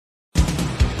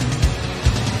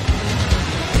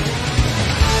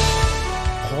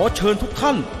อเชิญทุกท่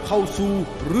านเข้าสู่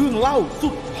เรื่องเล่าสุ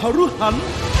ดหฤหัน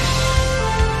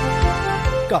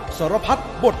กับสารพัด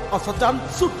บทอัศจรรย์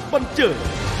สุดบันเจิด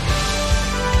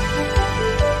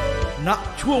ณ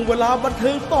ช่วงเวลาบันเ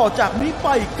ทิงต่อจากนี้ไป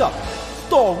กับ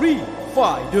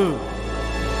StoryFinder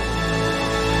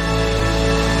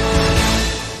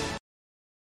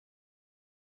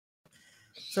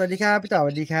สวัสดีครับพี่ต่อส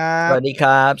วัสดีครับสวัสดีค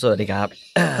รับสวัสดีครับ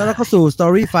ต้อนรับเข้าสู่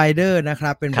StoryFinder นะค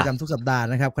รับเป็นประจำทุกสัปดาห์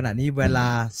นะครับขณะนี้เวลา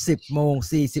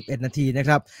 10:41 นาทีนะค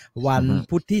รับวัน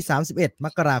พุธที่31ม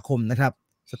กราคมนะครับ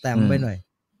สแตมป์ไว้หน่อย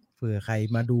เผื่อใคร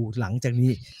มาดูหลังจาก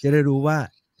นี้จะได้รู้ว่า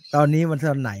ตอนนี้มัน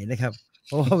ตอนไหนนะครับ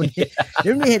เพราะว่าวันนี้เดี๋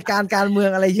ยวมีเหตุการณ์การเมือง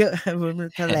อะไรเยอะมัน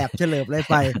แถลบเฉลิบอะไร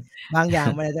ไปบางอย่าง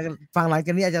มันอาจจะฟังหลังจ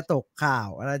ากนี้อาจจะตกข่าว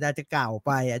อาจจะเก่าไ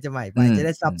ปอาจจะใหม่ไปจะไ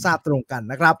ด้ทราบตรงกัน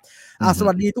นะครับส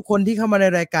วัสดีทุกคนที่เข้ามาใน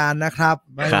รายการนะครับ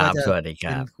ครับสวัสดีค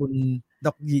รับเป็นคุณ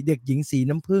เด็กหญิงสี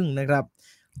น้ำผึ้งนะครับ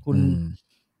คุณ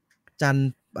จัน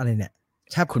อะไรเนี่ย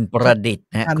คุณประดิษฐ์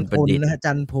นะจันพลนะฮะ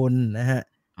จันพลนะฮะ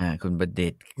คุณประดิ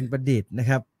ษฐ์นะ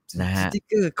ครับนะฮะสติ๊ก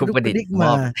เกอร์คุณประดิษฐ์ม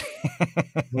า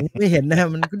ผมไม่เห็นนะฮะ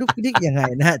มันกระดุกกระดิกยังไง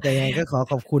นะฮะแต่ยังไงก็ขอ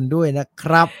ขอบคุณด้วยนะค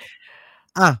รับ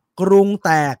กรุงแ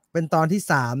ตกเป็นตอนที่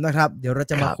3นะครับเดี๋ยวเรา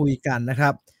จะมาคุยกันนะครั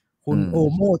บคุณโอ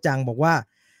โมจังบอกว่า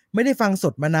ไม่ได้ฟังส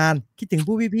ดมานานคิดถึง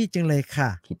ผู้พี่ๆจังเลยค่ะ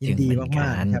ยินดีมา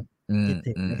กๆครับคิด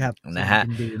ถึงนะครับนะฮะ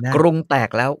กรุงแตก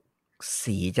แล้ว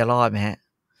สีจะรอดไหมฮะ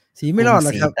สีไม่รอดหร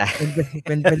อกครับเ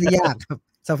ป็นได้ยากครับ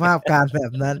สภาพการแบ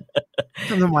บนั้น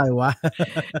ทำไมวะ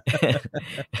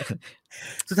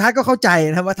สุดท้ายก็เข้าใจ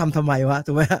นะว่าทำไมวะ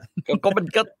ถูกไหมก็มัน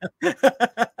ก็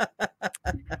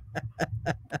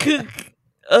คือ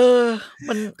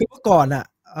มันคือเมื่อก่อนอ่ะ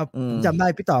จำได้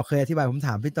พี่ต่อเคยอธิบายผมถ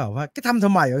ามพี่ต่อว่าก็ท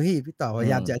ำไมวะพี่ต่อพย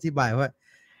ายามจะอธิบายว่า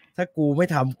ถ้ากูไม่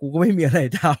ทำกูก็ไม่มีอะไร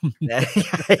ทำ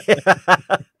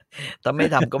ถ้าไม่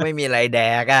ทำก็ไม่มีอะไรแด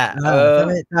กอ่ะ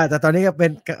แต่ตอนนี้ก็เป็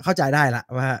นเข้าใจได้ละ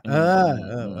ว่า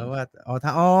ว่าถ้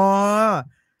า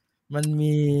มัน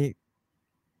มี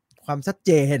ความชัดเ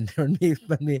จนมัน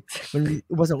มี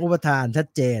อุปสงค์อุปทานชัด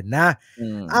เจนนะ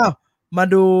มา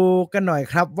ดูกันหน่อย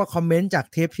ครับว่าคอมเมนต์จาก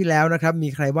เทปที่แล้วนะครับมี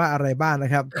ใครว่าอะไรบ้างน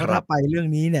ะครับถ้าไปเรื่อง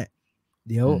นี้เนี่ย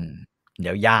เดี๋ย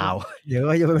วยาวเดี๋ยว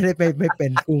ก็ยังไม่ได้ไม่เป็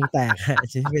นกรุงแตกฮะ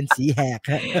จะเป็นสีแหก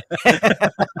ฮะ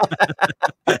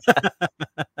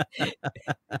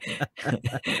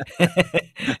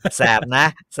แสบนะ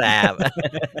แสบ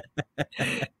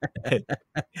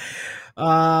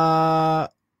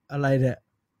อะไรเนี่ย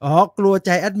กลัวใจ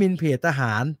แอดมินเพจทห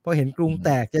ารพอเห็นกรุงแต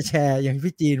กจะแชร์อย่าง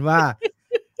พี่จีนว่า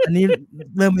อันนี้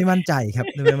เริ่มไม่มั่นใจครับ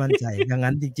เริ่มไม่มั่นใจอย่าง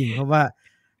นั้นจริงๆเพราะว่า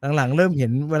หลังๆเริ่มเห็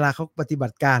นเวลาเขาปฏิบั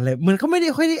ติการเลยเหมือนเขาไม่ได้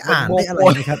ค่อยได้อ่านได้อะไร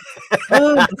นะครับ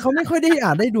เขาไม่ค่อยได้อ่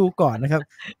านได้ดูก่อนนะครับ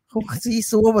เขาซี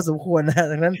ซัวพอสมควรนะ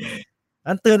ดังนั้น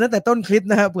อันเตือนตั้งแต่ต้นคลิป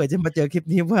นะครับเผื่อจะมาเจอคลิป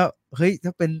นี้ว่าเฮ้ยถ้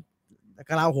าเป็น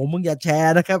กะลาโหมมึงอย่าแช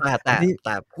ร์นะครับแ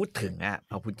ต่พูดถึงเ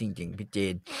อาพูดจริงๆพี่จี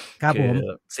นครับผม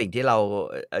สิ่งที่เรา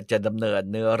จะดำเนิน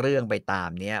เนื้อเรื่องไปตาม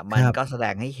เนี้ยมันก็แสด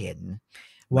งให้เห็น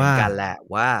เหมือนกันแหละ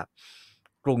ว่า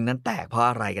กรุงนั้นแตกเพราะ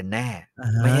อะไรกันแน่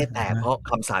ไม่ได้แตกเพราะ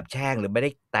คำสาปแช่งหรือไม่ได้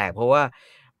แตกเพราะว่า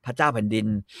พระเจ้าแผ่นดิน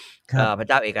พระเ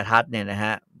จ้าเอกทัศน์เนี่ยนะฮ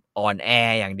ะอ่อนแอ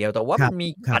อย่างเดียวแต่ว่ามันมี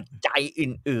ปัจจัย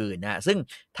อื่นๆนะซึ่ง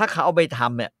ถ้าเขาเอาไปท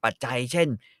ำเนี่ยปัจจัยเช่น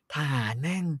ทหารแ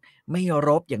ม่งไม่ร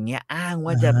บอย่างเงี้ยอ้าง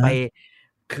ว่าจะไป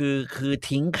คือ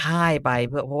ทิ้งค่ายไป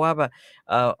เพราะว่า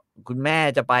คุณแม่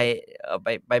จะไ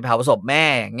ปเผาศพแม่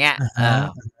อย่างเงี้ย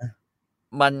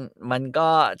มันก็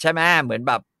ใช่ไหมเหมือน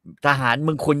แบบทหาร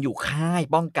มึงควรอยู่ค่าย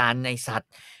ป้องกันไอ้สัต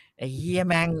ว์ไอ้เหี้ย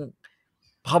แม่ง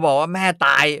พอบอกว่าแม่ต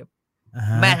าย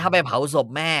แม่ถ้าไปเผาศพ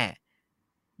แม่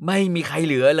ไม่มีใครเ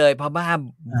หลือเลยพอบ้าน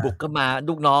บุกเข้ามา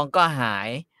ลูกน้องก็หาย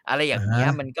อะไรอย่างเงี้ย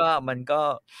มัน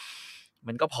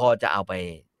ก็พอจะเอาไป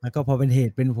มันก็พอเป็นเห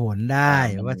ตุเป็นผลได้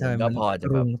ว่าทำไมมัน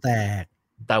กรุงแตก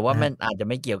แต่ว่ามันอาจจะ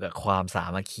ไม่เกี่ยวกับความสา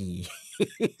มัคคี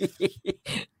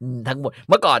ทั้งหมด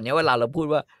เมื่อก่อนเนี้ยเวลาเราพูด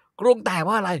ว่ากรุงแตกเ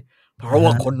พราะอะไรเพราะว่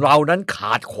าคนเรานั้นข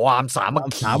าดความสามั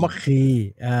คคี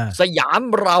สยาม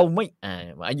เราไม่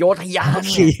อโยธยา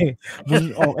มึง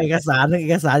ออกเอกสารยั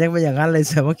งเป็นอย่างนั้นเลย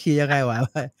สามัคคียังไงวะ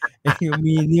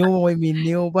มีนิ้วไม่มี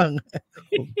นิ้วบ้าง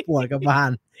ปวดกระบา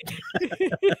ล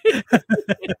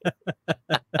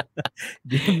เ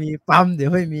ดี๋ยวมีปั๊มเดี๋ยว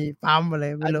ไม่มีปั๊มอะไร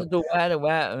ไม่รู้ถูกว่า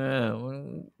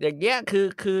อย่างเงี้ย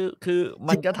คือ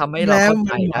มันก็ทำให้เราเข้า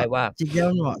ใจได้ว่าจริงแล้ว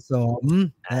เหมาะสม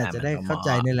จะได้เข้าใจ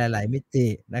ในหลายๆมิติ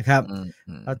นะครับ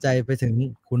เข้าใจไปถึง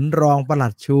ขุนรองปลั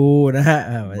ดชูนะฮะ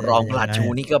รองปลัดชู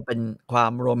นี่ก็เป็นควา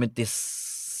มโรแมน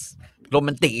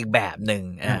ติกอีกแบบหนึ่ง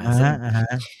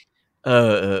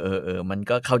มัน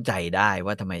ก็เข้าใจได้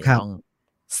ว่าทำไมต้อง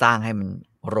สร้างให้มัน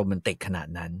โรแมนติกขนาด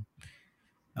นั้น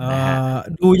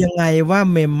ดูยังไงว่า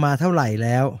เมมมาเท่าไหร่แ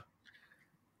ล้ว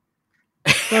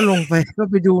ก็ลงไปก็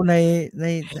ไปดูใน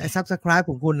Subscribe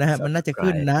ของคุณนะฮะมันน่าจะ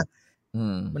ขึ้นนะ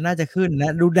มันน่าจะขึ้นน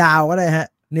ะดูดาวก็ได้ฮะ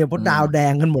เนี่ยเพราะดาวแด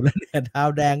งกันหมดแล้วเนี่ยดาว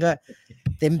แดงก็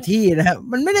เต็มที่นะฮะ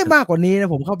มันไม่ได้มากกว่านี้นะ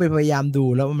ผมเข้าไปพยายามดู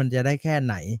แล้วว่ามันจะได้แค่ไ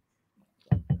หน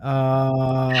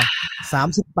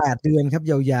38 เดือนครับ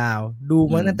ยาวๆดู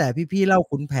มาตั้งแต่พี่ๆเล่า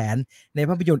ขุนแผนใน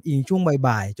ภาพยนตร์อิงช่วง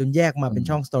บ่ายๆจนแยกมาเป็น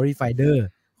ช่อง StoryFinder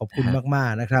ขอบคุณมา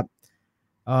กๆนะครับ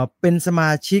เป็นสม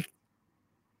าชิก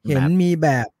เห็นมีแบ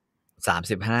บ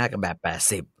35กับแบบ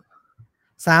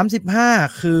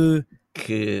35คือ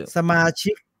สมา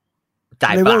ชิกจ่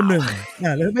ายเลเวล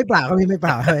1แล้วไม่เปล่าครับพี่ไม่เป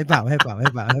ล่า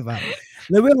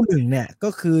เลเวล1เนี่ยก็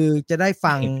คือจะได้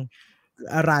ฟัง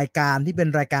รายการที่เป็น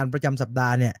รายการประจำสัปดา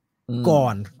ห์เนี่ยก่อ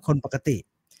นคนปกติ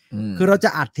คือเราจะ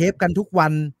อัดเทปกันทุกวั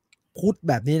นพุธ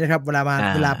แบบนี้นะครับเว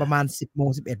ลาประมาณ 10 โมง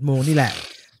 11 โมงนี่แหละ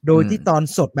โดยที่ตอน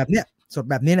สดแบบนี้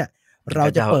เนี่ยเรา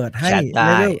จะเปิดให้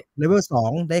เลเวล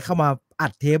2ได้เข้ามาอั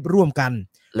ดเทปร่วมกัน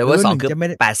เลเวล2คือ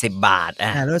80 บาท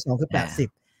เลเวล2คือ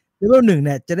80เลเวล1เ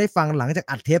นี่ยจะได้ฟังหลังจาก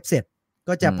อัดเทปเสร็จ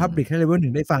ก็จะพับลิกให้เลเวล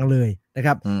1ได้ฟังเลยนะค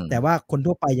รับแต่ว่าคน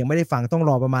ทั่วไปยังไม่ได้ฟังต้อง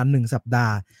รอประมาณ1สัปดา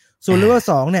ห์ส่วนเลเวล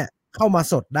2เนี่ยเข้ามา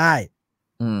สดได้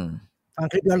ฟัง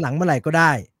คลิปย้อนหลังเมื่อไหร่ก็ไ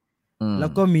ด้แล้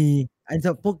วก็มีไอ้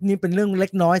พวกนี้เป็นเรื่องเล็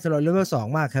กน้อยสำหรับเลเวล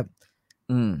2มากครับ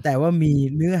แต่ว่ามี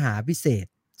เนื้อหาพิเศษ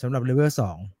สำหรับเลเวล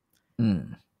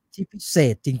2ที่พิเศ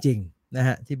ษจริงๆนะฮ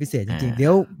ะที่พิเศษจริงๆเดี๋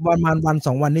ยวประมาณวัน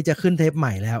2วันนี้จะขึ้นเทปให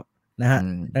ม่แล้วนะฮะ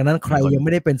ดังนั้นใครยังไ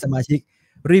ม่ได้เป็นสมาชิก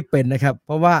รีบเป็นนะครับเพ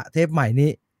ราะว่าเทปใหม่นี้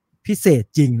พิเศษ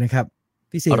จริงนะครับ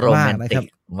พิเศษมากนะครับ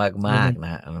มากๆน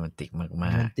ะโรแมนติกมากๆโรแ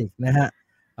มนติกนะฮะ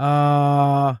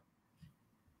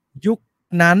ยุค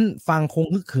นั้นฟังคง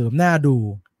ฮึกเหิมน่าดู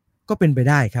ก็เป็นไป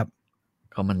ได้ครับ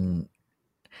ก็มัน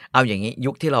เอาอย่างนี้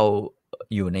ยุคที่เรา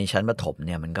อยู่ในชั้นประถมเ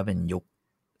นี่ยมันก็เป็นยุค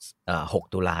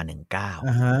6 ตุลา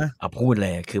 19เอาพูดเล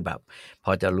ยคือแบบพ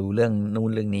อจะรู้เรื่องนู่น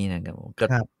เรื่องนี้นะครับก็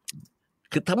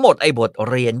คือทั้งหมดไอ้บท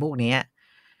เรียนพวกนี้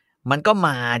มันก็ม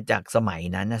าจากสมัย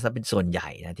นั้นนะซะเป็นส่วนใหญ่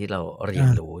นะที่เราเรียน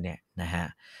รู้เนี่ยนะฮะ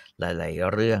หลาย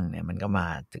ๆเรื่องเนี่ยมันก็มา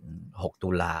ถึง6 ตุ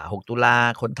ลา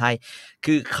คนไทย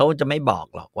คือเขาจะไม่บอก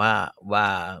หรอกว่า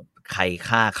ใคร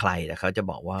ฆ่าใครแต่เขาจะ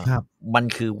บอกว่ามัน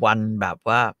คือวันแบบ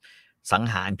ว่าสัง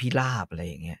หารพิราบอะไร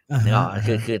อย่างเงี้ยเนาะ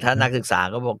คือถ้านักศึกษา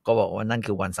ก็บอกว่านั่น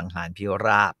คือวันสังหารพิร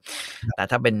าบแต่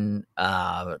ถ้าเป็น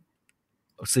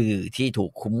สื่อที่ถู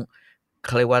กคุ้มเข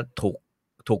าเรียกว่าถูก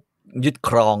ยึดค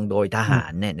รองโดยทหา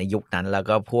รเนี่ยในยุคนั้นแล้ว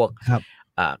ก็พวก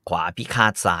ขวาพิฆา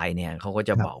ตทรายเนี่ยเขาก็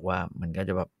จะบอกว่ามันก็จ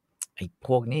ะแบบไอ้พ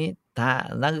วกนี้ถ้า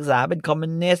นักศึกษาเป็นคอมมิ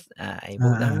วนิสต์ไอ้พ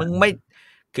วกนั้นมึงไม่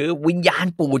คือวิญญาณ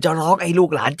ปู่จะร้องไอ้ลู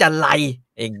กหลานจะไล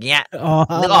อย่างเงี้ย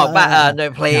นึกออกป่ะโดย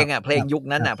เพลงเพลงยุค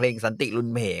นั้นเพลงสันติรุน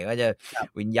เพก็จะ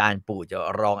วิญญาณปู่จะ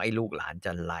ร้องไอ้ลูกหลานจ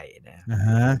ะไลนะ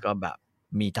ก็แบบ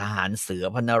มีทหารเสือ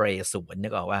พระนเรศวรนึ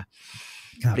กออกว่า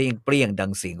เปรี้ยงดั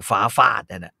งเสียงฟ้าฟาด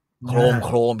น่ะโค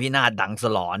รมพินาศดังส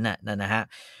ลอนนั่นนะฮะ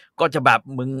ก็จะแบบ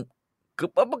มึงคือ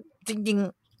จริ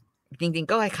ง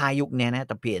ก็คล้ายๆยุคนี้นะแ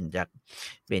ต่เปลี่ยน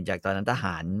จากตอนนั้นทห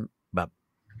ารแบบ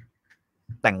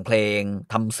แต่งเพลง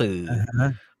ทำสื่อ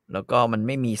แล้วก็มันไ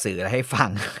ม่มีสื่ออะไรให้ฟัง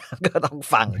ก็ต้อง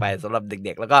ฟังไปสำหรับเ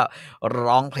ด็กๆแล้วก็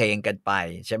ร้องเพลงกันไป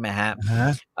ใช่ไหมฮะ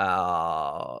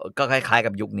ก็คล้ายๆ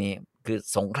กับยุคนี้คือ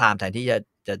สงครามแทนที่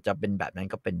จะเป็นแบบนั้น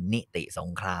ก็เป็นนิติสง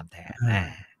ครามแทน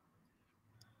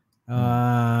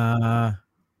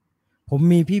ผม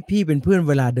มีพี่เป็นเพื่อน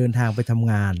เวลาเดินทางไปท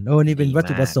ำงานนี่เป็นวัต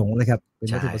ถุประสงค์เลยครับเป็น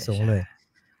วัตถุประสงค์เลย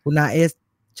คุณอาเอส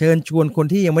เชิญชวนคน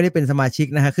ที่ยังไม่ได้เป็นสมาชิก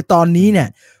นะฮะคือตอนนี้เนี่ย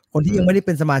คนที่ยังไม่ได้เ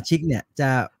ป็นสมาชิกเนี่ยจะ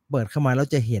เปิดเข้ามาแล้ว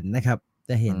จะเห็นนะครับ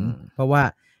จะเห็นเพราะว่า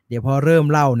เดี๋ยวพอเริ่ม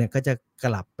เล่าเนี่ยก็จะก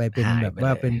ลับไปเป็นแบบว่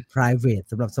าเป็น private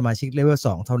สำหรับสมาชิกเลเวล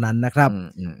2เท่านั้นนะครับ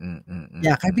อย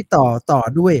ากให้พี่ต่อ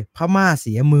ด้วยพม่าเ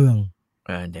สียเมือง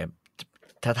เดี๋ยว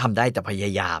ถ้าทำได้จะพย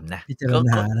ายามนะ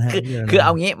คือเอ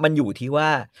างี้มันอยู่ที่ว่า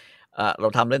เรา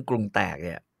ทำเรื่องกรุงแตกเ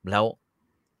นี่ยแล้ว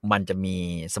มันจะมี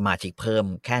สมาชิกเพิ่ม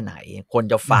แค่ไหนคน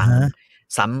จะฟัง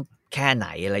ซ้ำแค่ไหน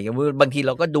อะไรอย่างเงี้ยบางทีเ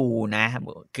ราก็ดูนะ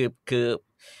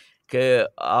คือ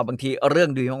บางทีเรื่อง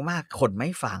ดีมากๆคนไม่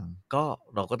ฟังก็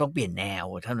เราก็ต้องเปลี่ยนแนว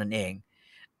เท่านั้นเอง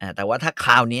แต่ว่าถ้าค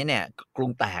ราวนี้เนี่ยกรุ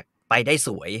งแตกไปได้ส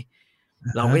วย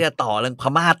เราก็จะต่อเรื่องพ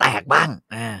ม่าแตกบ้าง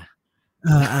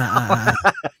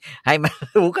ให้มัน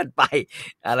รู้กันไป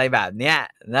อะไรแบบเนี้ย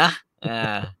นะ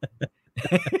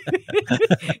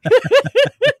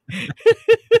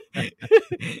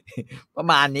ประ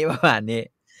มาณนี้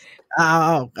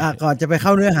ก่อนจะไปเข้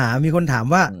าเนื้อหามีคนถาม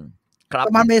ว่าป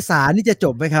ระมาณเมษานี่จะจ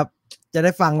บไหมครับจะไ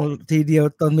ด้ฟังทีเดียว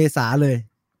ตอนเมษาเลย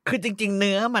คือจริงๆเ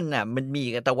นื้อมันน่ะมันมี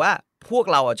แต่ว่าพวก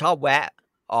เราชอบแวะ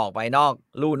ออกไปน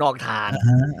อกทาง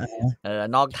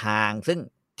นอกทางซึ่ง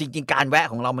จริงๆการแวะ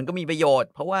ของเรามันก็มีประโยช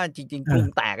น์เพราะว่าจริงๆกรุง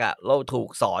แตกเราถูก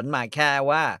สอนมาแค่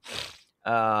ว่า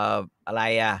อะไร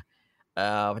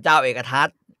พระเจ้าเอกทัต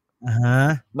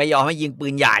ไม่ยอมให้ยิงปื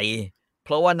นใหญ่เพ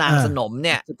ราะว่านางสนมเ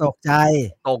นี่ยต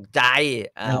กใจ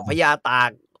พญาตาก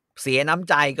เสียน้ำ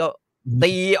ใจก็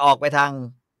ตีออกไปทาง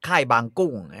ค่ายบาง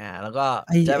กุ้งแล้วก็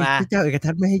ใช่ไหมพระเจ้าเอก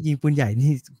ทัตไม่ให้ยิงปืนใหญ่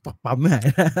นี่ปั๊มไม่หาย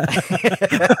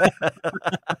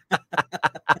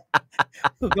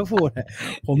ก็พูด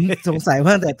ผมสงสัย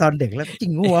ว่าแต่ตอนเด็กแล้วจริ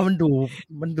งว่ามัน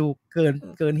ดูเ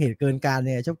กินเหตุเกินการเ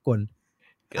นี่ยชอบกล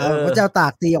พระเจ้าตา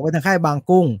กตีออกไปทางค่ายบาง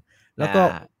กุ้งแล้วก็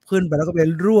ขึ้นไปแล้วก็ไป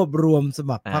รวบรวมส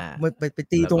มัครพรรคไป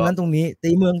ตีตรงนั้นตรงนี้ตี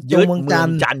เมือง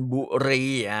จันทบุรี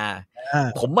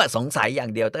ผมสงสัยอย่า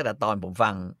งเดียวตั้งแต่ตอนผมฟั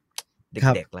ง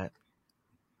เด็กๆแล้ว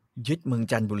ยึดเมือง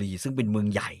จันทบุรีซึ่งเป็นเมือง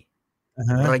ใหญ่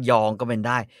ระยองก็เป็นไ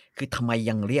ด้คือทำไม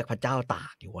ยังเรียกพระเจ้าตา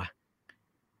กอยู่วะ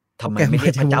ทำไมไม่เรี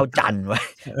ยกพระเจ้าจันทร์วะ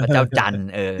พระเจ้าจันทร์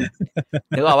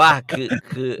นึกว่า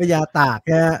คือพญาตากเ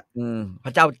นี่ยพร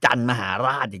ะเจ้าจันทร์มหาร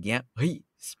าชอย่างเงี้ยเฮ้ย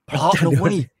เพราะนะเ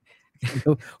ว้ย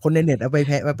คนในเน็ตเอาไป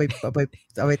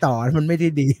ต่อมันไม่ได้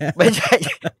ดีไม่ใช่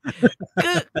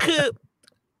คือ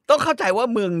ต้องเข้าใจว่า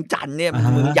เมืองจันทร์เนี่ย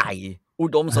เมืองใหญ่อุ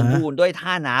ดมสมบูรณ์ด้วยท่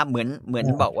าน้ำเหมือน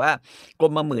บอกว่ากร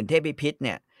มหมื่นเทพพิพิธเ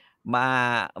นี่ย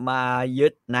มายึ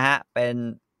ดนะฮะเป็น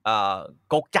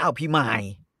ก๊กเจ้าพิมาย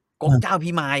ก๊กเจ้า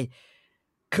พิมาย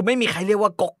คือไม่มีใครเรียกว่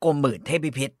าก๊กกรมหมื่นเทพ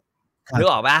พิพิธนึก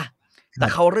ออกปะแต่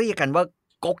เขาเรียกกันว่า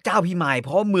ก๊กเจ้าพิมายเพ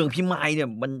ราะเมืองพิมายเนี่ย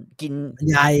มันกิน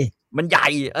ใหญ่มันใหญ่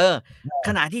ข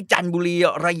ณะที่จันทบุรี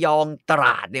ระยองตร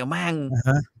าดเนี่ยแม่ง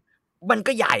มัน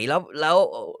ก็ใหญ่แ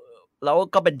ล้ว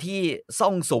ก็เป็นที่ซ่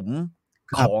องสุม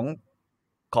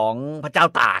ของพระเจ้า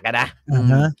ตากนะ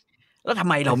แล้วทำ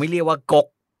ไมเราไม่เรียกว่าก๊ก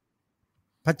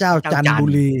พระเจ้าจันทบุ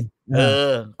รี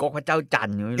ก๊กพระเจ้าจัน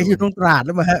ทร์ไอ้อยู่ตรงตราดห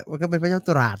รือเปล่าฮะมันก็เป็นพระเจ้า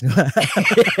ตราด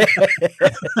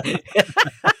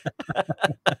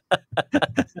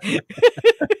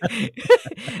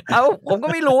ผมก็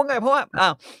ไม่รู้ไงเพราะว่า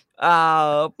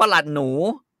ประหลัดหนู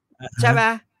ใช่ไหม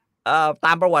ต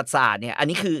ามประวัติศาสตร์เนี่ยอัน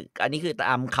นี้คือ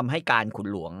ตามคำให้การขุน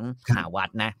หลวงหาวัด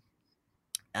นะ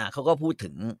เขาก็พูดถึ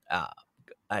ง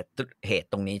เหตุ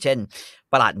ตรงนี้เช่น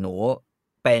ประหลัดหนู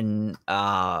เป็น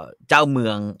เจ้าเมื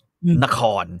องนค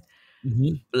ร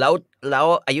แล้ว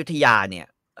อยุธยาเนี่ย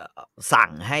สั่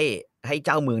งให้เ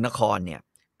จ้าเมืองนครเนี่ย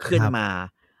ขึ้นมา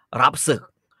รับศึก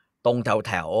ตรงแ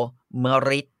ถวเม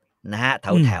ริดนะฮะ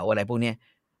แถวอะไรพวกนี้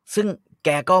ซึ่งแก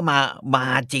ก็มา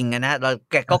จริงนะแล้ว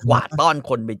แกก็กวาดต้อน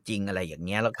คนไปจริงอะไรอย่างเ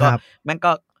งี้ยแล้วก็แม่ง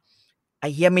ก็ไอ้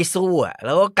เหี้ยไม่สู้แ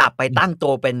ล้วก็กลับไปตั้งตั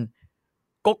วเป็น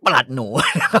ก๊กประหลัดหนู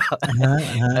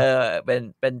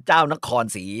เป็นเจ้านคร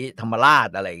ศรีธรรมราช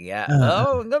อะไรอย่างเงี้ย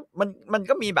มัน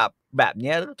ก็มีแบบเ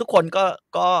นี้ยทุกคน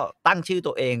ก็ตั้งชื่อ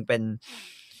ตัวเองเ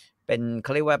ป็นเข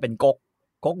าเรียกว่าเป็น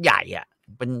ก๊กใหญ่อ่ะ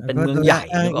เป็นเมืองใหญ่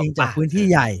จากพื้นที่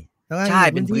ใหญ่ใช่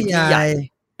เป็นพื้นที่ใหญ่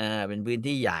เป็นพื้น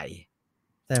ที่ใหญ่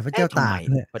แต่พระเจ้าตาก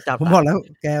เนี่ยผมบอกแล้ว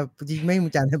แกจริงไม่มี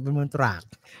จันทร์เป็นเมืองตราด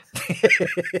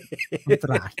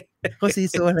ก็ซี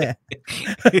ซัวเลย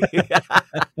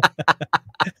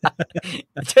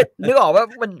นึกออกว่า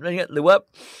มันหรือว่า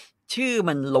ชื่อ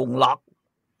มันลงล็อก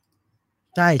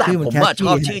ใช่ชื่อมันแคชชี่ช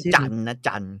อบชื่อจันนะ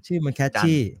จันชื่อมันแคช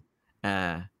ชี่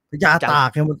พระเจ้าตาก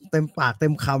เนี่ยมันเต็มปากเต็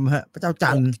มคำฮะพระเจ้า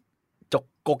จัน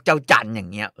ก๊กเจ้าจันอย่า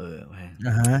งเงี้ย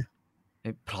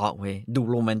เพราะเว้ยดู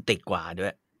โรแมนติกกว่าด้ว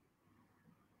ย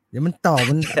เดี๋ยวมันต่อ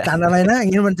มันจันอะไรนะอย่า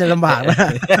งนี้มันจะลำบากนะ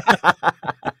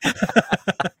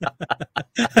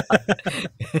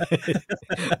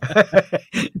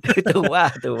ถูกว่า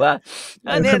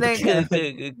นี่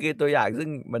คือตัวอย่างซึ่ง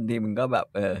บางทีมันก็แบบ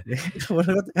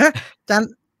จั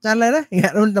นอะไรนะอย่างเงี้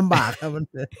ยมันลำบากมัน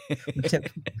จะ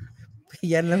เ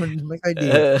พี้ยนแล้วมันไม่ค่อยดี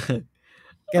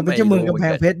แกเป็นเจ้าเมืองกำแพ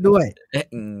งเพชรด้วย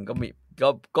ก็มี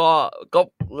ก็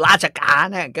ราชการ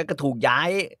เนี่ยก็ถูกย้าย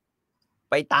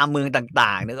ไปตามเมืองต่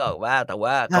างๆนึกออกว่าแต่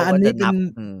ว่าเขาก็จะนับ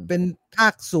เป็นภา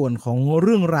คส่วนของเ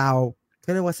รื่องราวเข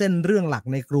าเรียกว่าเส้นเรื่องหลัก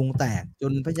ในกรุงแตกจ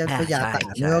นพระยาตาก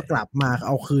เนี่ยก็กลับมาเ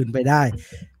อาคืนไปได้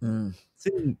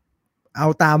ซึ่งเอา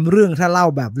ตามเรื่องถ้าเล่า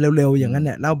แบบเร็วๆอย่างนั้นเ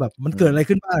นี่ยเล่าแบบมันเกิดอะไร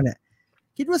ขึ้นบ้างเนี่ย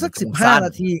คิดว่าสัก15 น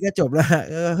าทีก็จบแล้ว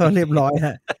เรียบร้อยฮ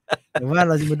ะแต่ว่าเ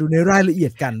ราจะมาดูในรายละเอีย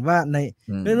ดกันว่าใน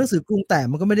หนังสือกรุงแตก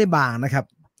มันก็ไม่ได้บางนะครับ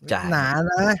หนา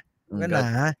นะก็หนา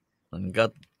มันก็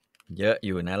เยอะอ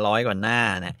ยู่นะ100 กว่าหน้า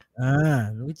เนี่ย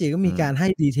ลุงจีก็มีการให้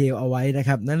ดีเทลเอาไว้นะค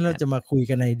รับนั้นเราจะมาคุย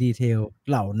กันในดีเทล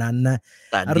เหล่านั้นนะ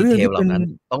แต่ดีเทลเหล่านั้น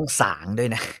ต้องสางด้วย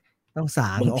นะต้องสา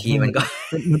งบางทีมันก็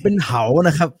มันเป็นเหาน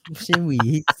ะครับไม่ใช่หวี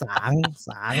สาง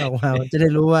ออกมามันจะได้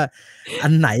รู้ว่าอั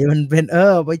นไหนมันเป็น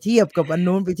ไปเทียบกับอัน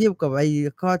นู้นไปเทียบกับไอ้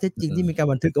ข้อเท็จจริงที่มีการ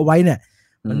บันทึกเอาไว้เนี่ย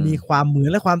มันมีความเหมือ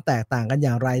นและความแตกต่างกันอ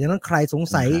ย่างไรดังนั้นใครสง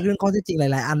สัยเรื่องข้อเท็จจริงห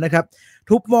ลายๆอันนะครับ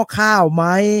ทุบหม้อข้าวไหม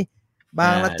บา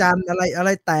งละจันอะไร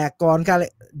แตกก่อนกันเล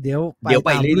ยเดี๋ยวไป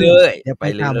เรื่อยๆเดี๋ยวไป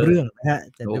ตามเรื่องนะฮะ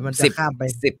แต่เดี๋ยวมันจะข้ามไป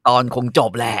10 ตอนคงจ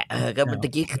บแหละก็เมื่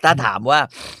อกี้ถ้าถามว่า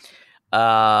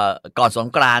ก่อนสง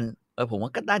กรานต์ผมว่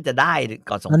าก็น่าจะได้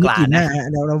ก่อนสงกรานต์นะ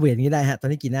เราเวทนี้ได้ฮะตอน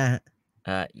นี้กี่หน้าฮะ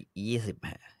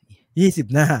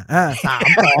20 หน้า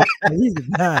3 ตอน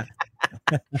20 หน้า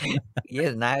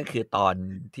20 หน้าก็คือตอน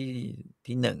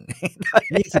ที่1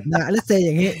 20 หน้าแล้วเซอ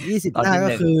ย่างงี้20 หน้าก็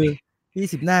คือ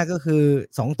20 หน้าก็คือ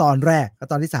2 ตอนแรกแล้ว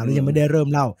ตอนที่3เรายังไม่ได้เริ่ม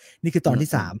เล่านี่คือตอนที่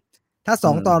3ถ้า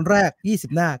2 ตอนแรก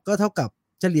20 หน้าก็เท่ากับ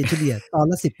เฉลี่ยตอน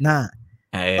ละ10 หน้า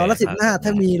ตอนละ10 หน้าถ้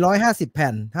ามี150 แผ่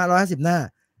น150 หน้า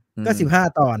ก็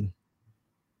15 ตอน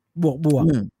บวก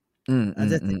อาจ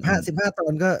จะ15 ตอ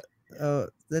นก็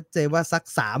เจว่าสัก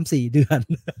 3-4 เดือน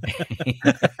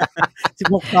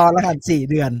16 ตอนแล้วกัน4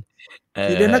 เดือน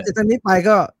4 เดือนนับจากตอนนี้ไป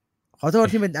ก็ขอโทษ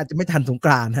ที่มันอาจจะไม่ทันสงก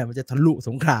รานต์ฮะมันจะทะลุส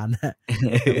งกรานต์นะ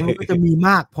มันก็จะมีม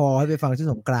ากพอให้ไปฟังช่วง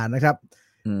สงกรานต์นะครับ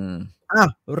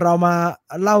เรามา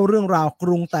เล่าเรื่องราวก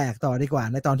รุงแตกต่อดีกว่า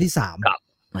ในตอนที่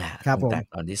3ครับผม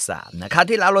ตอนที่3นะคราว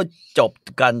ที่แล้วเราจบ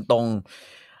กันตรง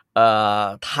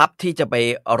ทัพที่จะไป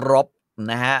รบ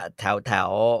นะฮะแถว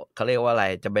เขาเรียกว่าอะไร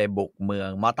จะไปบุกเมือง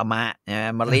มอตมะน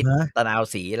ะมฤทธิ์ตะนาว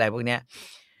ศรีอะไรพวกเนี้ย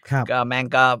ก็แม่ง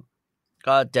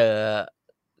ก็เจอ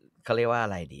เขาเรียกว่าอะ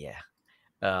ไรดี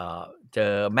เจ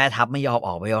อแม่ทัพไม่ยอมอ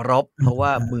อกไปรบเพราะว่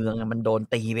าเมืองมันโดน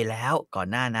ตีไปแล้วก่อน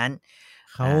หน้านั้น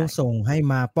เขาส่งให้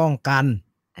มาป้องกัน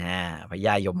พญ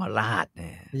ายมราช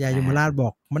พญายมราชบอ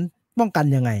กมันป้องกัน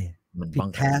ยังไงมันผิด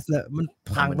แคสแล้วมัน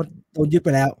พังมันโดนยึดไ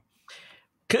ปแล้ว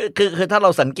คือถ้าเรา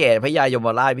สังเกตพญายม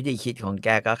ราชวิธีคิดของแก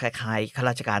ก็คล้ายๆข้า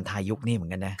ราชการไทยยุคนี้เหมือ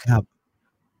นกันนะครับ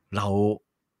เร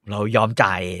ายอม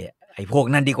จ่ายไอ้พวก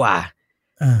นั้นดีกว่า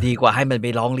ให้มันไป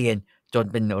ร้องเรียนจน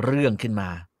เป็นเรื่องขึ้นมา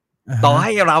ต่อใ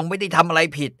ห้เราไม่ได้ทำอะไร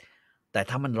ผิดแต่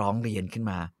ถ้ามันร้องเรียนขึ้น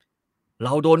มาเร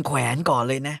าโดนแขวนก่อน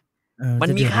เลยนะมัน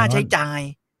มีค่าใช้จ่าย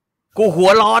กูหัว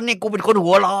ร้อนเนี่ยกูเป็นคน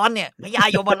หัวร้อนเนี่ยพญา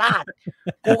ยมราช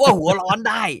กูก็หัวร้อน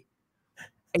ได้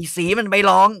ไอ้สีมันไป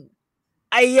ร้อง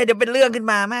ไอ้เดี๋ยวเป็นเรื่องขึ้น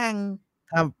มาแม่ง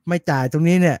ถ้าไม่จ่ายตรง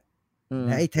นี้เนี่ย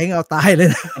ไอ้เท้งเอาตายเลย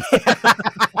นะ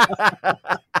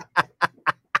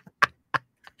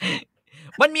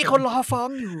มันมีคนรอฟ้อง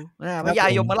อยู่พญา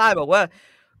ยมราชบอกว่า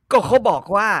ก็เขาบอก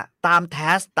ว่าตามแท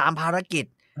สตามภารกิจ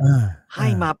ให้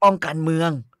มาป้องกันเมือ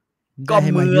งก็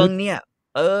เมืองเนี่ย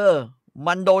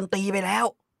มันโดนตีไปแล้ว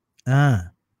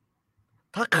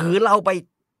ถ้าคือเราไป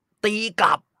ตีก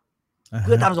ลับเ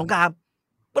พื่อทำสงคราม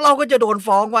เราก็จะโดน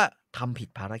ฟ้องว่าทำผิด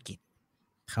ภารกิจ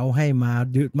เขาให้มา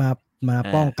ยึดมา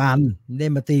ป้องกันได้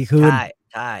มาตีคืน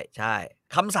ใช่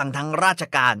คำสั่งทางราช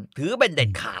การถือเป็นเด็ด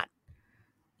ขาด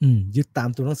ยึดตาม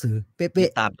ตัวหนังสือเป๊ะ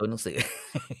ๆตามตัวหนังสือ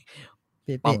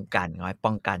ป้องกันน้อย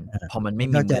ป้องกันพอมันไม่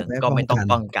มีเมืองก็ไม่ต้อง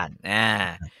ป้องกัน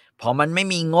พอมันไม่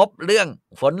มีงบเรื่อง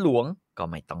ฝนหลวงก็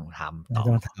ไม่ต้องทำต่อ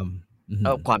แล้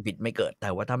วความผิดไม่เกิดแต่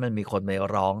ว่าถ้ามันมีคนไป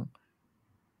ร้อง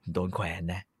โดนแขวน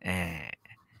นะ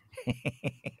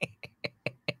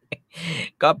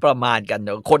ก็ประมาณกัน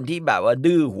คนที่แบบว่า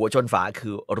ดื้อหัวชนฝาคื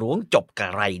อหลวงจบกระ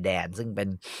ไรแดนซึ่งเ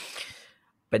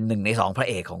ป็น1 ใน 2พระ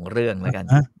เอกของเรื่องแล้วกัน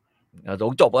หลว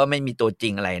งจบก็ไม่มีตัวจริ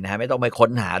งอะไรนะฮะไม่ต้องไปค้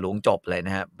นหาหลวงจบเลยน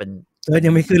ะฮะเป็นยั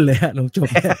งไม่ขึ้นเลยฮะหลวงจบ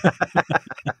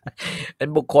เป็น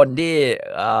บุคคลที่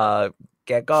แ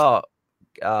กก็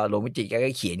หลวงวิจิตรแกก็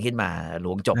เขียนขึ้นมาหล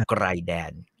วงจบไกรแด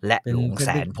นและหลวงแส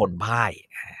นพลพ่าย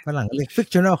ฝรั่งเรียก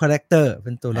fictional character เ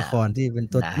ป็นตัวละครที่เป็น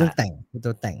ตัวเรื่องแต่งเป็น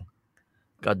ตัวแต่ง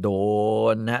ก็โด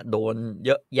นโดนเย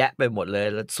อะแยะไปหมดเลย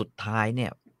แล้วสุดท้ายเนี่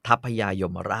ยทัพพญาย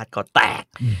มราชก็แตก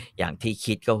อย่างที่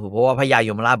คิดก็คือเพราะว่าพญาย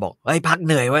มราชบอกเฮ้ยพักเ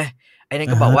หนื่อยเว้ยไอ้นั่น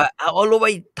ก็บอกว่าเอารู้ไป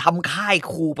ทำค่าย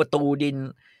คูประตูดิน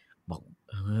บอก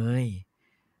เฮ้ย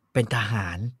เป็นทหา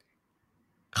ร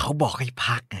เขาบอกให้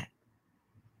พัก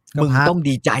มึงต้อง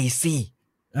ดีใจสิ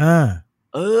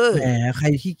แหมใคร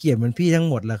ที่เกียจเหมือนพี่ทั้ง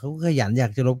หมดแหละเขาขยันอยา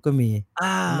กจะรบก็มี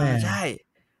ใช่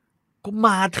ก็ม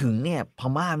าถึงเนี่ยพ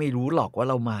ม่าไม่รู้หรอกว่า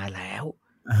เรามาแล้ว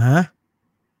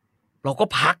เราก็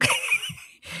พัก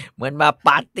เหมือนมาป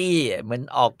าร์ตี้เหมือน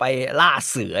ออกไปล่า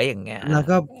เสืออย่างเงี้ยแล้ว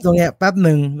ก็ตรงเนี้ยแป๊บห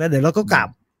นึ่งแล้วเดี๋ยวเราก็กลับ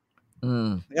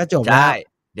ก็จบแล้ว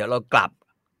เดี๋ยวเรากลั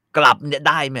บเนี่ย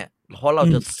ได้ไหมเพราะเรา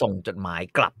จะส่งจดหมาย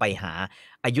กลับไปหา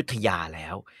อยุธยาแล้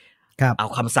วเอา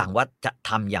คำสั่งว่าจะท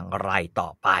ำอย่างไรต่อ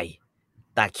ไป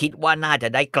แต่คิดว่าน่าจะ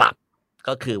ได้กลับ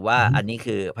ก็คือว่าอันนี้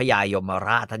คือพญายมร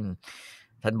าช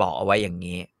ท่านบอกเอาไว้อย่าง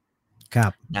นี้ครั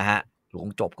บนะฮะหลวง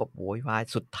จบก็โวยวาย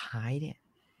สุดท้ายเนี่ย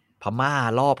พม่า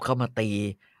รอบเข้ามาตี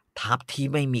ทัพที่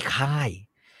ไม่มีค่าย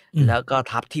แล้วก็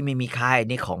ทัพที่ไม่มีค่าย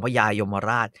นี่ของพญายม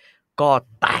ราชก็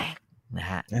แตกนะ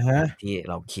ฮะที่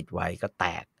เราคิดไว้ก็แต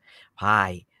กพ่า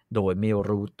ยโดยไม่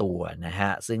รู้ตัวนะฮ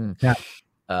ะซึ่ง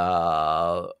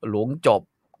หลวงจบ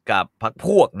กับพรรคพ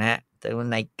วกนะฮะแต่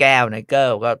ในแก้วในเกิ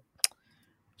ลก็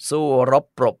สู้รบ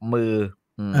ปรบมือ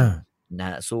อ่าน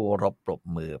ะสู้รบปรบ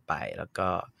มือไปแล้วก็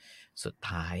สุด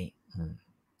ท้าย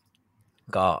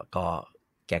ก็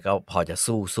แกก็พอจะ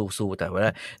สู้แต่ว่า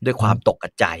ด้วยความตก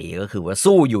ใจก็คือว่า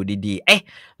สู้อยู่ดีๆเอ๊ะ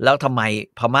แล้วทำไม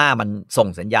พม่ามันส่ง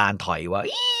สัญญาณถอยว่า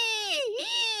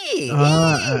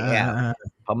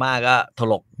พม่าก็ถ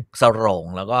ลกสโรง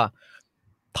แล้วก็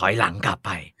ถอยหลังกลับไ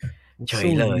ปเฉย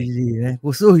เลยดีๆนะกู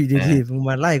สู้อยู่ดีๆมึง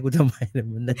มาไล่กูทำไมเนี่ย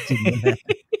มันน่าจริงนะ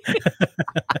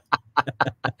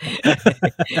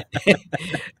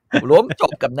หลวงจ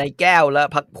บกับนายแก้วแล้ว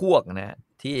พักพวกนะ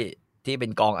ที่เป็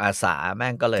นกองอาสาแม่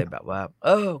งก็เลยแบบว่าโอ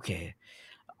เค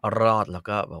รอดแล้ว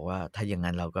ก็บอกว่าถ้าอย่าง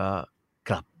นั้นเราก็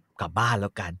กลับบ้านแล้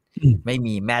วกันไม่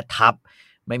มีแม่ทัพ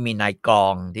ไม่มีนายกอ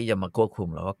งที่จะมาควบคุม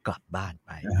เราก็กลับบ้านไ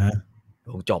ปหล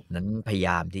วงจบนั้นพยาย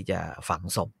ามที่จะฝัง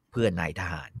ศพเพื่อนนายท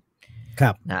หาร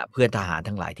นะเพื่อนทหาร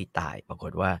ทั้งหลายที่ตายปราก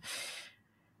ฏว่า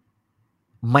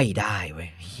ไม่ได้เว้ย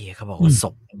เฮียเขาบอกว่าศ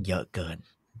พเยอะเกิน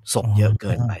ศพเยอะเ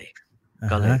กินไป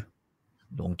ก็เลย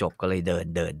หลวงจบก็เลยเ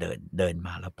ดินม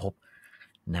าแล้วพบ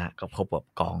นะก็พบกับ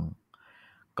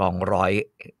กองร้อย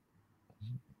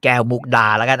แก้วมุกดา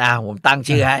แล้วกันผมตั้ง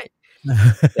ชื่อให้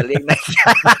จะเรียกนายแ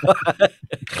ก้ว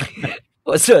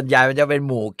ส่วนใหญ่มันจะเป็น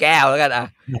หมู่แก้วแล้วกัน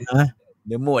ห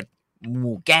รือห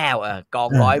มู่แก้วกอง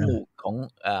ร้อยหมู่ของ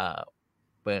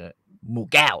หมู่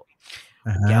แก้ว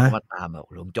มาตามแบบ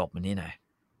หลวงจบมันนี่หน่อย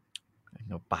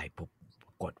เราไปปุ๊บป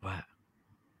รากฏว่า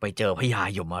ไปเจอพญา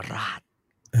ยมราช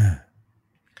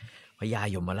พญา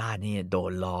ยมราชนี่โด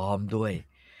นล้อมด้วย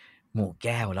หมู่แ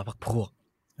ก้วแล้วพวก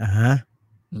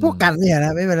พวกกันเนี่ยน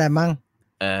ะไม่เป็นไรมั้ง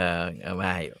ไ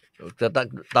ม่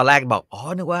ตอนแรกบอก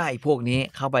นึกว่าไอ้พวกนี้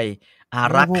เข้าไปอา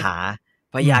รักขา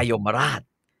พญายมราช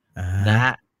นะฮ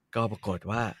ะก็ปรากฏ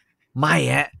ว่าไม่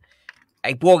ฮะไ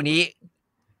อ้พวกนี้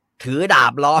ถือดา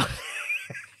บล้อม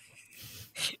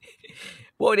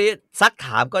พวกนี้ซักถ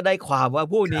ามก็ได้ความว่า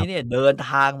พวกนี้เนี่ยเดิน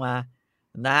ทางมา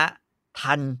นะ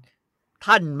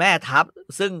ท่านแม่ทัพ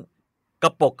ซึ่งกร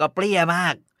ะปกกระเปรี้ยมา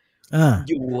ก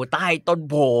อยู่ใต้ต้น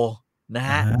โพนะ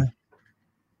ฮะ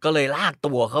ก็เลยลาก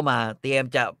ตัวเข้ามาเตรียม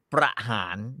จะประหา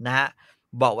รนะฮะ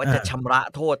บอกว่าจะชำระ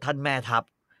โทษท่านแม่ทัพ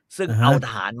ซึ่งเอาท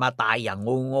หารมาตายอย่าง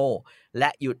โง่ๆและ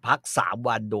หยุดพัก3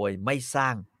 วันโดยไม่สร้า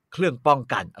งเครื่องป้อง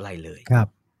กันอะไรเลยครับ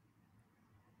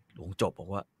หลวงจบบอก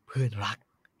ว่าเพื่อนรัก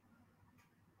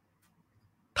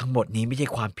ทั้งหมดนี้ไม่ใช่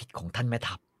ความผิดของท่านแม่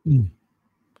ทัพ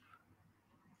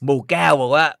หมู่แก้วบอ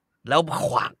กว่าแล้ว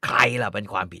ใครล่ะเป็น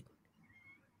ความผิด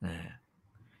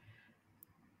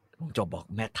หลวงจบบอก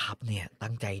แม่ทัพเนี่ย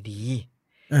ตั้งใจดี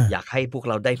อยากให้พวก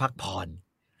เราได้พักผ่อน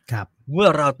ครับเมื่อ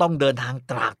เราต้องเดินทาง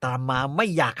ตรากตรำมาไม่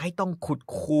อยากให้ต้องขุด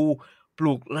คูป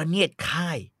ลูกระเนียดค่า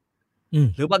ย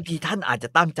หรือบางทีท่านอาจจะ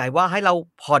ตั้งใจว่าให้เรา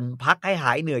ผ่อนพักให้ห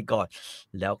ายเหนื่อยก่อน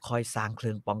แล้วค่อยสร้างเค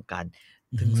รื่องป้องกัน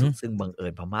ถึงสุดซึ่งบังเอิ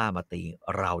ญพม่ามาตี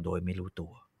เราโดยไม่รู้ตั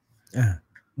ว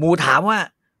หมู่ถามว่า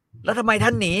แล้วทำไมท่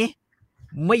านหนี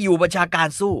ไม่อยู่บัญชาการ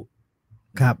สู้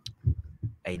ครับ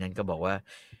ไอ้นั่นก็บอกว่า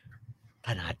ท่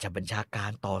านอาจจะบัญชากา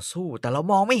รต่อสู้แต่เรา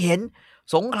มองไม่เห็น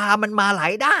สงครามมันมาหลา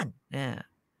ยด้าน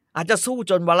อาจจะสู้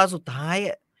จนวาระสุดท้าย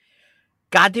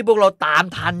การที่พวกเราตาม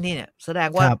ทันเนี่ยแสดง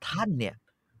ว่าท่านเนี่ย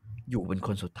อยู่เป็นค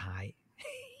นสุดท้าย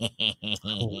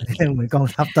เหมือนกอง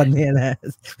ทัพตอนนี้นะ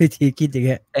วิธีคิดอย่างเ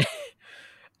งี้ย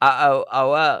เอา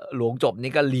ว่าหลวงจบ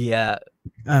นี่ก็เลีย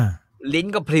ลิ้น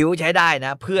ก็พลิ้วใช้ได้น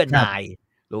ะเพื่อนนาย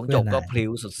หลวงจบก็พลิ้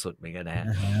วสุดๆเหมือนกันนะ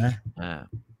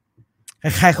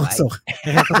คล้ายๆโฆษกร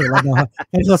ด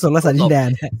ให้โฆษกรักษาดินแดน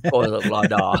โฆษกร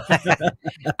ด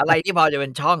อะไรที่พอจะเป็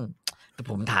นช่องแต่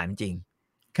ผมถามจริง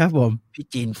ครับผมพี่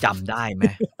จีนจำได้ไหม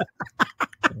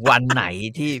วันไหน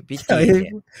ที่พี่จีนเ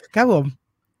นี่ยครับผม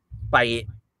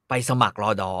ไปสมัครร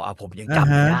ดผมยังจ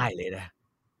ำไม่ได้เลยนะ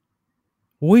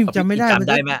อุ้ยจำไม่ได้จำ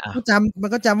ได้ไหมมัน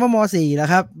ก็จำว่าม.4 แหละ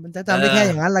ครับมันจะจำได้แค่อ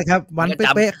ย่างนั้นแหละครับวันเ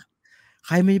ป๊ะๆใ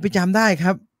ครมีไปจำได้ค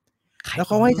รับแล้วเ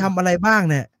ขาให้ทำอะไรบ้าง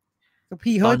เนี่ยก็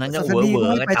พี่เขาศาสดี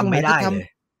ให้ไปตรงไหนก็ท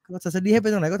ำศาสดีให้ไป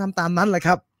ตรงไหนก็ทำตามนั้นแหละค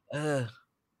รับ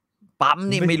ปั๊ม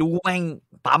นี่ไม่รู้แม่ง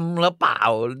ปั๊มแล้วเปล่า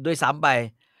ด้วยซ้ำไป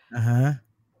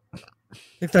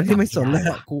ตอนที่ไม่สนแล้ว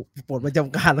กูปลดประจ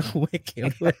ำการแล้วกูไม่เกี่ยว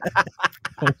ด้วย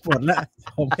ผมปลดแล้ว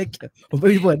ผมไม่เกี่ยวผมไป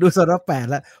เปิดดูStoryFinder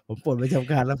แล้วผมปลดประจ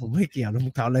ำการแล้วผมไม่เกี่ยวแล้วมึ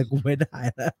งทำอะไรกูไม่ได้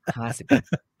แล้ว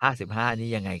55นี่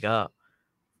ยังไง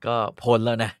ก็พ้นแ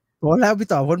ล้วนะพ้นแล้วพี่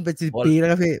ต่อพ้นไป10 ปีแล้ว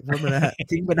ครับพี่พ้นไปแล้ว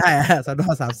ทิ้งไปได้สน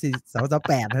34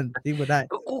 238นั่นทิ้งไปได้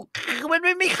คือมันไ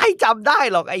ม่มีใครจำได้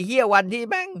หรอกไอ้เหี้ยวันที่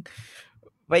แม่ง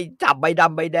ไปจับใบด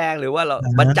ำใบแดงหรือว่า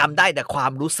มันจำได้แต่ควา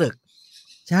มรู้สึก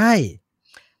ใช่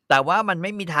แต่ว่ามันไ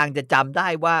ม่มีทางจะจำได้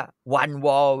ว่าวันว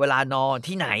อลเวลานอ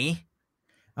ที่ไหน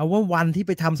เอาว่าวันที่ไ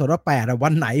ปทำStoryFinderวั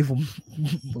นไหนผม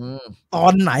ตอ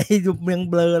นไหนเมือง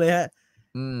เบลอเลยฮะ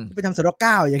ไปทำ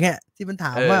StoryFinderอย่างเงี้ยที่ ที่มันถ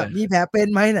ามว่ามีแผลเป็น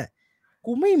ไหมเนี่ย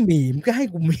กูไม่มีมันก็ให้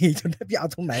กูมีจนพี่เอา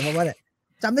ตรงไหนมาวะเนี่ย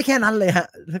จำได้แค่นั้นเลยฮะ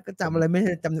แล้วก็จำอะไรไม่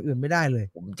จำอย่างอื่นไม่ได้เลย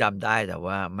ผมจำได้แต่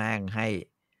ว่าแม่งให้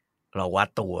เราวัด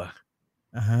ตัว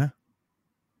ฮะ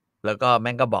แล้วก็แ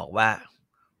ม่งก็บอกว่า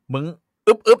มึง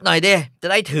อึบหน่อยดิจะ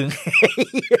ได้ถึง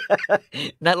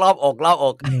นะรอบอก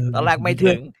ตอนแรกไม่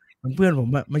ถึงเพื่อนผม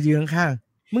มายืนข้าง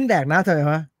ๆมึงแดกน้ำทำไม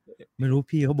วะไม่รู้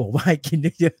พี่เขาบอกว่าให้กิน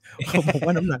เยอะๆเขาบอกว่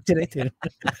าน้ำหนักจะได้ถึง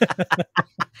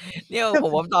เนี่ย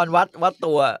ผมตอนวัด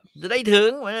ตัวจะได้ถึง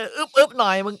อึบหน่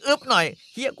อยมึงอึบหน่อย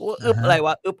เฮียกูอึบอะไรว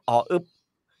ะอึ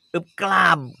บกล้า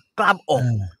มอก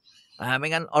ไม่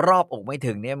งั้นรอบอกไม่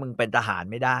ถึงเนี่ยมึงเป็นทหาร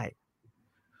ไม่ได้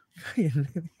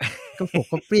ก็ปก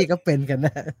ก็ปี้ก็เป็นกันน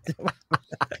ะ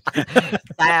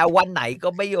แต่วันไหนก็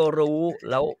ไม่รู้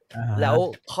แล้ว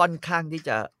ค่อนข้างที่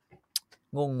จะ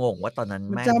งงว่าตอนนั้น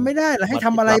แม่งจำไม่ได้เหรอให้ท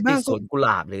ำอะไรบ้างที่สวนกุหล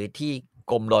าบหรือที่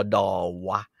กรมรด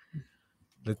วะ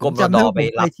หรือกรมรดไป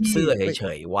รับเสื้อเฉ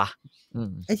ยๆวะ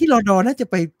ไอ้ที่รดน่าจะ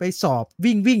ไปสอบ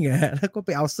วิ่งแล้วก็ไป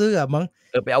เอาเสื้อมั้ง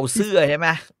ไปเอาเสื้อใช่ไหม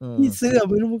ที่เสื้อ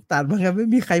ไม่รู้มุกตัดมั้งไม่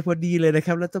มีใครพอดีเลยนะค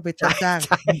รับแล้วต้องไปจ้าง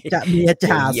จะเมีย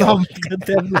จ่าซ่อมเ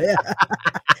ต็มเลย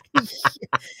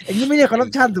อย่างนี้ไม่ใช่คอร์รัป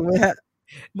ชันถูกไหมฮะ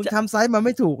มึงทำไซส์มาไ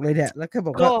ม่ถูกเลยเนี่ยแล้วแค่บ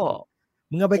อกว่า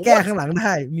มึงเอาไปแก้ข้างหลังไ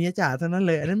ด้เมียจ่าเท่านั้นเ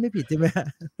ลยอันนั้นไม่ผิดใช่ไหม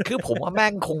คือผมว่าแม่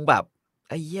งคงแบบไ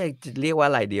อ้เหี้ยจะเรียกว่า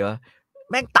อะไรเดียว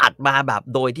แม่งตัดมาแบบ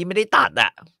โดยที่ไม่ได้ตัดอ่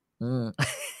ะ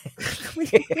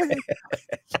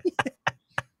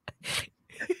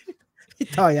พี่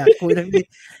ต่อยอยากคุยทั้งนี้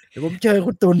เดี๋ยวผมเชิญ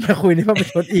คุณตุลมาคุยในภาพ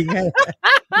ยนตร์อิงให้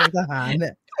ทหารเนี่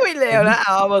ยไม่เลวนะเอ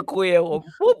ามาคุยผม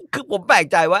คือผมแปลก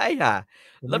ใจว่าไอ้ห่า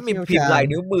แล้วมีพิมพ์ลาย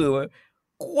นิ้วมือ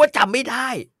กูว่าจำไม่ได้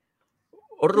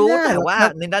รู้แต่ว่า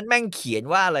ในนั้นแม่งเขียน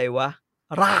ว่าอะไรวะ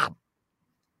ราบ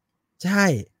ใช่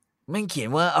แม่งเขียน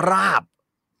ว่าราบ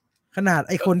ขนาด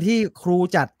ไอ้คนที่ครู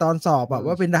จัดตอนสอบแบบ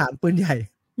ว่าเป็นทหารปืนใหญ่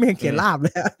แม่งเขียนราบเล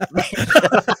ย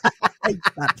ไอ้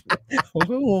สัตว์ผม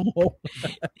ก็งง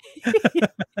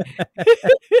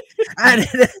อันนี้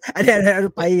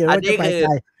ไปอันนี้คือ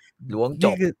หลวงจ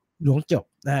บหลวง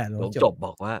จบบ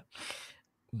อกว่า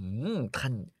ท่า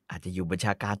นอาจจะอยู่บัญช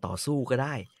าการต่อสู้ก็ไ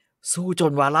ด้สู้จ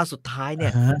นวาระสุดท้ายเนี่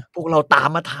ยพวกเราตาม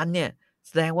มาทันเนี่ยแ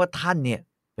สดงว่าท่านเนี่ย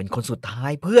เป็นคนสุดท้า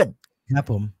ยเพื่อนครับ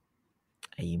ผม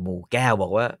ไอ้หมู่แก้วบอ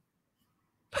กว่า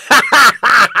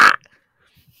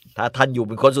ถ้าท่านอยู่เ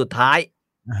ป็นคนสุดท้าย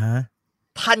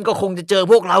ท่านก็คงจะเจอ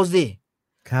พวกเราสิ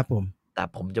ครับผมแต่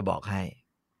ผมจะบอกให้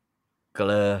ก็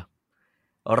เลย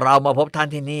เรามาพบท่าน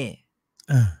ที่นี่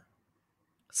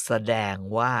แสดง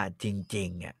ว่าจริง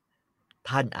ๆเนี่ย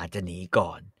ท่านอาจจะหนีก่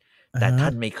อนแต่ท่า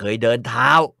นไม่เคยเดินเท้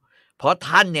าเพราะ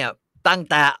ท่านเนี่ยตั้ง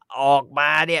แต่ออกม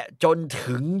าเนี่ยจน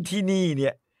ถึงที่นี่เนี่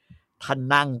ยท่าน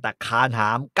นั่งแต่คานหา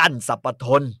มกั้นสัพพท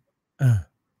น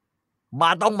มา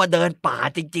ต้องมาเดินป่า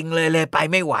จริงๆเลยไป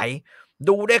ไม่ไหว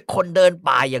ดูได้คนเดิน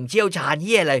ป่าอย่างเชี่ยวชาญเ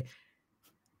หี้ยอะไร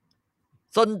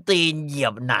ส้นตีนเหยีย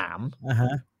บหนาม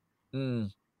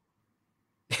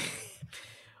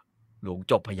หลวง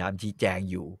จบพยายามชี้แจง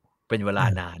อยู่เป็นเวลา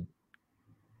นาน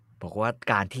บอกว่า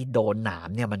การที่โดนหนาม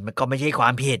เนี่ยมันก็ไม่ใช่ควา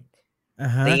มผิด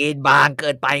ตีนบางเกิ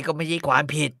นไปก็ไม่ใช่ความ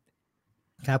ผิด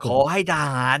ขอให้ท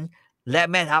หารและ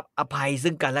แม่ทัพอภัย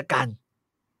ซึ่งกันและกัน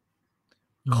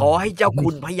ขอให้เจ้าคุ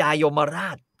ณพญายมรา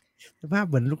ชสภาพ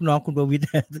เหมือนลูกน้องคุณประวิตร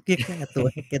แค่ตัว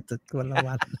แกตัวละ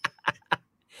วัน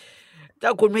เจ้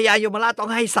าคุณพญายมราชต้อ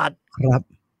งให้สัตว์ครับ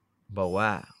บอกว่า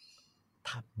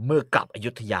เมื่อกลับอ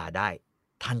ยุธยาได้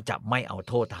ท่านจะไม่เอา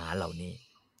โทษทหารเหล่านี้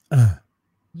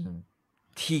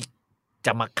ที่จ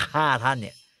ะมาฆ่าท่านเ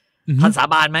นี่ยท่านสา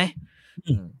บานไหม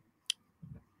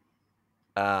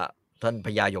ท่านพ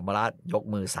ญายมราชยก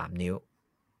มือ3 นิ้ว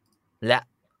และ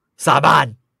สาบาน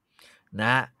น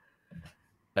ะ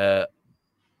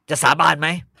จะสาบานไหม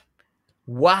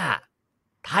ว่า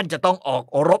ท่านจะต้องออก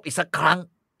รบอีกสักครั้ง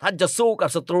ท่านจะสู้กับ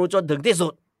ศัตรูจนถึงที่สุ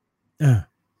ด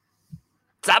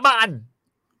สาบาน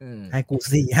ให้กู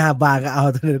4-5 บาทก็เอา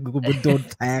เถอะกูโดน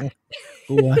แทง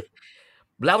กลัว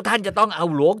แล้วท่านจะต้องเอา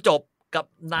หลวงจบกับ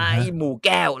นายหมู่แ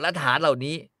ก้วและทหารเหล่า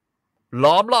นี้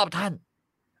ล้อมรอบท่าน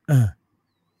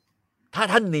ถ้า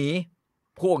ท่านหนี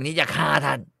พวกนี้จะฆ่า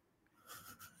ท่าน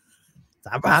ส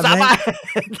าบา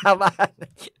น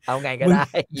เอาไงก็ได้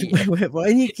บอกไ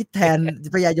อ้นี่คิดแทน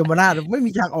พญายมราชไม่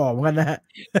มีทางออกเหมือนกันนะ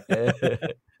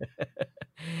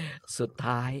สุด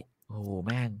ท้ายโอ้แ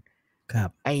ม่งครับ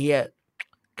ไอ้เหี้ย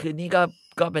คือนี่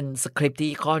ก็เป็นสคริปต์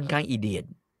ที่ค่อนข้างอีเดียน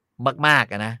มาก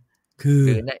ๆนะคื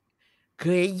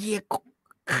อไอ้เหี้ย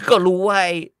ก็รู้ว่า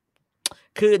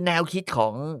คือแนวคิด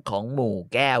ของหมู่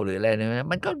แก้วหรืออะไรนะ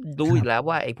มันก็รู้อยู่แล้ว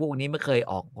ว่าไอ้พวกนี้ไม่เคย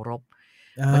ออกรบ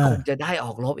มันคงจะได้อ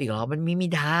อกรบอีกหรอมันมี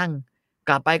ทาง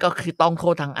กลับไปก็คือต้องโท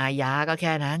ษทางอาญาก็แ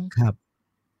ค่นั้นครับ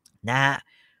นะฮะ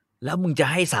แล้วมึงจะ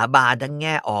ให้สาบานทั้งแ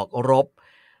ง่ออกรบ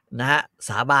นะฮะส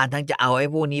าบานทั้งจะเอาไอ้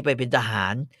พวกนี้ไปเป็นทหา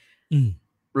ร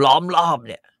ล้อมรอบ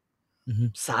เนี่ย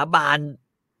สาบาน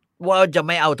ว่าจะไ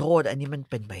ม่เอาโทษอันนี้มัน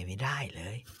เป็นไปไม่ได้เล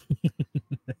ย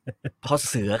พอ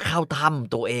เสือเข้าถ้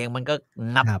ำตัวเองมันก็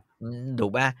งับถู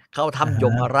กไหมเข้าถ้ำย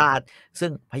มราชซึ่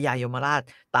งพญายมราช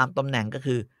ตามตำแหน่งก็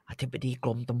คืออธิบดีกร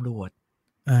มตำรวจ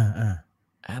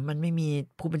มันไม่มี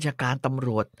ผู้บัญชาการตำร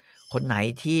วจคนไหน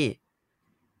ที่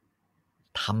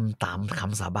ทำตามค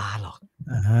ำสาบานหรอก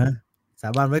สา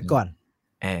บานไว้ก่อน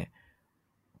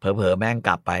เผลอๆแม่งก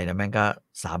ลับไปแล้วแม่งก็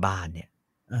สาบานเนี่ย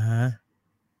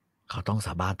เขาต้องส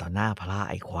าบานต่อหน้าพระ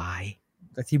ไอ้ควาย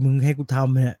ก็ที่มึงให้กูท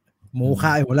ำเนี่ยโมฆ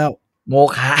ะหมดแล้วโม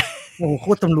ฆะโอ้โค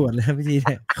ตรตำรวจเลยพี่ทีเ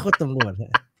นี่ยโคตรตำรวจเล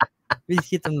ยวิ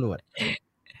ธีตำรวจ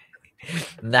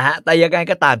นะฮะแต่ยังไง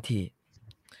ก็ตามที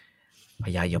พ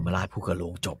ญายมราชพูดกับหลว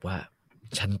งจบว่า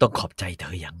ฉันต้องขอบใจเธ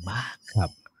ออย่างมากครั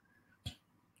บ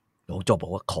หลวงจบบอ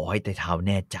กว่าขอให้ไต่เท้าแ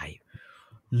น่ใจ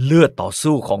เลือดต่อ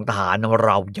สู้ของทหารเ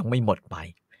รายังไม่หมดไป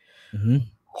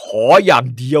ขออย่าง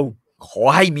เดียวขอ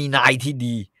ให้มีนายที่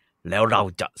ดีแล้วเรา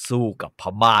จะสู้กับพ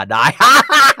ม่าได้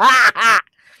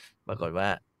ปรากฏว่า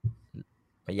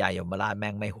พญายมราชแ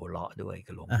ม่งไม่หัวเราะด้วย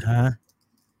กับหลวงจบ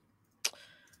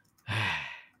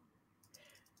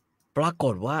ปราก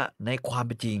ฏว่าในความเ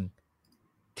ป็นจริง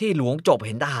ที่หลวงจบเ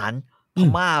ห็นทหารพ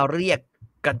ม่าเรียก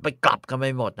กันไปกลับกันไป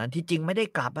หมดนะที่จริงไม่ได้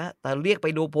กลับนะแต่เรียกไป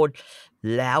ดูพล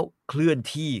แล้วเคลื่อน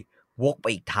ที่วกไป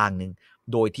อีกทางหนึ่ง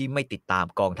โดยที่ไม่ติดตาม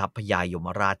กองทัพพญายม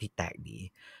ราชที่แตกหนี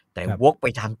แต่วกไป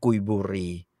ทางกุยบุรี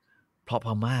เพราะพ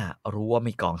ม่ารู้ว่า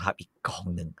มีกองทัพอีกกอง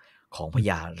หนึ่งของพ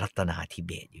ญารัตนาธิเ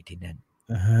บศอยู่ที่นั่น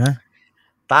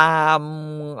ตาม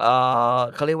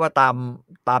เขาเรียกว่าต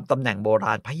ามตำแหน่งโบร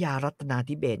าณพญารัตนา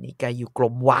ธิเบศนี่แกอยู่กร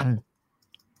มวัง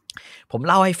ผม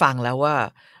เล่าให้ฟังแล้วว่า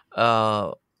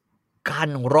การ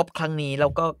รบครั้งนี้แล้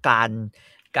วก็ก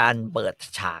ารเปิด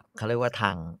ฉากเขาเรียกว่าท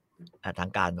าง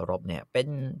การรบเนี่ยเ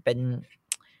ป็น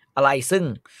อะไรซึ่ง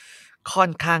ค่อ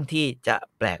นข้างที่จะ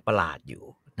แปลกประหลาดอยู่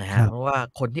นะฮะเพราะว่า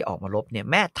คนที่ออกมารบเนี่ย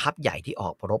แม่ทัพใหญ่ที่อ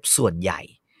อกมารบส่วนใหญ่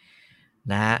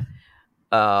นะฮะ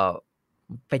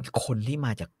เป็นคนที่ม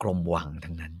าจากกรมวัง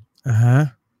ทั้งนั้น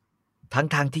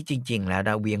ทั้งที่จริงๆแล้ว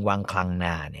นะเวียงวังคลังน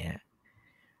าเนี่ย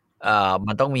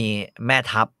มันต้องมีแม่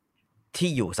ทัพที่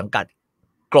อยู่สังกัด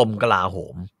กรมกลาโห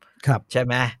มใช่ไ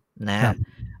หมนะ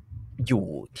อยู่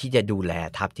ที่จะดูแล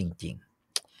ทัพจริง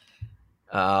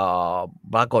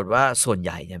ๆปรากฏว่าส่วนใ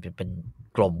หญ่เนี่ยเป็น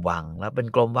กรมวังแล้วเป็น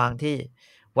กรมวังที่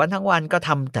วันทั้งวันก็ท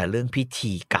ำแต่เรื่องพิ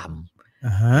ธีกรรม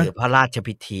หรือพระราช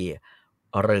พิธี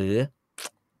หรือ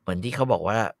เหมือนที่เขาบอก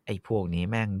ว่าไอ้พวกนี้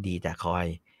แม่งดีแต่คอย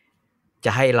จ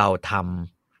ะให้เราท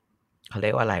ำเขาเรี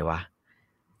ยกว่าอะไรวะ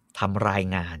ทำราย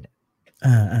งาน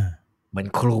เหมือน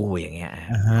ครูอย่างเงี้ย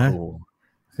ครู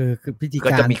คือพิธีการ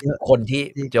ก็จะมีคนที่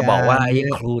จะบอกว่าไอ้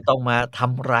ครูต้องมาท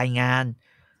ำรายงาน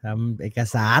ทำเอก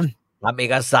สาร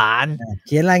เ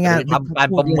ขียนรายงานทำการ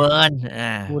ประเมิน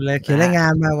พูดเลยเขียนรายงา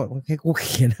นมาบอกให้กูเ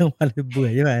ขียนทั้งวันเลยเบื่อ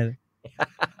ใช่ไหม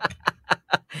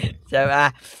ใช่ไหม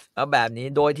แล้วแบบนี้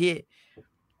โดยที่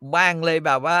แม่งเลยแ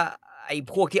บบว่าไอ้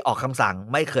พวกที่ออกคำสั่ง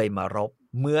ไม่เคยมารบ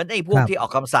เหมือนไอ้พวกที่ออ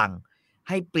กคำสั่ง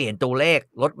ให้เปลี่ยนตัวเลข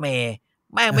รถเมย์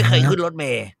แม่งไม่เคยขึ้นรถเม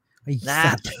ย์นะ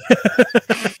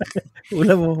พูดแ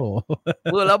ล้วโม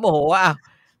โหว่า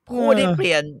ผู้ที่เป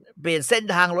ลี่ยนเส้น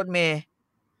ทางรถเมย์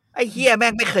ไอ้เหี้ยแม่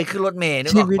งไม่เคยขึ้นรถเมย์นึ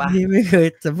กออกปะชีวิตนี้ไม่เคย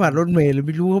สัมผัสรถเมย์เลยไ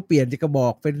ม่รู้เขาเปลี่ยนจะกระบอ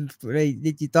กเป็นอะไร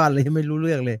ดิจิตอลเลยไม่รู้เ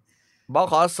รื่องเลยบ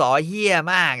ขส.เหี้ย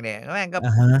มากเนี่ยแม่งก็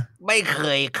ไม่เค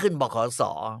ยขึ้นบขส.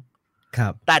ครั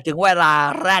บแต่ถึงเวลา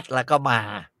แรดแล้วก็มา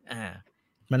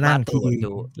นั่งที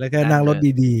แล้วก็นั่งรถ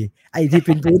ดีๆไอ้ที่เ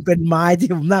ป็นพื้นเป็นไม้ที่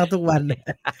ผมนั่งทุกวันเนี่ย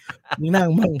มึงนั่ง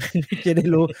มั่งจะได้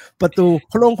รู้ประตู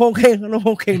โค้งเข่งเ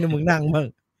นี่ยมึงนั่งมั่ง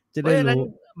จะได้รู้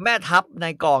แม่ทัพใน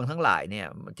กองทั้งหลายเนี่ย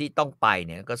ที่ต้องไปเ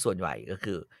นี่ยก็ส่วนใหญ่ก็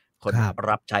คือคน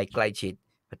รับใช้ใกล้ชิด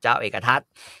พระเจ้าเอกทัต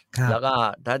แล้วก็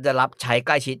ถ้าจะรับใช้ใก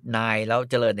ล้ชิดนายแล้ว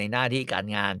เจริญในหน้าที่การ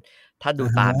งานถ้าดู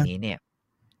ตามนี้เนี่ย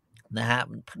นะฮะ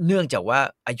เนื่องจากว่า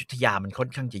อยุธยามันค่อน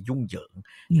ข้างจะยุ่งเหยิง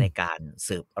ในการ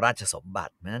สืบราชสมบั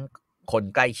ติเพราะฉะนั้นคน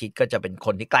ใกล้ชิดก็จะเป็นค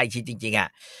นที่ใกล้ชิดจริง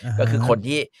ๆก็คือคน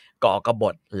ที่ก่อกบ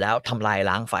ฏแล้วทำลาย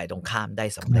ล้างฝ่ายตรงข้ามได้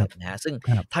สำเร็จนะฮะซึ่ง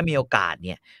ถ้ามีโอกาสเ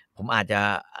นี่ยผมอาจจะ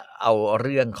เอาเ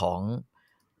รื่องของ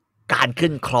การขึ้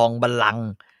นครองบัลลังก์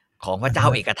ของพระเจ้า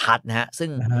เอกทัตนะฮะซึ่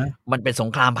งมันเป็นสง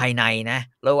ครามภายในนะ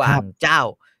ระหว่างเ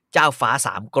จ้าฟ้า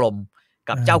3กรม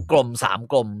กับเจ้ากรม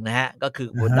3กรมนะฮะก็คือ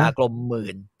บรรดากรมหมื่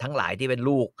นทั้งหลายที่เป็น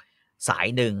ลูกสาย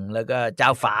หนึ่งแล้วก็เจ้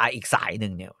าฟ้าอีกสายหนึ่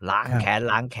งเนี่ยล้างแค้น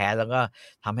แล้วก็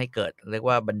ทำให้เกิดเรียก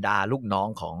ว่าบรรดาลูกน้อง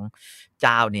ของเ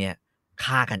จ้าเนี่ย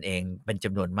ฆ่ากันเองเป็นจ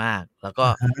ำนวนมากแล้วก็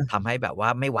ทำให้แบบว่า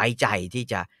ไม่ไว้ใจที่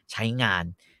จะใช้งาน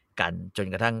กันจน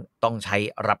กระทั่งต้อง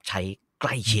รับใช้ใก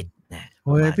ล้ชิด นะป โ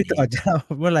อ้ ระ ย มาณ พี่ นี้ ต่อ จะ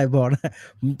เมื่อไหร่บอกนะ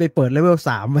ผมไปเปิด level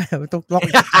 3 ไว้ มันต้องล็อก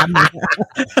อีกสักชั้นหนึ่ง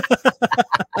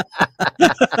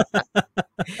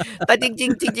แต่จริ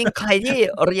ง ๆ จริง ๆ ใครที่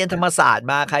เรียนธรรมศาสตร์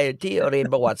มา ใครที่เรียน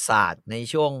ประวัติศาสตร์ใน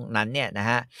ช่วงนั้นเนี่ยนะ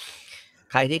ครับ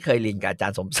ใครที่เคยเรียนกับอาจา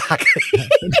รย์สมศักดิ์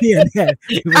เนี่ย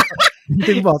ผม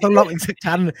ถึงบอกต้องล็อกอีกสัก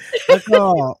ชั้น แล้วก็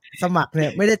สมัครเนี่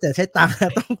ยไม่ได้แต่ใช้ตังค์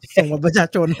ต้องส่งบัตรประชา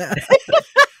ชน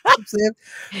เซฟ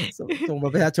ส่งบัต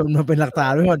รประชาชนมาเป็นหลักฐา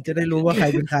นไว้ก่อน จะได้รู้ว่าใคร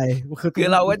เป็นใคร คือ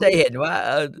เราก็จะเห็นว่า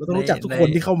เราต้องรู้จักทุกคน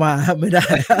ที่เข้ามา ไม่ได้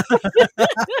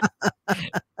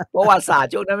ประวัติศาสต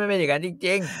ร์ช่วงนั้นไม่เป็นอย่างนั้นจ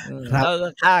ริง ๆ ครับ แล้วก็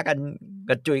ฆ่ากัน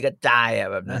กระจุยกระจายอะ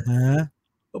แบบนั้ อะ น ฮะ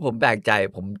ก็ผมแปลกใจ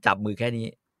ผมจับมือแค่นี้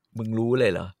มึงรู้เล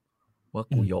ยเหรอว่า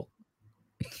กูยก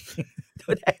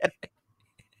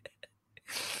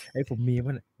เฮ้ย ผมมีเป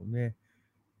ล่าเนี่ย ผ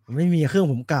มไม่มี เครื่อง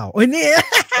ผมเก่า โอ๊ย นี่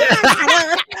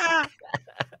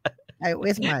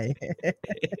iOS ใหม่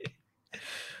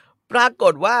ปราก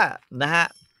ฏว่านะครับ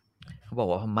เขาบอก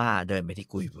ว่าพม่าเดินไปที่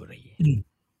กุยบุรี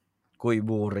กุย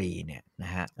บุรีเนี่ยน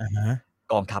ะครับ อะฮะ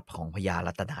กองทัพของพญา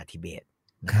รัตนาธิเบศร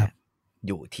นะ ค ค รั รับ บ อ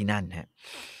ยู่ที่นั่นครับ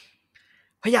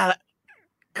พญ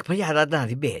ารัตนา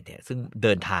ธิเบศรเนี่ย ซึ่งเ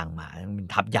ดินทางมาเป็น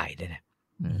ทัพใหญ่ด้วยนะ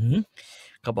อือฮึ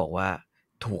เขาบอกว่า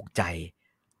ถูกใจ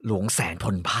หลวงแสนพ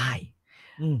ลพ่าย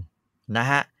อืม นะ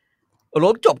ฮะ หล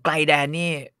วงจบไกลแดน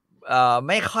นี่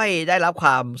ไม่ค่อยได้รับคว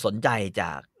ามสนใจจ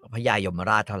ากพญายม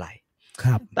ราชเท่าไหร่ ค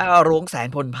รับ แต่หลวงแสน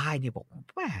พลพ่ายนี่บอก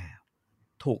แหม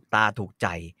ถูกตาถูกใจ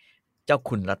เจ้า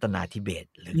คุณรัตนาธิเบศร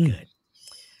เหลือเกิน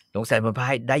หลวงแสนพลพ่า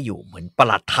ยได้อยู่เหมือนป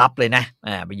ลัดทัพเลยนะ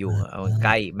ไปอยู่ใก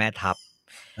ล้แม่ทัพ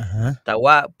อะฮะ แต่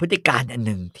ว่าพฤติการอันห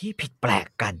นึ่งที่ผิดแปลก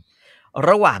กัน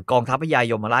ระหว่างกองทัพพญา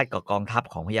ยมราชกับกองทัพ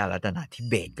ของพญารัตนาธิ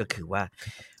เบศรก็คือว่า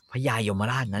พญายม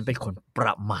ราชนั้นเป็นคนปร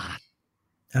ะมาท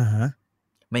อะฮะ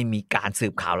ไม่มีการสื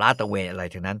บข่าวลาดตระเวนอะไร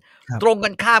ทั้งนั้น ครับ ตรงกั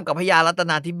นข้ามกับพญารัต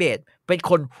นาธิเบศรเป็น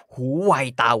คนหูไว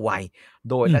ตาไว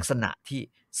โดยลักษณะที่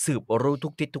สืบรู้ทุ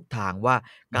กทิศทุกทางว่า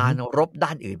การรบด้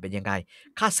านอื่นเป็นยังไง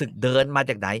ข้าศึกเดินมา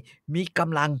จากไหน มีก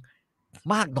ำลัง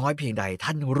มากน้อยเพียงใด ท่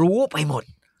านรู้ไปหมด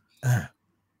อา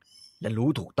และรู้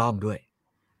ถูกต้องด้วย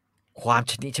ความ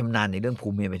ชำนาญในเรื่องภู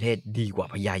มิประเทศดีกว่า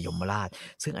พญายมราช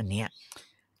ซึ่งอันเนี้ย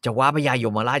จะว่าพญาย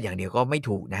มราชอย่างเดียวก็ไม่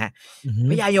ถูกนะฮะ อือฮึ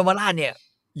พญายมราชเนี่ย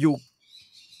อยู่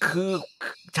คือ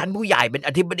ชั้นผู้ใหญ่เป็นอ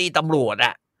ธิบดีตำรวจอ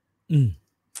ะ อืม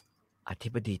อธิ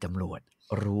บดีตำรวจ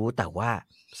รู้แต่ว่า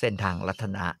เส้นทางรั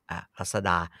ชด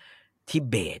าธิ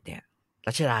เบศรเนี่ย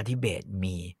รัชดาธิเบศร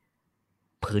มี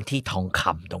พื้นที่ทองค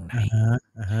ำตรงไหน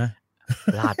อะฮะ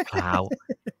ลาดพร้าว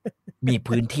มี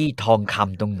พื้นที่ทองค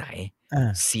ำตรงไหน อา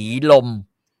สีลม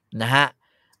นะฮะ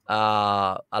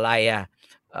อะไร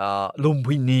ลุม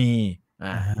พินี อ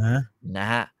ะฮะ นะ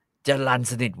ฮะจรัญ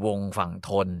สนิทวงศ์ฝั่ง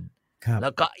ทน ครับ แล้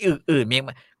วก็อื่นๆมี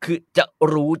คือจะ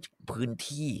รู้พื้น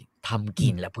ที่ทำกิ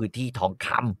นและพื้นที่ทองค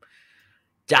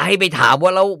ำจะให้ไปถามว่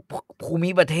าแล้วภูมิ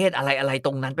ประเทศอะไรต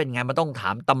รงนั้นเป็นไงมันต้องถ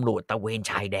ามตำรวจตระเวน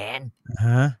ชายแดน อะฮ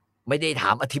ะ ไม่ได้ถ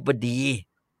ามอธิบดี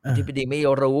อธิบดีไม่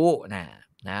รู้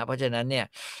นะเพราะฉะนั้นเนี่ย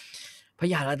พ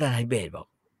ญารัตนาธิเบศรบอก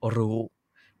รู้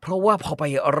เพราะว่าพอไ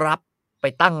ป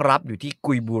ตั้งรับอยู่ที่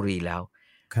กุยบุรีแล้ว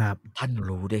ครับ ท่าน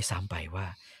รู้ด้วยซ้ำไปว่า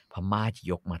พม่าจะ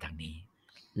ยกมาทางนี้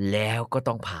แล้วก็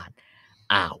ต้องผ่าน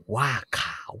อ่าวว่าข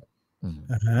าว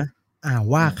อะฮะ อ่าว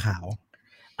ว่าขาว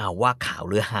อ่าวว่าขาว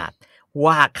หรือหาด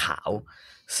ว่าขาว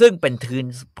ซึ่งเป็น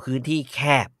พื้นที่แค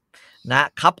บนะ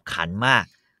คับขันมาก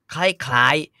คล้า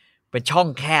ยๆเป็นช่อง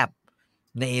แคบ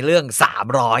ในเรื่อง300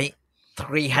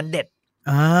 ฮ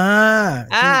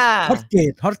อตเก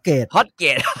ต ฮอตเก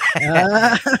ต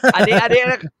อันนี้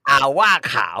อ่าวว่า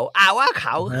ขา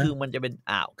วคือมันจะเป็น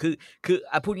อ่าวคือ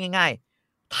พูดง่าย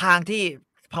ๆทางที่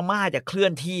พม่าจะเคลื่อ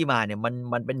นที่มาเนี่ย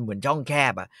มันเป็นเหมือนช่องแค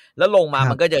บอะแล้วลงมา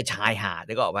มันก็จะชายหาดไ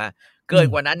ด้ก็ว่าเกิน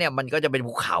กว่านั้นเนี่ยมันก็จะเป็น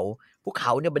ภูเขา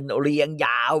เนี่ยเป็นเรียงย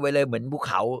าวไปเลยเหมือนภูเ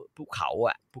ขา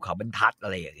บรรทัดอะ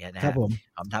ไรอย่างเงี้ยนะครับ ผม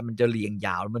บรรทัดมันจะเรียงย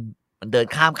าวมันเดิน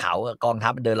ข้ามเขากองทั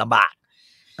พมันเดินลำบาก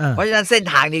เพราะฉะนั้นเส้น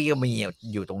ทางนี้ก็มี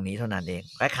อยู่ตรงนี้เท่านั้นเอง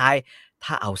คล้ายๆ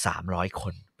ถ้าเอา300 ค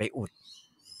นไปอุด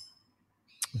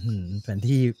แผน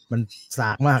ที่มันส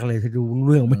ากมากเลยดูเ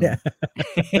รื่องไหมเนี่ย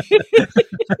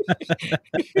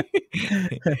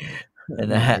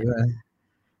นะฮะ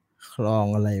คลอง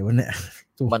อะไรวะเนี่ย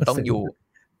มันต้องอยู่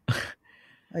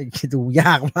ไอ้ดูย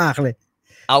ากมากเลย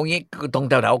เอางี้ตรง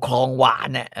แถวๆคลองวาน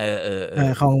เนี่ย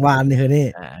คลองวานนี่คือนี่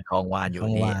คลองวานอยู่นี่ คล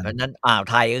องวาน เพราะฉะนั้นอ่าว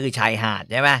ไทยก็คือชายหาด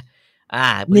ใช่ไหม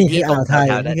พื้ นี่ น คื ที่ อ ตร อ่าง วไทย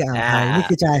แถวๆ นี่คืออ่าวไทยนี่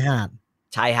คือชายหาด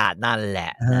ชายหาดนั่นแหล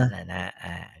ะ อ่า นั่นนะ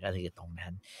ก็คือตรงนั้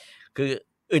น คือ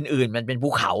อื่นๆมันเป็นภู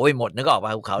เขาไปหมดนึกออกป่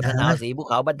ะภูเขาทนาวศรีภู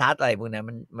เขาบรรทัดอะไรพวกนั้น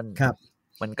มัน ครับ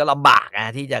มันก็ลำบาก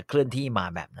ที่จะเคลื่อนที่มา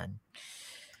แบบนั้น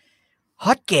ฮ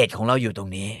อตเกตของเราอยู่ตรง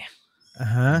นี้ อ่า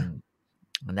ฮะ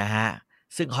นะฮะ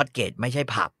ซึ่งฮอตเกตไม่ใช่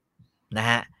ผับ นะ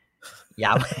ฮะ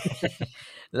ย้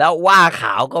ำ แล้วว่าข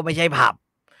าวก็ไม่ใช่ผับ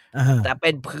แต่เป็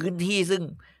นพื้นที่ซึ่ง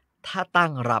ถ้าตั้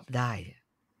งรับได้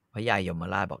พระยายม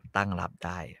ราชบอกตั้งรับไ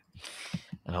ด้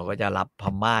เราก็จะรับพ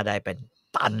ม่าได้เป็น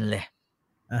ตันเลย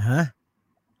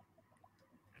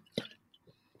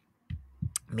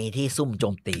มีที่ซุ่มโจ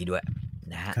มตีด้วย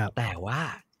นะฮะแต่ว่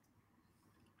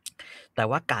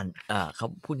าการเขา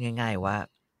พูดง่ายๆว่า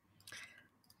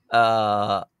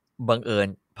บังเอิญ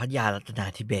พระยารัตนา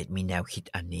ธิเบศรมีแนวคิด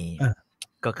อันนี้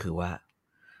ก็คือว่า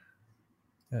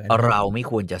เราไม่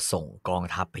ควรจะส่งกอง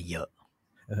ทัพไปเยอะ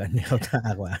อันนี้เขาท่า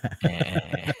กว่า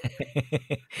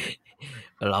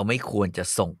เราไม่ควรจะ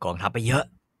ส่งกองทัพไปเยอะ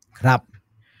ครับ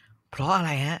เพราะอะไ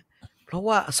รฮะเพราะ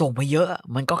ว่าส่งไปเยอะ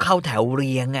มันก็เข้าแถวเ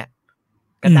รียง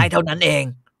กันได้เท่านั้นเอง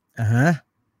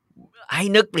ให้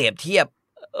นึกเปรียบเทียบ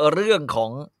เรื่องขอ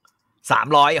ง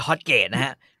300ฮอตเกตนะฮ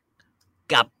ะ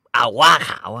กับว่า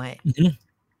ขาวให้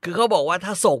คือเขาบอกว่าถ้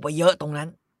าส่งไปเยอะตรงนั้น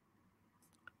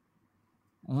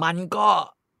มันก็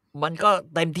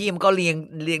เต็มที่มันก็เรี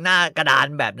ยงหน้ากระดาน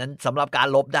แบบนั้นสำหรับการ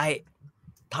ลบได้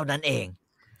เท่านั้นเอง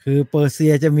คือเปอร์เซี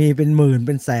ยจะมีเป็นหมื่นเ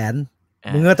ป็นแสน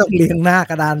มึงก็ต้องเรียงหน้า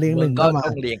กระดานเรียงหนึ่งก็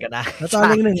ต้องเรียงกันนะแล้วตอนเ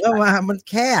รียงหนึ่งก็มามัน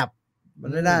แคบมั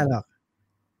นไม่ได้หรอก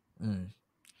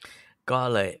ก็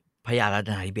เลยพญารัต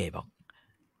นาธิเบศรบอก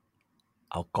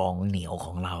เอากองเหนียวข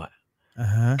องเรา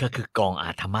ก็คือกองอา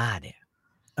ธมาเนี่ย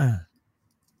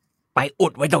ไปอุ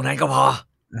ดไว้ตรงนั้นก็พอ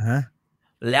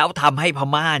แล้วทำให้พ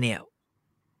ม่าเนี่ย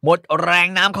หมดแรง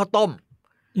น้ำข้าวต้ม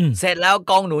เสร็จแล้ว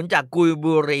กองหนุนจากกุย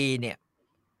บุรีเนี่ย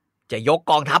จะยก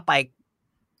กองทัพไป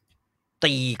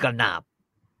ตีกระหนาบ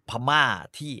พม่า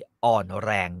ที่อ่อนแ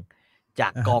รงจา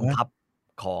กกองทัพ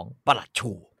ของปลัด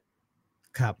ชู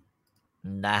ครับ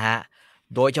นะฮะ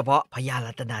โดยเฉพาะพญา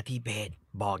รัตนาธิเบศร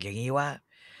บอกอย่างนี้ว่า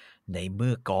ในเ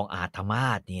มื่อกองอาธมา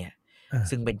ศเนี่ย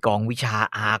ซึ่งเป็นกองวิชา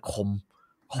อาคม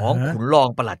ของขุนรอง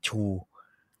ปลัดชู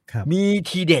มี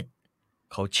ทีเด็ด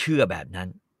เขาเชื่อแบบนั้น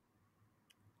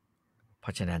เพร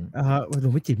าะฉะนั้นหลว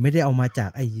งพ่อจิตไม่ได้เอามาจาก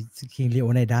ไอ้คิงเลโ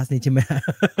อไนดัสนี่ใช่ไหม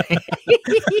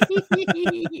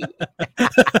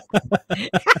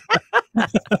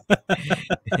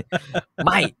ไ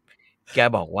ม่แก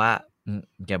บอกว่า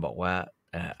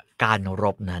การร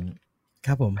บนั้นค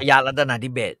รับผมพญารัตนาธิ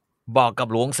เบศรบอกกับ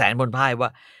หลวงแสนพลพ่ายว่า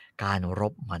การร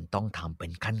บมันต้องทำเป็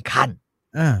นขั้น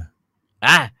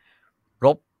ร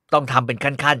บต้องทำเป็น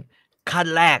ขั้น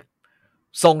แรก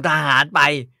ส่งทหารไป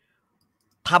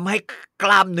ทำให้ก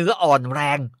ล้ามเนื้ออ่อนแร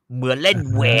งเหมือนเล่น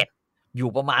เวทอยู่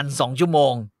ประมาณ2 ชั่วโม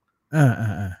ง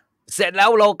เสร็จแล้ว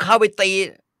เราเข้าไปตี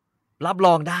รับร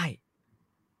องได้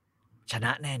ชน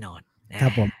ะแน่นอนครั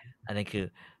บผมอันนี้คือ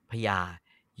พญ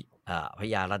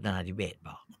ารัตนาธิเบศรบ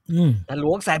อกแต่หล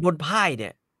วงแสนพลพ่ายเนี่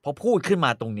ยพอพูดขึ้นม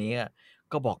าตรงนี้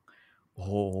ก็บอกโอ้โ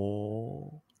ห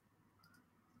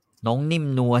น้องนิ่ม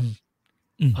นวล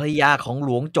ภรรยาของหล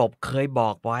วงจบเคยบอ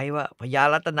กไว้ว่าพญา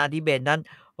รัตนาธิเบศรนั้น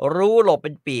รู้หลบเ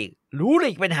ป็นปีกรู้ห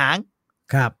ลีกเป็นหาง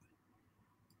ครับ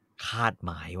คาดห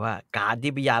มายว่าการ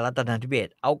ที่พญารัตนาธิเบศ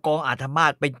รเอากองอาธมา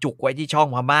ศไปจุกไว้ที่ช่อง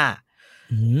พม่า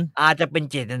อาจจะเป็น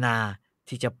เจตนา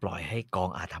ที่จะปล่อยให้กอง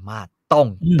อาธมาศต้อง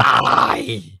ตาย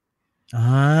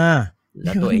แ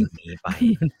ล้วตัวเองหนีไป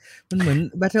มันเหมือน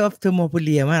Battle of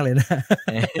Thermopylae มากเลยนะ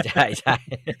ใช่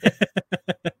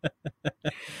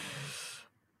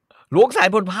หลวงแสน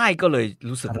พลพ่ายก็เลย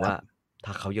รู้สึกว่าถ้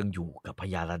าเขายังอยู่กับพ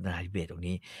ญารัตนาธิเบศรตรง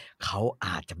นี้เขาอ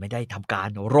าจจะไม่ได้ทำการ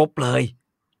รบเลย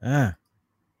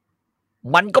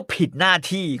มันก็ผิดหน้า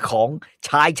ที่ของช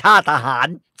ายชาติทหาร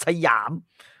สยาม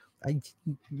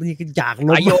นี่ก็อยากล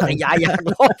บ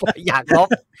อยากร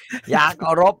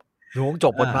บหลวงจ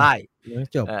บพลพ่ายห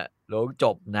ลวงจ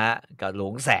บนะกับหลว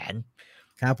งแสน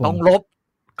ต้องรบ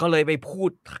ก็เลยไปพู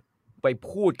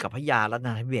ดกับพญารัตน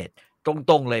าธิเบศร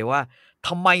ตรงๆเลยว่าท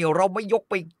ำไมเราไม่ยก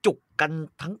ไปจุกกัน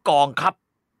ทั้งกองครับ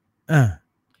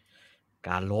ก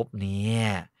ารรบเนี่ย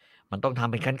มันต้องท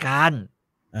ำเป็นขั้น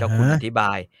ๆเจ้าคุณอธิบ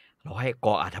ายเราให้ก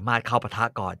องอาธมาศเข้าปะทะ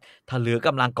ก่อนถ้าเหลือก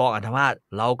ำลังกองอาธมาศ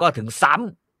เราก็ถึงซ้ำ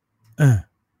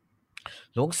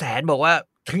หลวงแสนบอกว่า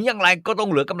ถึงอย่างไรก็ต้อง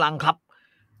เหลือกำลังครับ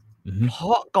เพร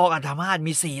าะกองอาธมาศ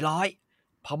มี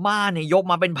400พม่าเนี่ยยก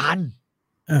มาเป็น1,000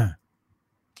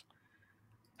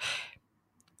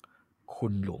คุ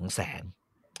ณหลวงแสน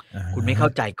คุณไม่เข้า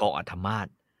ใจกองอาธมาศ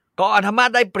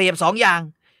ได้เปรียบ2 อย่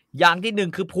างที่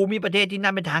1คือภูมิประเทศที่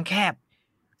นั่นเป็นทางแคบ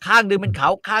ข้างนึงเป็นเขา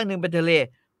ข้างนึงเป็นทะเล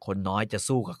คนน้อยจะ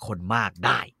สู้กับคนมากไ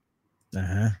ด้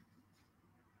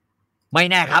ไม่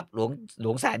แน่ครับหล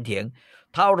วงแสนเถียง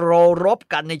ถ้าเรารบ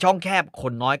กันในช่องแคบค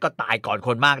นน้อยก็ตายก่อนค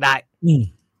นมากได้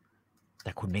แ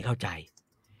ต่คุณไม่เข้าใจ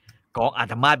กองอา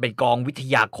ธมาศเป็นกองวิท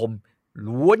ยาคม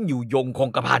ล้วนอยู่ยงคง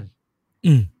กระพัน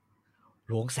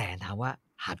หลวงแสนถามว่า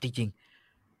ถามจริง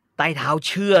ๆใต้เท้าเ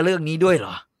ชื่อเรื่องนี้ด้วยเหร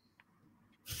อ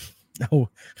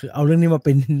เอาเรื่องนี้มาเ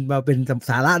ป็น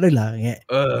สาระด้วยเหรออย่างเงี้ย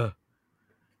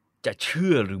จะเชื่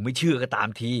อหรือไม่เชื่อก็ตาม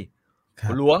ที ครั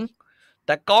บ หลวงแ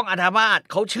ต่กองอาธมาต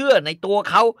เขาเชื่อในตัว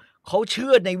เขาเชื่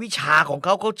อในวิชาของเข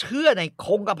าเชื่อในค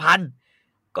งกระพัน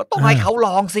ก็ต้องให้เขาล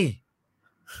องสิ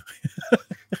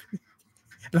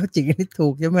แล้วจริงอันนี้ถู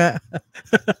กใช่ไหม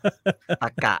ตร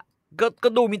รกะก็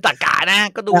ดูมีตรรกะนะ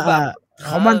ก็ดูแบบ เข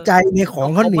ามั่นใจในของ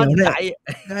เขาเหนียวเนี่ย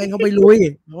ให้เขาไปลุย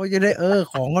เขาจะได้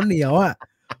ของเขาเหนียวอ่ะ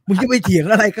มึงจะไปเถียง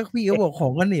อะไรก็พี่เขาบอกขอ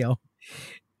งเขาเหนียว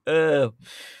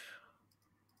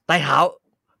ไต่เท้า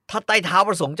ถ้าไต่เท้าป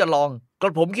ระสงค์จะลองก็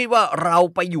ผมคิดว่าเรา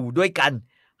ไปอยู่ด้วยกัน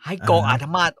ให้กองอาธ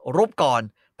มาตรบก่อน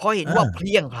พอเห็นว่าเพ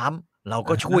ลียงพล้ำเรา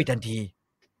ก็ช่วยทันที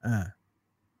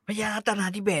พญารัตนา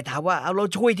ธิเบศถามว่าเอาเรา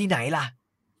ช่วยที่ไหนล่ะ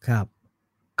ครับ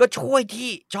ก็ช่วยที่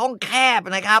ช่องแคบ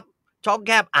นะครับช่องแ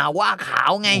คบว่าขา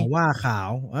วไงว่าขา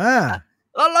ว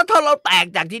แล้วถ้าเราแตก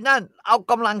จากที่นั่นเอา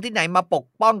กำลังที่ไหนมาปก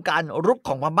ป้องการรุกข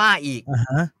องพม่าอีก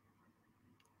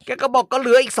แกก็บอกก็เห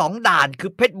ลืออีก2 ด่านคื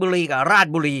อเพชรบุรีกับราช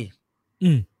บุรี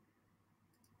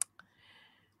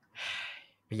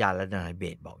พญารัตนาธิเบ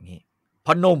ศบอกงี้พ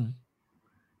นม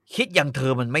คิดอย่างเธ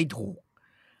อมันไม่ถูก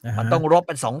มันต้องรบเ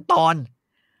ป็น2 ตอน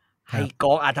ให้ก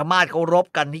องอาธมาตเขารบ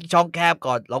กันที่ช่องแคบ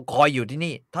ก่อนเราคอยอยู่ที่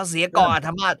นี่ถ้าเสียกองอาธ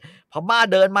มาตพม่า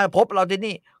เดินมาพบเราที่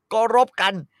นี่ก็รบกั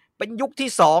นเป็นยุคที่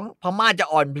2พม่าจะ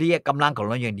อ่อนเพลียกำลังของ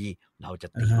เราอย่างดีเราจะ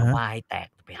ตีพม่าให้แตก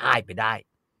ไปให้ไปได้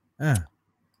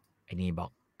ไอ้นี่บอก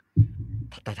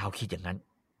ถ้าไต่เท้าคิดอย่างนั้น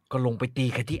ก็ลงไปตี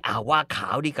กันที่ว่าขา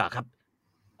วดีกว่าครับ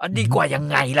ดีกว่ายัง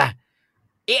ไงล่ะ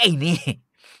ไอ้นี่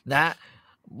นะ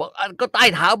บอกก็ใต้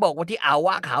เท้าบอกว่าที่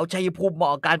ว่าขาวชัยภูมิเหมา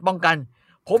ะการป้องกัน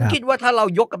ผมคิดว่าถ้าเรา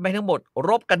ยกกันไปทั้งหมดร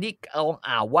บกันที่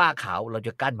ว่าขาวเราจ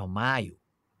ะกั้นพม่าอยู่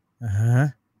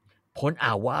พ้น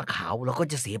ว่าขาวเราก็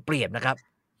จะเสียเปรียบนะครับ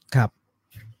ครับ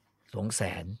หลวงแส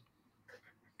น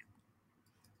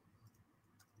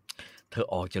เธอ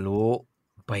ออกจะรู้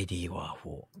ไปดีกว่าโห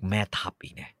แม่ทัพอี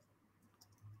กเนี่ย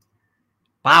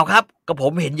เปล่าครับก็ผ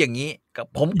มเห็นอย่างนี้ก็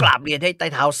ผมกราบเรียนให้ใต้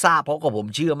เท้าทราบเพราะก็ผม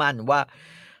เชื่อมั่นว่า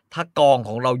ถ้ากองข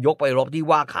องเรายกไปรบที่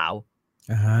ว่าขาว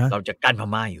เราจะกั้นพ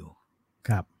ม่าอยู่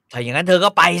ครับถ้าอย่างนั้นเธอก็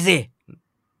ไปสิ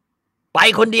ไป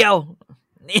คนเดียว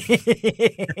นี่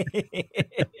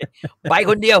ไป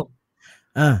คนเดียว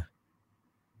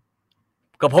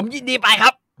ก็ผมยินดีไปค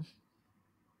รับ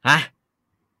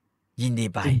ยินดี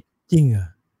ไปจริงเห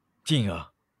รอ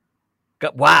ก็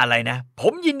ว่าอะไรนะผ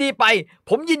มยินดีไป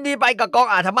กับกอง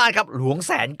อาธมาตครับหลวงแ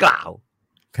สนกล่าว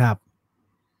ครับ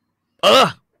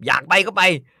อยากไปก็ไป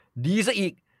ดีซะอี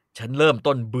กฉันเริ่ม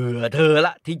ต้นเบื่อเธอล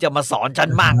ะที่จะมาสอนฉัน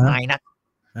มากมายนัก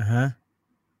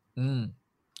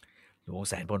หลวง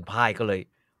แสนพลพ่ายก็เลย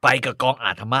ไปกับกองอ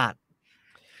าธมาต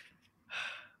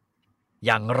อ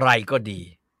ย่างไรก็ดี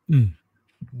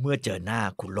เมื่อเจอหน้า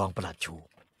คุณรองประหลัดชู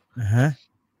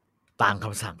ตามค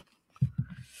ำสั่ง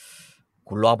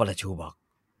คุณรองประหลัดชูบอก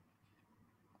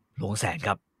หลวงแสนค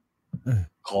รับ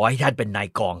ขอให้ท่านเป็นนาย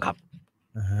กองครับ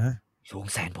หลวง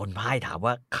แสนพลพ่ายถาม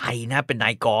ว่าใครนะเป็นน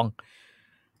ายกอง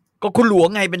ก็คุณหลวง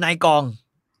ไงเป็นนายกอง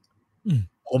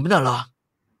ผมน่ะเหรอ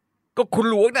ก็คุณ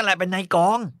หลวงนั่นแหละเป็นนายก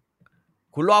อง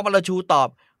คุณรองประหลัดชูตอบ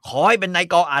ขอให้เป็นนาย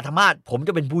กองอาธมาตผมจ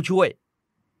ะเป็นผู้ช่วย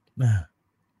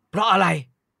เพราะอะไร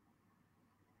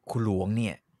คุณหลวงเนี่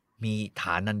ยมีฐ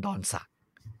านันดรศักดิ์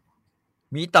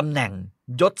มีตำแหน่ง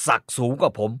ยศศักดิ์สูงกว่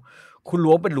าผมคุณหล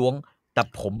วงเป็นหลวงแต่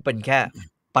ผมเป็นแค่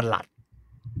ปลัด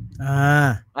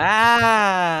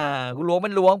คุณหลวงเป็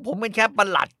นหลวงผมเป็นแค่ป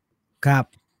ลัดครับ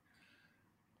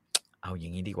เอาอย่า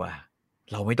งนี้ดีกว่า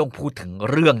เราไม่ต้องพูดถึง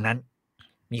เรื่องนั้น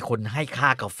มีคนให้ค่า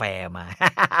กาแฟมา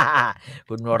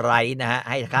คุณไรนะฮะ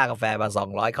ให้ค่ากาแฟมา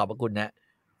200ขอบพระคุณนะ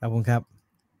ครับผมครับ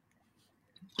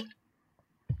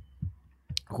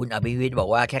คุณอภิวิทย์บอก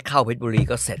ว่าแค่เข้าเพชรบุรี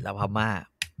ก็เสร็จแล้วพม่า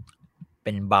เ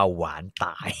ป็นเบาหวานต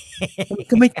าย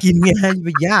ก็ไม่กินไงไป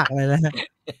ยากอะไรนะ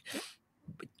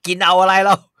กินเอาอะไรเร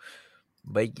า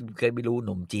ไม่เคยไม่รู้ห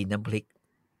นุ่มจีนน้ำพริก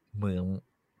เมือง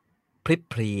พริบ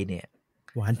พรีเนี่ย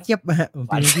หวานเจี๊ยบฮะ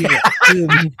ชื่อ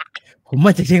ผมม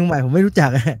าจากเชียงใหม่ผมไม่รู้จัก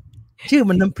ชื่อ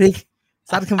มันน้ำพริก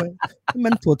ซัดเข้าไปมั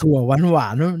นถั่วหวา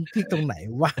นมันพริกตรงไหน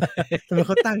วะทำไมเ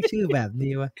ขาตั้งชื่อแบบ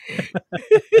นี้วะ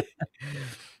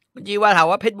จีว่าถาม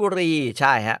ว่าเพชรบุรีใ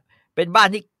ช่ฮะเป็นบ้าน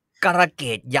ที่กระเก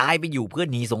ตย้ายไปอยู่เพื่อ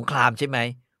หนีสงครามใช่ไหม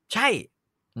ใช่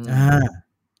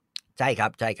ใช่ครั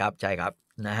บ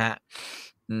นะฮะ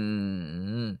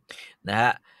นะฮ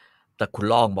ะแต่คุณ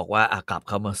ล่องบอกว่ากลับเ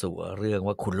ข้ามาสู่เรื่อง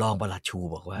ว่าคุณล่องประหลัดชู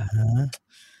บอกว่า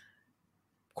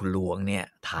คุณหลวงเนี่ย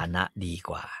ฐานะดี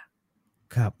กว่า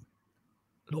ครับ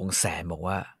หลวงแสนบอก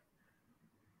ว่า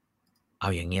เอา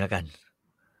อย่างนี้แล้วกัน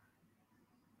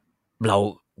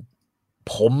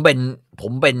ผมเ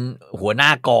ป็นหัวหน้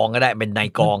ากองก็ได้เป็นนาย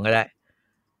กองก็ได้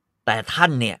แต่ท่า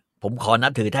นเนี่ย ผมขอนั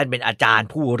บถือท่านเป็นอาจารย์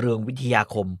ผู้เรืองวิทยา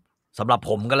คมสำหรับ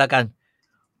ผมก็แล้วกัน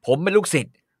ผมเป็นลูกศิษ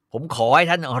ย์ผมขอให้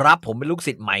ท่านรับผมเป็นลูก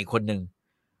ศิษย์ใหม่คนหนึ่ง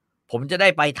ผมจะได้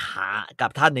ไปกั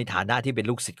บท่านในฐานะที่เป็น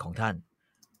ลูกศิษย์ของท่าน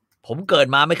ผมเกิด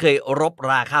มาไม่เคยรบ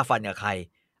ราฆ่าฟันกับใคร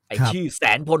ไอ้ชื่อแส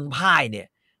นพลพ่ายเนี่ย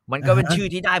มันก็เป็นชื่อ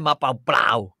ที่ได้มาเปล่า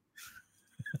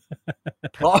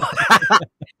ๆเพราะ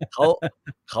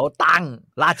เขาตั้ง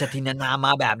ราชทินนามม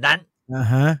าแบบนั้น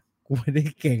กูไม่ได้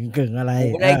เก่งอะไรกู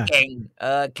ไม่ได้เก่ง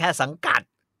แค่สังกัด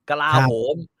กลาโห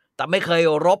มแต่ไม่เคย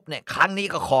รบเนี่ยครั้งนี้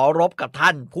ก็ขอรบกับท่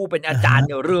านผู้เป็นอาจารย์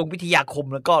ในเรื่องวิทยาคม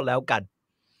แล้วก็แล้วกัน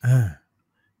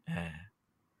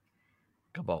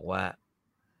ก็บอกว่า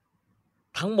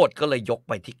ทั้งหมดก็เลยยกไ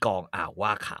ปที่กองอ่าวว่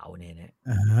าขาวเนี่ยนะ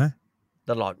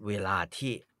ตลอดเวลา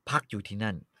ที่พักอยู่ที่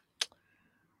นั่น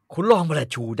คุณรองประ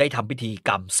ชูได้ทำพิธีก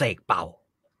รรมเสกเป่า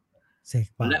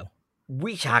และ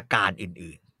วิชาการ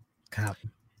อื่นๆครับ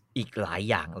อีกหลาย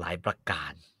อย่างหลายประกา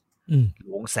รหล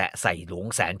วงใส่หลวง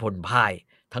แสนพลพ่าย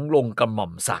ทั้งลงกระหม่อ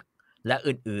มศักดิ์และ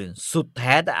อื่นๆสุดแ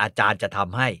ท้แต่อาจารย์จะท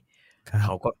ำให้เข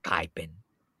าก็กลายเป็น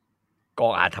กอ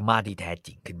งอาตมาที่แท้จ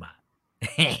ริงขึ้นมา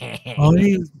อ๋อ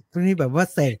นี่แบบว่า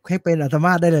เสกให้เป็นอาตม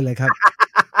าได้เลยครับ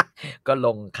ก็ล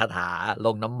งคาถาล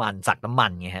งน้ำมันสักน้ำมัน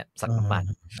ไงฮะสักน้ำมัน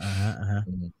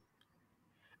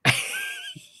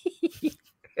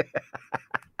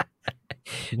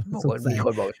มีค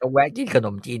นบอกต้องแวะกินขน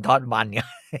มจีนทอดมันไง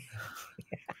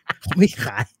ไม่ข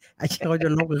ายไอ้เจ้าจะ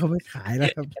ลบเลยเขาไม่ขายแล้ว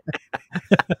ครับ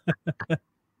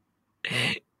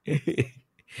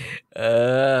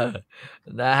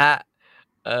นะฮะ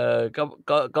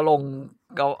ก็ลง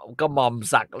ก็หม่อม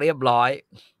ศักดิ์เรียบร้อย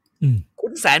คุ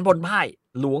ณแสนพลพ่าย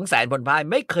หลวงแสนพลพ่าย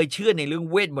ไม่เคยเชื่อในเรื่อง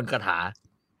เวทมนต์คาถา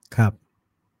ครับ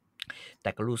แต่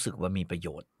ก็รู้สึกว่ามีประโย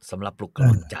ชน์สำหรับปลุกก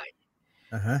ำลังใจ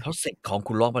เพราะเสกของ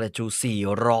คุณรองประชู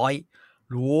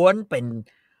400ล้วนเป็น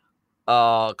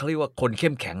เขาเรียกว่าคนเ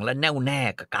ข้มแข็งและแน่วแน่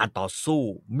กับการต่อสู้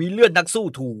มีเลือดนักสู้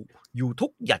ถูกอยู่ทุ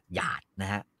กหยาดน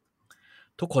ะฮะ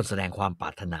ทุกคนแสดงความปร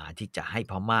ารถนาที่จะให้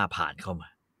พม่าผ่านเข้ามา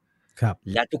ครับ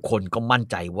และทุกคนก็มั่น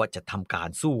ใจว่าจะทำการ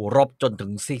สู้รบจนถึ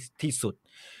งที่สุด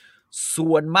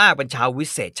ส่วนมากเป็นชาววิ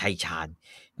เศษชัยชาญ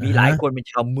มีหลายคนเป็น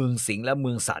ชาวเมืองสิงห์และเ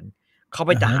มืองสันเขาเ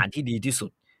ป็นทหารที่ดีที่สุ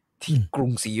ดที่กรุ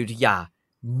งศรีอยุธยา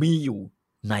มีอยู่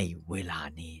ในเวลา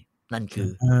นี้นั่นคือ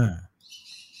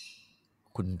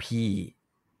คุณพี่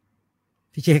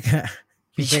เช็คฮะ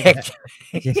พี่เช็ค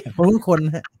ผมทุกคน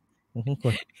ฮะผมทุกค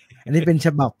นอันนี้เป็นฉ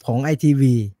บับของ ITV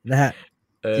นะฮะ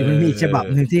ที่มันมีฉบับ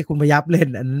หนึ่งที่คุณพยับเล่น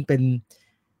อันนั้นเ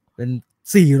ป็น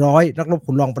400นักรบ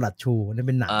ขุนรองประหลัดชูนั่นเ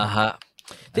ป็นหนังฮะ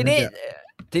ที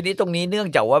นี้ตรงนี้เนื่อง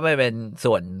จากว่าไม่เป็น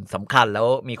ส่วนสำคัญแล้ว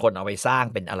มีคนเอาไปสร้าง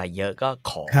เป็นอะไรเยอะก็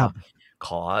ข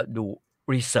อดู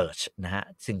รีเสิร์ชนะฮะ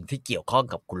สิ่งที่เกี่ยวข้อง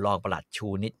กับขุนรองประหลัดชู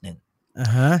นิดนึง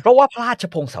เพราะว่าพระราช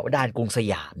พงศาวดารกรุงส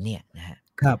ยามเนี่ยนะฮะ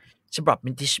ฉบับ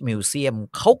British Museum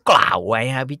เขากล่าวไว้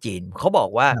ฮะพี่จีนเขาบอก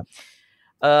ว่า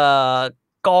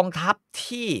กองทัพ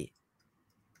ที่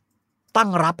ตั้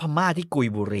งรับพม่าที่กุย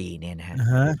บุรีเนี่ยนะฮะ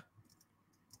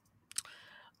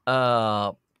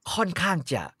ค่อนข้าง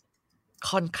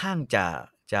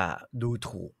จะดู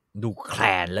ถูกดูแคล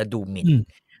นและดูหมิ่น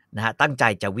นะฮะตั้งใจ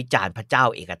จะวิจารณ์พระเจ้า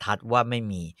เอกทัตว่าไม่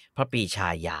มีพระปรีชา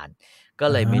ญาณก็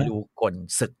เลยไม่รู้กล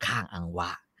ศึกข้างอังว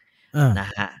ะนะ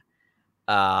ฮะ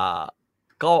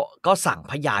ก็สั่ง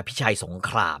พระยาพิชัยสงค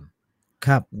ราม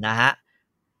นะฮะ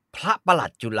พระประหลั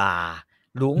ดจุฬา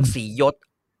หลวงศรียศ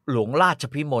หลวงราช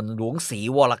พิมลหลวงศรี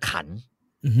วรขันธ์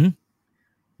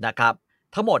นะครับ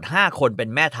ทั้งหมด5คนเป็น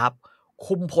แม่ทัพ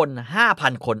คุมพล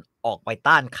 5,000 คนออกไป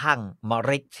ต้านข้างม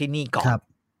ฤทธิ์ที่นี่ก่อน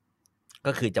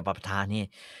ก็คือจะประทานนี่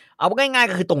เอาง่ายๆ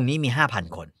ก็คือตรงนี้มี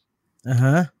 5,000 คน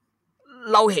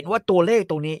เราเห็นว่าตัวเลข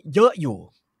ตรงนี้เยอะอยู่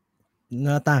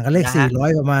ต่างกันเลข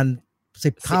400ประมาณ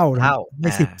10 เท่าไ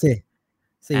ม่10สิ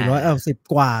400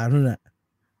 10 กว่านู่นน่ะ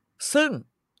ซึ่ง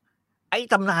ไอ้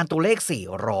ตำนานตัวเลข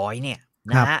400เนี่ย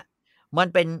นะฮะมัน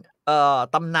เป็น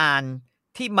ตำนาน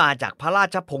ที่มาจากพระรา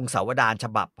ชพงศาวดารฉ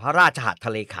บับพระราชหัตถ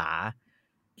เลขา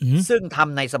ซึ่งท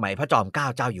ำในสมัยพระจอมเกล้า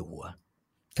เจ้าอยู่หัว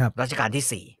รัชกาล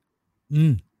ที่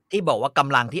4ที่บอกว่าก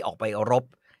ำลังที่ออกไปรบ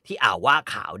ที่อ่าวว่า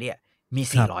ขาวเนี่ยมี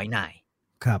400 นาย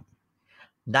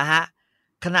นะฮะ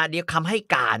ขณะเดียวคำให้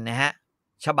การนะฮะ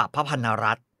ฉบับพระพัน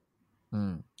รัตน์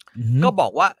ก็บอ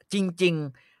กว่าจริง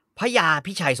ๆพระยา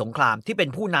พิชัยสงครามที่เป็น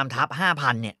ผู้นำทัพ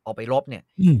 5,000 เนี่ยออกไปรบเนี่ย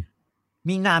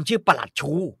มีนามชื่อประหลัด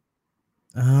ชู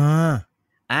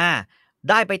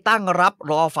ได้ไปตั้งรับ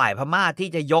รอฝ่ายพม่าที่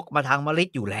จะยกมาทางมฤท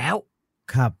ธิ์อยู่แล้ว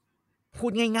พู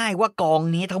ดง่ายๆว่ากอง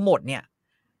นี้ทั้งหมดเนี่ย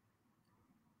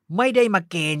ไม่ได้มา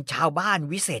เกณฑ์ชาวบ้าน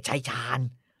วิเศษชัยชาญ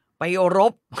ไปร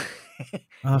บ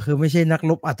คือไม่ใช่นัก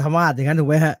รบอัตมาศอย่างนั้นถูก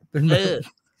ไหมฮะเป็น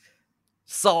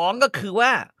2ก็คือว่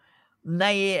าใน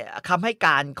คำให้ก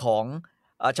ารของ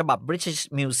ฉบับ British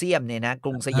Museum เนี่ยนะก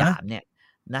รุงสยามเนี่ย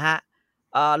นะฮะ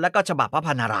แล้วก็ฉบับพระพ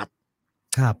รรณรัตน์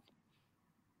ครับ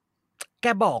แก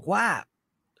บอกว่า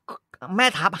แม่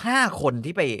ทัพ5 คน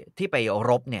ที่ไป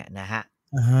รบเนี่ยนะฮะ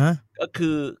ก็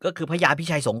คือพระยาพิ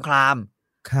ชัยสงคราม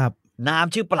ครับนาม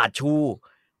ชื่อประหลัดชู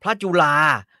พระจุฬา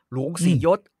หลวงศรีย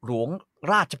ศหลวง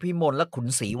ราชพิมลและขุน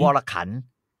ศรีวรขันธ์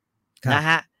นะฮ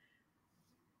ะ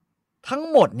ทั้ง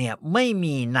หมดเนี่ยไม่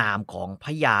มีนามของพ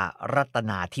ระยารัต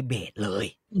นาธิเบศเลย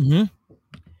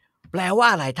แปลว่า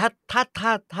อะไร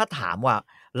ถ้าถามว่า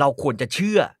เราควรจะเ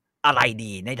ชื่ออะไร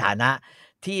ดีในฐานะ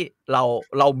ที่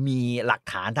เรามีหลัก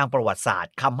ฐานทางประวัติศาสต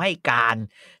ร์คำให้การ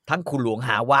ทั้งคุณหลวงห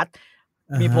าวัด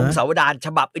มีพงศาวดารฉ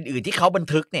บับอื่นๆที่เขาบัน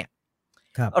ทึกเนี่ย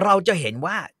เราจะเห็น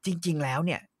ว่าจริงๆแล้วเ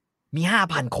นี่ยมี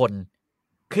 5,000 คน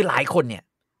คือหลายคนเนี่ย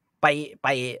ไป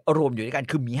รวมอยู่ด้วยกัน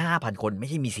คือมี 5,000 คนไม่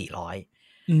ใช่มี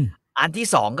400อันที่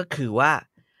2ก็คือว่า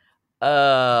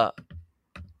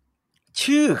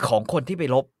ชื่อของคนที่ไป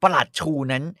รบประหลัดชู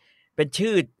นั้นเป็น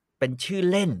ชื่อ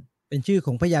เล่นเป็นชื่อข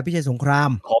องพระยาพิชัยสงครา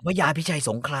มของพระยาพิชัย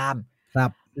สงครามครั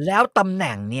บแล้วตำแห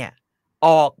น่งเนี่ยอ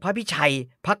อกพระพิชัย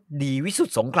ภักดีวิสุท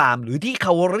ธิสงครามหรือที่เข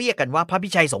าเรียกกันว่าพระพิ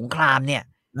ชัยสงครามเนี่ย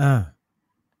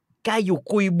แกอยู่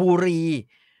กุยบุรี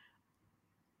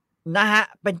นะฮะ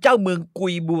เป็นเจ้าเมืองกุ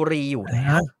ยบุรีอยู่แล้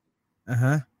ว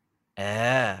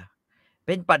เ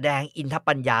ป็นประแดงอินท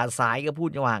ปัญญาซ้ายก็พูด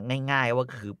ว่าง่ายๆว่า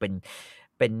คือเป็น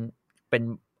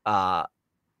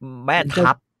แม่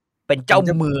ทัพเป็นเจ้า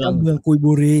เมืองกุย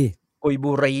บุ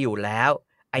รีอยู่แล้ว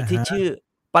ไอ้ที่ชื่อ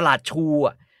ประหลัดชู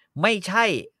ไม่ใช่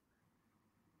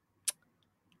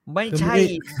ชื่อ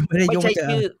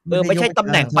ไม่ใช่ตำ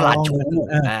แหน่งประหลัดชู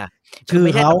คือไ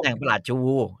ม่ใช่ตำแหน่งประหลัดชู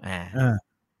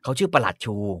เขาชื่อประหลัด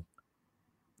ชู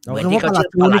เหมือนที่เขาชื่อ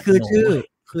ประหลัดคือ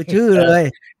ชื่อเลย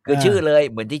คือชื่อเลย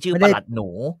เหมือนที่ชื่อประหลัดหนู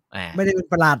ไม่ได้เป็น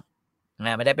ประหลัด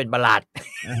ไม่ได้เป็นประหลัด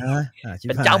เ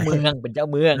ป็นเจ้าเมืองเป็นเจ้า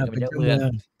เมืองเป็นเ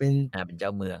จ้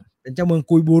าเมือง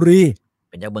กุยบุรี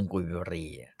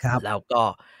แล้วก็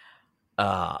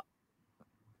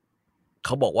เข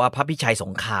าบอกว่าพระพิชัยส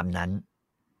งครามนั้น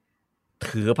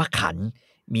ถือพระขัน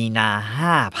มีนา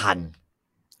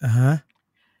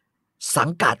 5,000สัง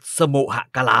กัดสมุห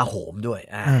กลาโหมด้วย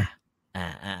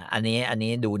อัน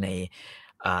นี้ดู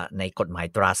ในกฎหมาย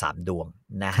ตรา3 ดวง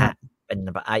นะฮะเป็น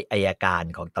อัยการ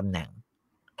ของตำแหน่ง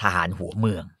ทหารหัวเ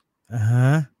มือง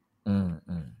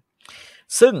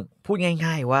ซึ่งพูด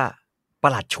ง่ายๆว่าปร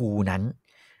ะหลัดชูนั้น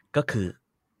ก็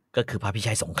คือพระพิ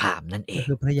ชัยสงครามนั่นเอง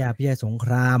คือพระยาพิชัยสงค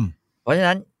รามเพราะฉะ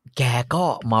นั้นแกก็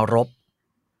มารบ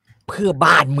เพื่อ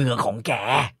บ้านเมืองของแก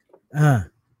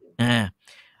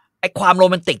ไอความโร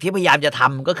แมนติกที่พยายามจะท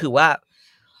ำก็คือว่า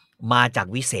มาจาก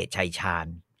วิเศษชัยชาญ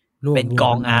เป็นก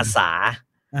องอาสา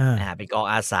เป็นกอง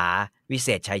อาสาวิเศ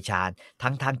ษชัยชาญ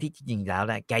ทั้งที่จริงๆแล้ว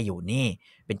แกอยู่นี่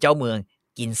เป็นเจ้าเมือง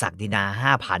กินศักดินา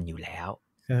 5,000 อยู่แล้ว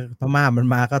พม่ามัน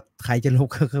มาก็ใครจะลบ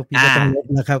ก็พี่ก็ต้องลบ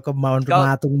นะครับก็ม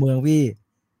าตรงเมืองพี่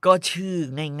ก็ชื่อ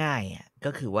ง่ายๆ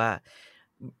ก็คือว่า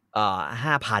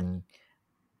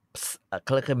5,000เข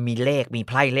าเคยมีเลขมีไ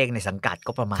พ่เลขในสังกัด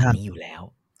ก็ประมาณนี้อยู่แล้ว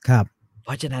ครับเพ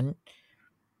ราะฉะนั้น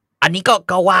อันนี้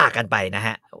ก็ว่ากันไปนะฮ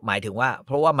ะหมายถึงว่าเพ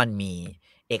ราะว่ามันมี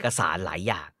เอกสารหลาย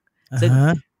อย่างซึ่ง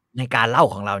ในการเล่า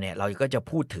ของเราเนี่ยเราก็จะ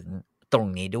พูดถึงตรง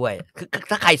นี้ด้วยคือ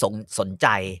ถ้าใครสนใจ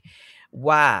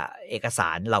ว่าเอกสา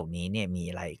รเหล่านี้เนี่ยมี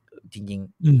อะไรจริง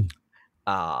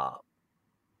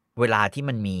ๆเวลาที่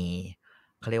มันมี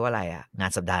เขาเรียกว่าอะไรงา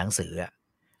นสัปดาห์หนังสือ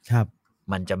ครับ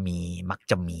มันจะมัก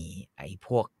จะมีไอ้พ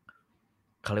วก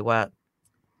เขาเรียกว่า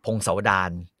พงศาวดา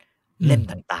รเล่ม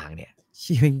ต่างๆเนี่ย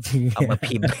เอามา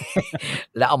พิมพ์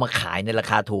แล้วเอามาขายในรา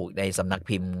คาถูกในสำนัก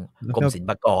พิมพ์กรมศิล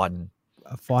ปากร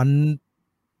ฟอนต์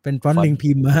เป็นฟอนต์ลิง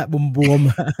พิมพ์บวม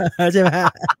ๆใช่ไหม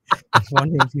ฟอน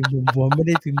ต์ลิงพิมพ์บวมๆไม่ไ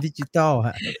ด้พิมพ์ดิจิตอล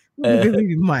ไม่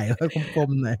พิมพ์ใหม่กลม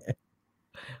ๆหน่อย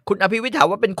คุณอภิวิทย์ถาม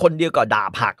ว่าเป็นคนเดียวกับดา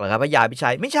บหักเหรอครับพระยาพิชั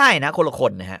ยไม่ใช่นะคนละค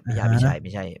นนะฮะพระยาพิชัยไ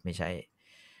ม่ใช่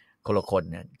คนละคน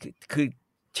เนี่ยคือ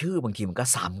ชื่อบางทีมันก็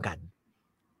ซ้ำกัน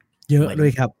เยอะเล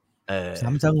ยครับซ้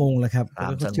ำซะงงเลยครับ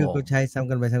ชื่อเขาใช้ซ้ำ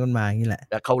กันไปซ้ำกันมาอย่างนี้แหละ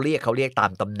แล้วเขาเรียกตา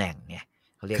มตำแหน่งไง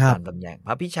เขาเรียกตามตำแหน่งพ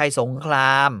ระพิชัยสงคร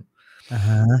ามน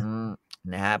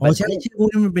ะฮะใช่ชื่อพวก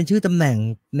นี้มันเป็นชื่อตำแหน่ง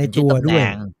ในตัวด้วย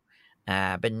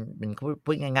เป็น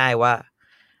พูดง่ายๆว่า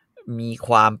มีค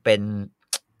วามเป็น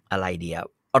อะไรเดียว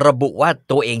ระบุว่า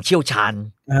ตัวเองเชี่ยวชาญ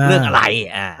เรื่องอะไร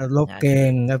ลบเก่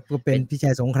งก็เป็นพิ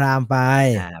ชัยสงครามไป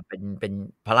เป็น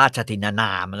พระราชทินาน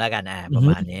ามแล้วกันประม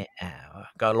าณนี้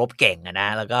ก็ลบเก่งนะ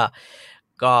แล้ว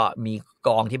ก็มีก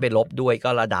องที่ไปลบด้วยก็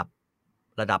ระดับ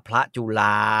พระจุฬ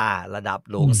าระดับ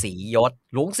หลวงศรี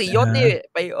ยศนี่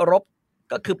ไปรบ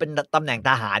ก็คือเป็นตำแหน่งท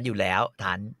หารอยู่แล้วฐ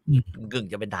านกึ่ง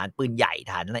จะเป็นฐานปืนใหญ่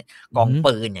ฐานอะไรกอง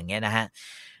ปืนอย่างเงี้ยนะฮะ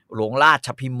หลวงราช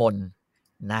พิมล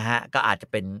นะฮะก็อาจจะ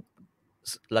เป็น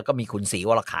แล้วก็มีขุนศรีว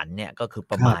รขันธ์เนี่ยก็คือ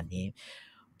ประ ครั มา บ ณนี้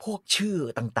พวกชื่อ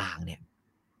ต่างๆเนี่ย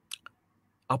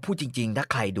เอาพูดจริงๆถ้า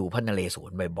ใครดูพระนเรศว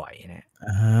รบ่อยๆเนี่ย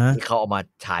อ่าฮะ ที่เขาเอามา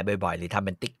ฉายบ่อยๆหรือทำเ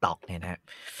ป็น TikTok เนี่ยนะ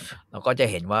เราก็จะ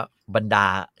เห็นว่าบรรดา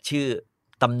ชื่อ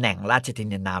ตำแหน่งราชทิ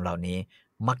นานามเหล่านี้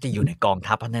มักจะอยู่ในกอง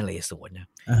ทัพพระนเรศวรนะ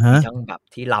อ่าฮะ มีทั้งแบบ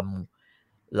ที่ล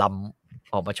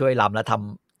ำออกมาช่วยลำแล้วท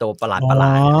ำตัวประหลาด อ๋ ประหล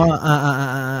าด ออ่าอ่า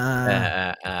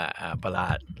อ่าอ่า ประหลา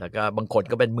ดแล้วก็บางคน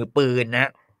ก็เป็นมือปืนนะ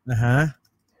อ่าฮะ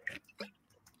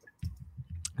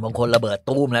บางคนระเบิด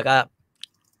ตู้มแล้วก็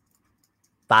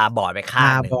ตาบอดไปข้า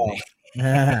งหนึ่ง ตาบอด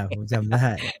ผมจำได้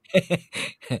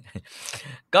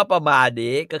ก็ประมาณ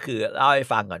นี้ก็คือเล่าให้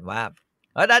ฟังก่อนว่า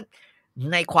เพราะฉะนั้น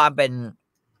ในความเป็น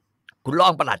คุณรอ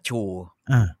งประหลัดชู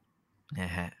อ่า น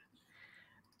ะฮะ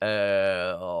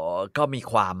ก็มี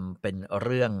ความเป็นเ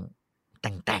รื่องแ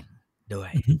ต่งๆด้ว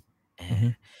ย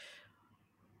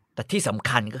แต่ที่สำ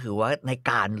คัญก็คือว่าใน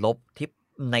การลบที่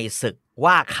ในศึก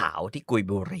ว่าขาวที่กุย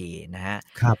บุรีนะฮะ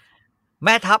ครับ แ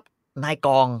ม่ทัพนายก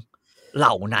องเห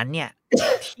ล่านั้นเนี่ย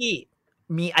ที่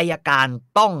มีอัยการ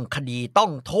ต้องคดีต้อ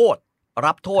งโทษ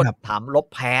รับโทษ ครับ ถามลบ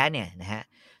แพ้เนี่ยนะฮะ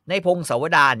ในพงศาว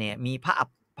ดารเนี่ยมีพร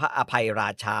ะอภัยรา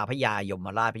ชาพญายม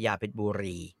ราชพญาเพชรบุ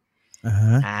รี อ่าฮ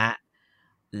ะ นะฮะ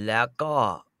แล้วก็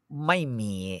ไม่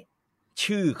มี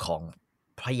ชื่อของ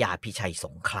พระยาพิชัยส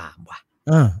งครามว่ะ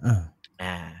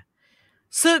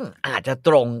ซึ่งอาจจะต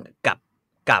รง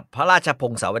กับพระราชพ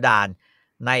งศาวดาร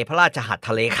ในพระราชหัตถ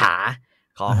เลขา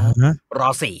ของ อ่าฮะ ร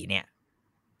.4 เนี่ย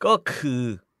ก็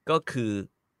คือ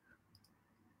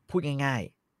พูดง่าย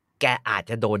ๆแกอาจ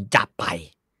จะโดนจับไป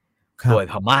ครับ โดย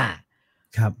พม่า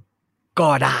ครับ ก็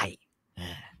ได้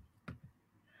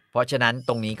เพราะฉะนั้นต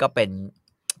รงนี้ก็เ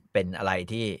ป็นอะไร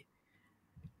ที่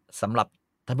สำหรับ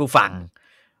ท่านผู้ฟัง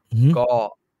ก็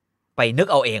ไปนึก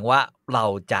เอาเองว่าเรา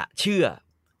จะเชื่อ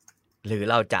หรือ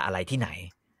เราจะอะไรที่ไหน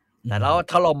แต่แล้ว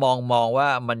ถ้าเรามองว่า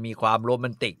มันมีความโรแม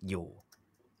นติกอยู่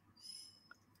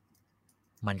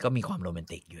มันก็มีความโรแมน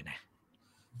ติกอยู่นะ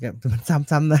มัน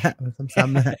ซ้ำๆนะมันซ้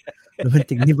ำๆนะโรแมน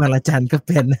ติกนี่บางระจันก็เ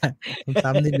ป็นนะ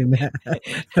ซ้ำๆนิดนึงนะ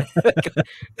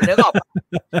นึกออกปะ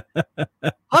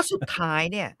เพราะสุดท้าย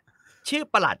เนี่ย ชื่อ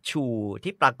ประหลัดชู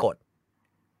ที่ปรากฏ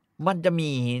มันจะมี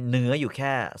เนื้ออยู่แ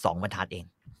ค่2 บรรทัดเอง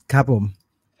ครับผม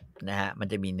นะฮะมัน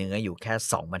จะมีเนื้ออยู่แค่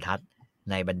2 บรรทัด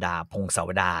ในบรรดาพงศาว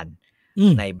ดาร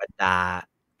ในบรรดา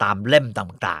ตามเล่ม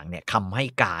ต่างๆเนี่ยคำให้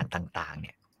การต่างๆเ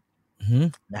นี่ย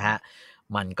นะฮะ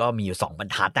มันก็มีอยู่2 บรร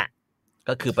ทัดอ่ะ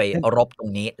ก็คือไปรบตร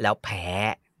งนี้แล้วแพ้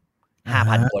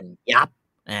 5,000 คนยับ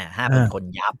5,000 คน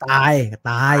ยับตาย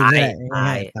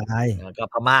แล้วก็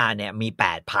พม่าเนี่ยมี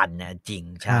 8,000 นะจริง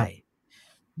ใช่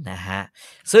นะฮะ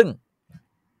ซึ่ง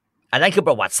อันนั้นคือป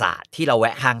ระวัติศาสตร์ที่เราแว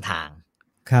ะข้างทาง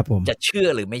ครับผม จะเชื่อ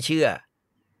หรือไม่เชื่อ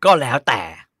ก็แล้วแ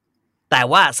ต่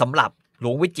ว่าสำหรับหล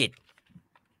วงวิจิตร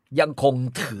ยังคง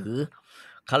ถือ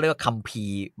เขาเรียกว่าคัมภี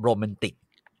ร์โรแมนติก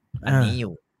อันนี้อ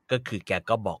ยู่ก็คือแก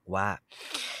ก็บอกว่า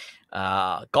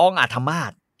กองอาธมา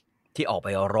ศที่ออกไป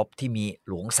รบที่มี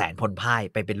หลวงแสนพลพ่าย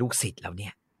ไปเป็นลูกศิษย์แล้วเนี่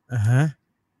ย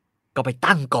ก็ไป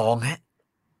ตั้งกองฮะ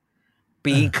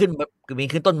ปีนขึ้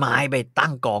นต้นไม้ไปตั้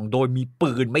งกองโดยมี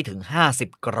ปืนไม่ถึง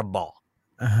50 กระบอก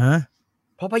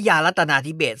เพราะพญารัตนา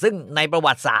ธิเบศรซึ่งในประ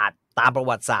วัติศาสตร์ตามประ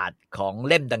วัติศาสตร์ของ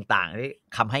เล่มต่าง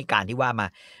ๆคำให้การที่ว่ามา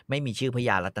ไม่มีชื่อพญ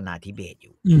ารัตนาธิเบศรอ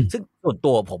ยู่ซึ่งส่วน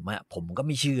ตัวผมก็ไ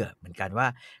ม่เชื่อเหมือนกันว่า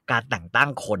การแต่งตั้ง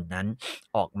คนนั้น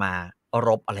ออกมาร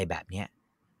บอะไรแบบเนี้ย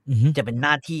จะเป็นห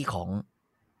น้าที่ของ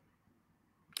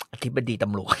อธิบดีต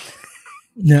ำรวจ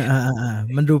เนี่ย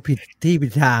มันดูผิดที่ผิ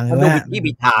ดทาง มันดู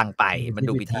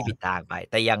ผิดที่ผิดทางไป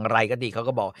แต่อย่างไรก็ดีเขา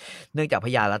ก็บอกเนื่องจากพ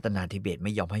ญารัตนาธิเบศรไ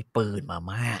ม่ยอมให้ปืนมา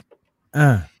มาก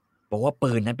บอกว่า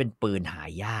ปืนนั้นเป็นปืนหา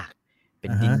ยากเป็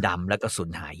นดินดำและกระสุน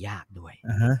หายากด้วย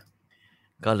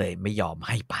ก็เลยไม่ยอมใ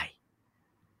ห้ไป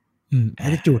ไอ้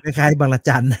จุดคล้ายๆบางระ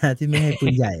จันนะที่ไม่ให้ปื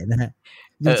นใหญ่นะฮะ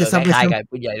มันจะซ้ำกัน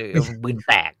ปืนใหญ่ปืน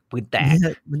แตก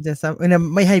มันจะซ้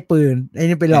ำไม่ให้ปืนไอ้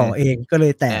นี่ไปหล่อเองก็เล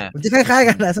ยแตกมันจะคล้ายๆ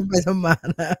กันนะซ้ำไปซ้ำมา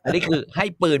นะอันนี้คือให้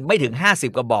ปืนไม่ถึง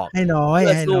50 กระบอกให้น้อย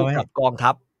สู้กับกอง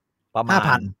ทัพประมาณ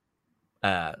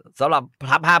 5,000 สำหรับ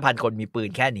ทัพ 5,000 คนมีปืน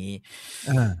แค่นี้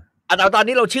เอาตอน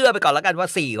นี้เราเชื่อไปก่อนแล้วกันว่า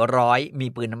400มี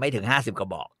ปืนไม่ถึง50 กระ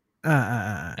บอก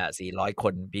400 ค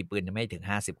นมีปืนไม่ถึง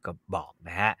50 กระบอกน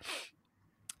ะฮะ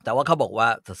แต่ว่าเขาบอกว่า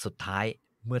สุดท้าย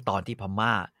เมื่อตอนที่พ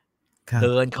ม่าเ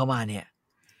ดินเข้ามาเนี่ย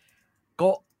ก็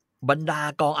บรรดา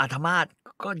กองอาธมาศ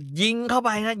ก็ยิงเข้าไป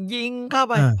นะยิงเข้า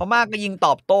ไปพม่าก็ยิงต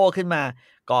อบโต้ขึ้นมา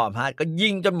กองอาธมาศก็ยิ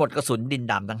งจนหมดกระสุนดิน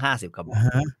ดำทั้ง50 กระบอก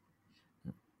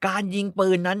การยิงปื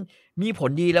นนั้นมีผ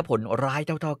ลดีและผลร้าย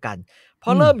เท่าๆกันเพรา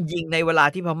ะเริ่มยิงในเวลา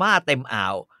ที่พม่าเต็มอ่า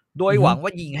วโดยหวังว่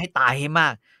ายิงให้ตายให้มา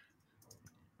ก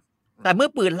แต่เมื่อ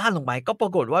ปืนลั่นลงไปก็ปร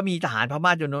ากฏว่ามีทหารพม่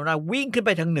าจำนวนมากวิ่งขึ้นไ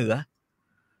ปทางเหนือ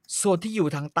ส่วนที่อยู่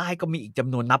ทางใต้ก็มีอีกจ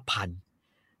ำนวนนับพัน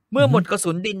เมื่อหมดกระ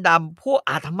สุนดินดำพวก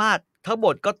อาธมาตทั้งหม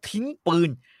ดก็ทิ้งปืน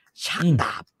ชักด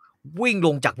าบวิ่งล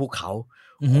งจากภูเขา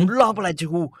ขุนรองประหลัด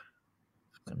ชู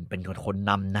เป็นคน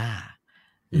นำหน้า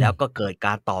แล้วก็เกิดก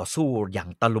ารต่อสู้อย่าง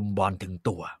ตะลุมบอลถึง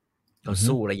ตัวก็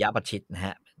สู้ระยะประชิดนะฮ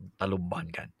ะตะลุมบอล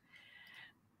กัน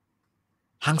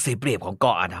ทั้งเสียเปรียบของเก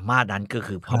าะอาธมาตนั้นก็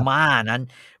คือพม่านั้น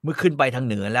เมื่อขึ้นไปทาง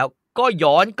เหนือแล้วก็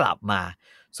ย้อนกลับมา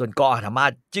ส่วนเกาะอาธมา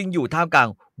ตจึงอยู่ท่ามกลาง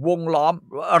วงล้อม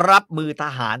รับมือท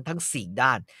หารทั้ง4ด้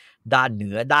านด้านเหนื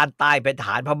อด้านใต้เป็นท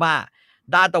หารพม่า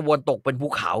ด้านตะวันตกเป็นภู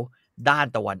เขาด้าน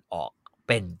ตะวันออกเ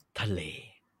ป็นทะเล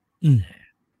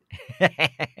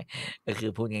ก็คื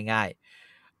อพูดง่าย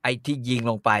ๆไอ้ที่ยิง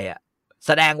ลงไปอ่ะแ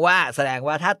สดงว่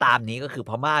าถ้าตามนี้ก็คือ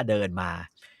พม่าเดินมา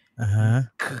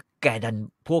คือ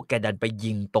พวกแกดันไป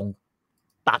ยิงตรง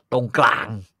ตัดตรงกลาง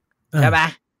ใช่ไหม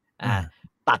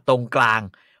ตัดตรงกลาง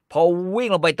พอวิ่ง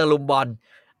ลงไปตะลุมบอล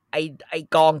ไอ้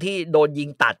กองที่โดนยิง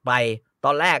ตัดไปต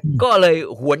อนแรกก็เลย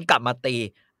หวนกลับมาตี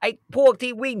ไอ้พวก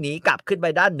ที่วิ่งหนีกลับขึ้นไป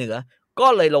ด้านเหนือก็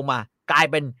เลยลงมากลาย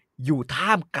เป็นอยู่ท่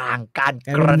ามกลางการ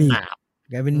กระหน่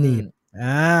ำกลายเป็นหนีบ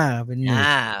เป็นห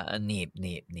นี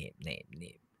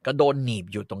บก็โดนหนีบ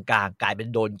อยู่ตรงกลางกลายเป็น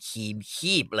โดน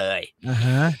คีบเลย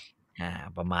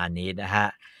ประมาณนี้นะฮะ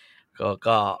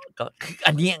ก็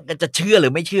อันนี้ก็จะเชื่อหรื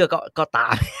อไม่เชื่อก็ตา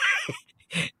ม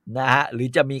นะฮะหรือ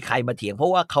จะมีใครมาเถียงเพรา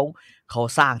ะว่าเขา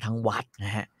สร้างทั้งวัดน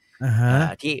ะฮะ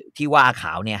ที่ว่าข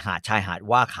าวเนี่ยชายหาด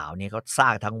ว่าขาวเนี่ยเขาสร้า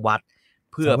งทั้งวัด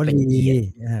เพื่อเป็นเกียรติ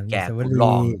แก่ขุนร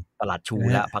องประหลัดชู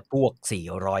และพรรคพวก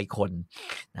400 คน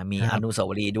นะมีอนุสาว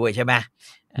รีย์ด้วยใช่ไหม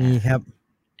มีครับ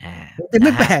แต่ไ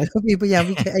ม่แปลกก็มีพยายาม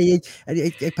ไ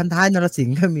อ้พันท้ายนรสิง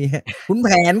ห์ก็มีขุนแผ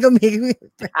นก็มีอย่าง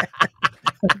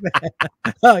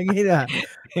นี้นะ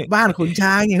บ้านขุน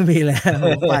ช้างยังมีแหละ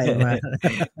ไปมา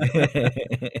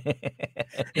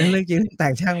เรื่องจริงแต่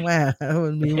งช่างมากมั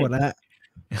นมีหมดแล้ว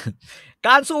ก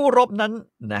ารสู้รบนั้น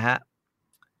นะฮะ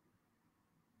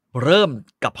เริ่ม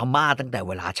กับพม่าตั้งแต่เ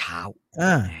วลาเช้า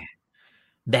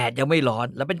แดดยังไม่ร้อน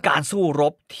และเป็นการสู้ร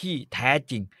บที่แท้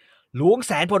จริงหลวงแ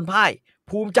สนพลพ่าย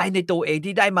ภูมิใจในตัวเอง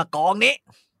ที่ได้มากองนี้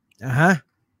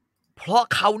เพราะ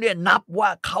เขาเนี่ยนับว่า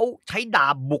เขาใช้ดา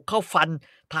บบุกเข้าฟัน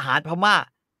ทหารพม่า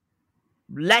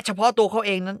และเฉพาะตัวเขาเ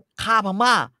องนั้นฆ่าพ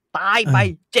ม่าตายไป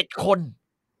7 คน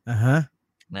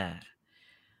นะ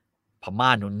พม่า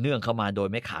หนุนเนื่องเข้ามาโดย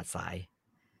ไม่ขาดสาย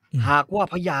หากว่า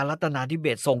พญารัตนาธิเบ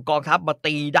ศรส่งกองทัพมา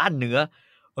ตีด้านเหนือ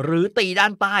หรือตีด้า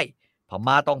นใต้พ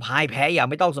ม่าต้องพ่ายแพ้อย่าง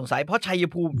ไม่ต้องสงสัยเพราะชัย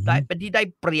ภูมิได้เป็นที่ได้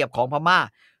เปรียบของพม่า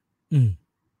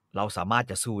เราสามารถ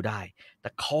จะสู้ได้แต่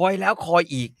คอยแล้วคอย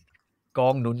อีกกอ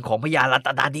งหนุนของพญารัต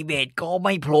นาธิเบศรก็ไ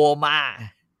ม่โผล่มา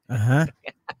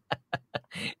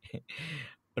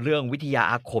เรื่องวิทยา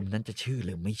อาคมนั้นจะเชื่อห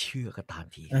รือไม่เชื่อก็ตาม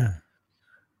ที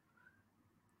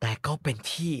แต่ก็เป็น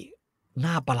ที่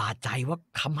น่าประหลาดใจว่า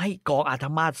ทำให้กองอาธ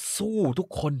มาตสู้ทุก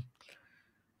ค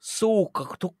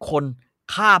น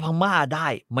ฆ่าพม่าได้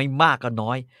ไม่มากก็น้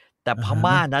อยแต่พ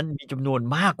ม่านั้นมีจำนวน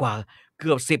มากกว่าเ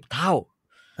กือบ10 เท่า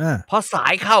พอสา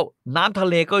ยเข้าน้ำทะ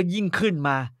เลก็ยิ่งขึ้นม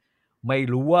าไม่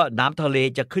รู้ว่าน้ำทะเล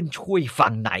จะขึ้นช่วย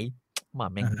ฝั่งไหนมา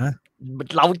แม่ง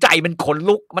เราใจมันขน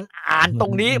ลุกมันอ่านตร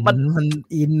งนี้มัน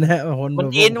อินนะมัน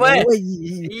อินเว้ย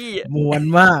มวน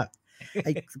มากไ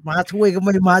อ้มาช่วยก็ไ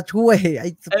ม่มาช่วยไอ้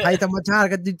ภัยธรรมชาติ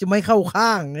ก็จะไม่เข้าข้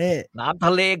างนี่น้ำท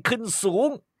ะเลขึ้นสูง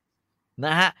น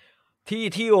ะฮะ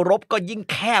ที่รบก็ยิ่ง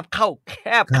แคบเข้า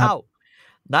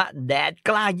นะแดดก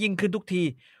ล้ายิ่งขึ้นทุกที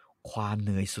ความเห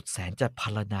นื่อยสุดแสนจะพร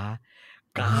รณนา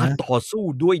การต่อสู้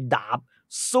ด้วยดาบ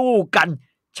สู้กัน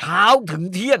เช้าถึง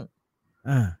เที่ยง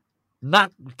นัก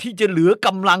ที่จะเหลือก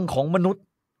ำลังของมนุษย์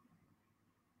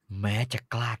แม้จะ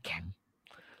กล้าแข็ง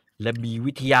และมี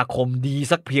วิทยาคมดี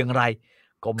สักเพียงไร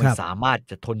ก็ไม่สามารถ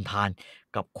จะทนทาน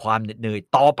กับความเหน็ดเหนื่อย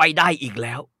ต่อไปได้อีกแ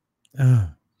ล้ว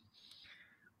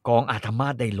กองอาธมา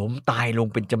ตได้ล้มตายลง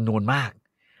เป็นจำนวนมาก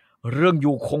เรื่องอ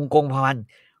ยู่คงพัน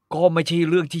ก็ไม่ใช่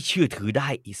เรื่องที่เชื่อถือได้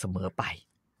อีกเสมอไป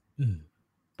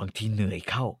บางทีเหนื่อย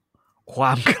เข้าคว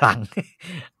ามขลัง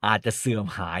อาจจะเสื่อม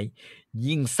หาย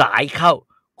ยิ่งสายเข้า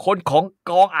คนของ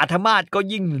กองอาธมาตก็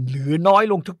ยิ่งเหลือน้อย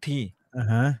ลงทุกที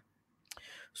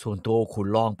ส่วนตัวขุน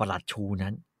รองประหลัดชู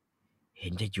นั้นเห็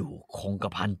นจะอยู่คงกร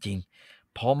ะพันจริง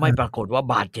เพราะไม่ปรากฏว่า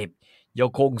บาดเจ็บยัง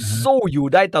คงสู้อยู่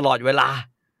ได้ตลอดเวลา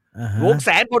หลวงแส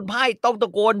นพลพ่ายต้องต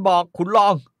ะโกนบอกขุนรอ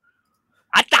ง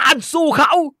อาจารย์สู้เข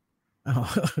า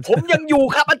ผมยังอยู่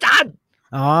ครับอาจารย์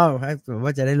ให้ว่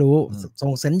าจะได้รู้ส่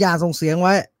งสัญญาณส่งเสียงไ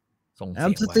ว้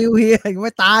I'm still here ยังไ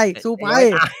ม่ตายสู้ไป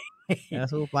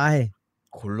สู้ไป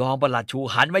ขุนรองประหลัดชู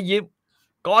หันมายิ้ม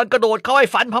ก่อนกระโดดเข้าให้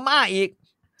ฟันพม่าอีก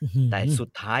แต่สุด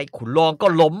ท้ายขุนรองก็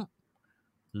ล้ม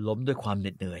ด้วยความเห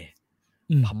น็ดเหนื่อย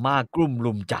พม่ากลุ่ม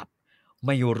ลุมจับไ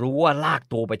ม่รู้ว่าลาก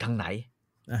ตัวไปทางไหน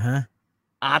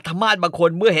อาธมาตบางคน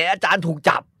เมื่อเห็นอาจารย์ถูก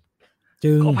จับ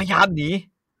ก็พยายามหนี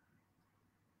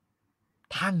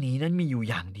ทางหนีนั้นมีอยู่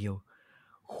อย่างเดียว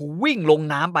วิ่งลง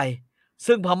น้ำไป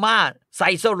ซึ่งพม่าใส่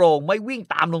สโรงไม่วิ่ง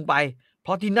ตามลงไปเพร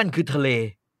าะที่นั่นคือทะเล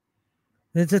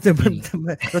จะ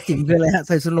ก็จริงคืออะไรฮะใ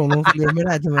ส่สโรงลงทะเลไม่ไ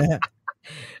ด้ใช่ไหมฮะ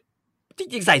จ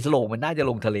ริงๆใส่สโรงมันน่าจะ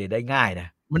ลงทะเลได้ง่ายนะ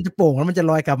มันจะโป่งแล้วมันจะ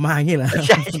ลอยกลับมาอย่างนี้เหรอใ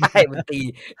ช่มันตี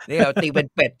นี่ตีเป็น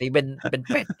เป็ดตีเป็นเป็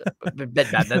ด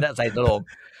แบบนั้นนะใส่สโรง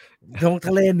ลงท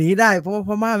ะเลหนีได้เพราะว่าพ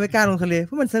ม่าไม่กล้าลงทะเลเพ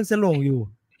ราะมันใส่สโรงอยู่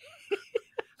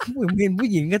ผู้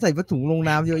หญิงก็ใส่ผ้าถุงลง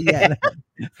น้ำเยอะแยะนะ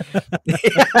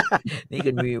นี่คื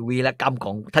อวีรกรรมข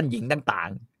องท่านหญิงต่าง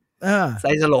ๆใ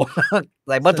ส่สโลงใ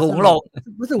ส่ผ้าถุงลง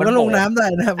ผ้าถุงก็ลงน้ำได้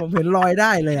นะผมเห็นลอยไ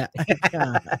ด้เลยอ่ะ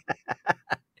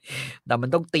แต่มัน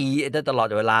ต้องตีได้ตลอด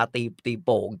เวลาตีโ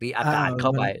ป่งตีอากาศเข้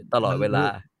าไปตลอดเวลา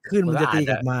ขึ้นมันจะตี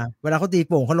กลับมาเวลาเขาตี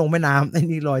โป่งเขาลงแม่น้ำไอ้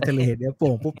นี่ลอยทะเลเดี๋ยวโ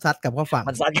ป่งปุ๊บซัดกลับเข้าฝั่ง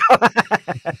มันซัดเข้า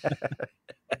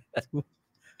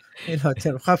ให้เราจะ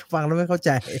ฟังแล้วไม่เข้าใจ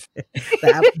แต่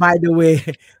by the way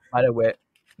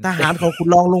ทหารของคุณ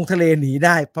ลองลงทะเลหนีไ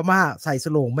ด้พม่าใส่ส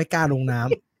โลงไม่กล้าลงน้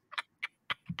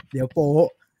ำเดี๋ยวโป๊ะ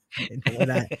ไม่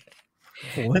ได้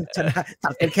โหชนะตั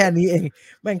ดกันแค่นี้เอง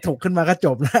แม่งถกขึ้นมาก็จ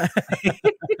บแล้ว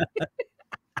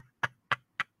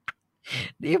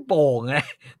ดีโป่งไง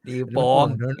ดีโป่ง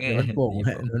โดนโป่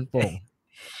ง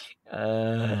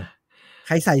ใค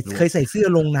รเคยใส่เสื้อ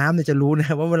ลงน้ำเนี่ยจะรู้น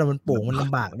ะว่าเวลามันโป่งมันล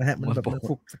ำบากนะฮะมันแบบมัน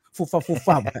ฟุบ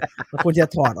ฟับมันควรจะ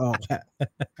ถอดออกฮะ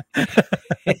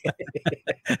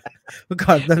เมื่อ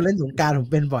ก่อนตอนเล่นสงกรานต์ผม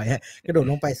เป็นบ่อยฮะกระโดด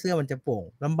ลงไปเสื้อมันจะโป่ง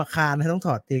ลำบากคานต้องถ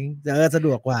อดทิ้งสะด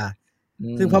วกกว่า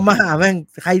ซึ่งพม่าแม่ง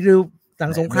ใครดูหนั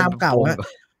งสงครามเก่าฮะ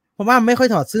พม่าไม่ค่อย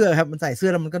ถอดเสื้อครับมันใส่เสื้อ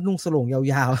แล้วมันก็นุ่งสโลงยา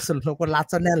วๆแล้วก็รัด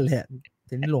ซะแน่นเลย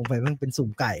ทีนี้ลงไปมันเป็นสุ่ม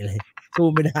ไก่เลยสู้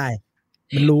ไม่ได้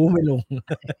มันรู้ไม่ลง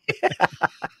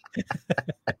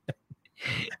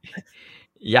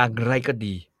อย่างไรก็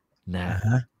ดีนะ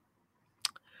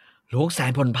หลวงแส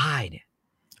นพลพ่ายเนี่ย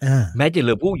แม้จะเห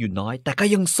ลือผู้อยู่น้อยแต่ก็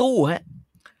ยังสู้ฮะ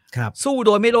สู้โ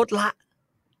ดยไม่ลดละ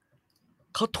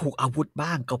เขาถูกอาวุธบ้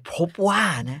างก็พบว่า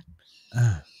นะ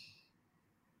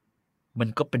มัน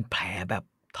ก็เป็นแผลแบบ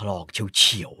ถลอกเ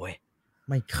ฉียวๆเว้ย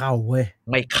ไม่เข้าเว้ย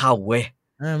ไม่เข้า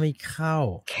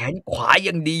แขนขวา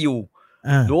ยังดีอยู่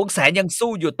หลวงแสนยัง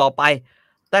สู้อยู่ต่อไป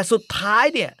แต่สุดท้าย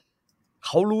เนี่ยเข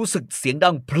ารู้สึกเสียงดั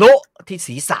งโผล่ที่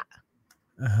ศีรษะ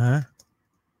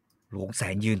หลวงแส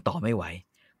นยืนต่อไม่ไหว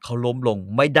เขาล้มลง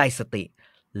ไม่ได้สติ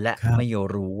และไม่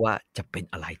รู้ว่าจะเป็น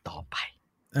อะไรต่อไป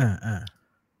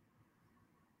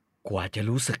กว่าจะ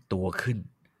รู้สึกตัวขึ้น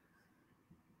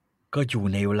ก็อยู่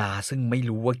ในเวลาซึ่งไม่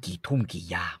รู้ว่ากี่ทุ่มกี่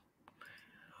ยาม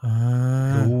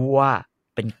รู้ว่า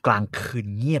เป็นกลางคืน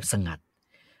เงียบสงัด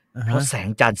เพราะแสง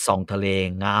จันทร์ส่องทะเล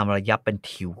งามระยับเป็น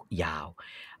ทิวยาว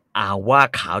ว่า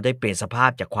ขาวได้เปลี่ยนสภา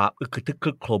พจากความอึกทึกค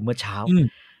รึกโครมเมื่อเช้า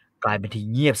กลายเป็นที่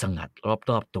เงียบสงัด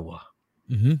รอบๆตัว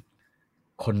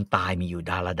คนตายมีอยู่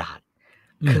ดาราดาษ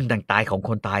เครื่องแต่งกายของค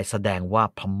นตายแสดงว่า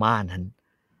พม่านั้น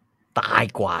ตาย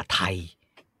กว่าไทย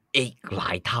อีกหล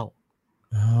ายเท่า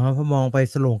พอมองไป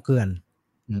สโลงเกลื่อน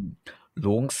หล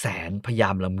วงแสนพยายา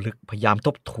มลำลึกพยายามท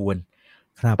บทวน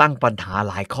ตั้งปัญหา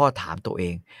หลายข้อถามตัวเอ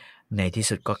งในที่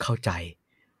สุดก็เข้าใจ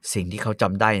สิ่งที่เขาจ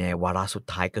ำได้ในวาระสุด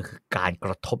ท้ายก็คือการก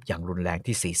ระทบอย่างรุนแรง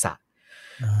ที่ศีรษะ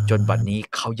จนบัดนี้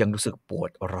เขายังรู้สึกปว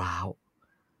ดร้าว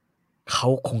เขา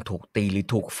คงถูกตีหรือ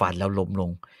ถูกฟันแล้วล้มล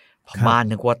งพม่า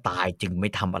นึกว่าตายจึงไม่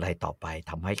ทำอะไรต่อไป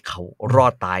ทำให้เขารอ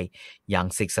ดตายอย่าง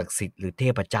สิ่งศักดิ์สิทธิ์หรือเท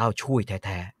พเจ้าช่วยแ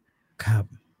ท้ๆครับ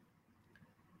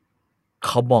เข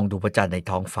ามองดูพระจันทร์ใน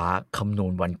ท้องฟ้าคำนว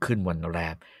ณวันขึ้นวันแร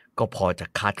มก็พอจะ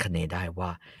คาดคะเนได้ว่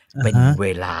าเป็นเว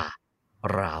ลา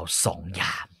ราว2 ย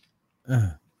าม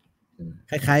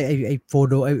คล้ายๆไอ้โฟ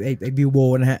โดไอ้บิลโบ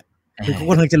นะฮะคือเขา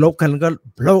กำลังจะลบกันแล้วก็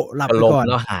โผล่หลับไปก่อน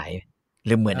แล้วหายห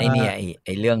รือเหมือนไอ้เนี่ยไ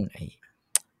อ้เรื่อง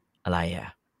อะไร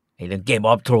ไอ้เรื่องเกมอ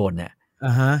อฟโทรนเนี่ย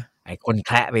ไอ้คนแ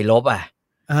คระไปลบ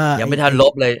ยังไม่ทันล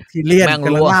บเลยที่เลี่ยนกั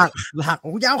นลาก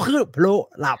ยาวขึ้นโผล่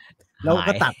หลับแล้ว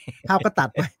ก็ตัดภาพก็ตัด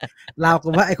ไปเราก็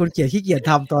ว่าไอ้คนเขียนขี้เกียจ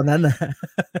ทำตอนนั้นนะ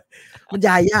บรรย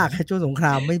ายยากช่วงสงคร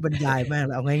ามไม่บรรยายมากแ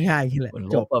ล้วเอาง่ายๆที่แหละ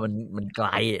จบมันไกล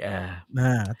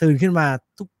ตื่นขึ้นมา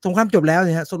ทุกสงครามจบแล้วเ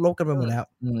นี่ยฮะลบกันไปหมดแล้ว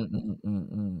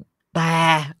แต่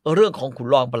เรื่องของขุน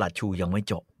รองประหลัดชูยังไม่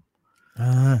จบ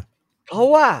เพราะ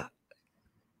ว่า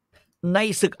ใน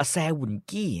ศึกอแซวุน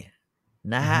กี้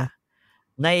นะฮะ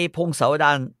ในพงศาวด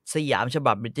ารสยามฉ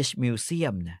บับ British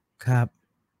Museum นะครับ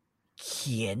เ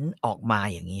ขียนออกมา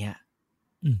อย่างนี้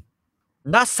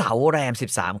ณเสาแรม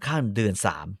13 ค่ำเดือน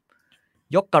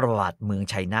 3ยกกระบาดเมือง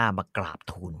ชัยนามากราบ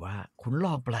ทูลว่าขุนร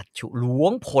องประหลัดชูหลว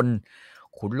งพล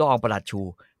ขุนรองประหลัดชู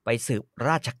ไปสืบร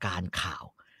าชการข่าว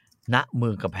ณเมื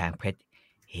องกำแพงเพชร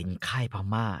เห็นค่ายพ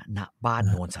ม่าณบ้าน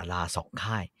โนนศาลา2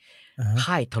 ค่าย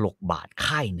ค่ายถลกบาท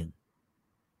ค่ายหนึ่ง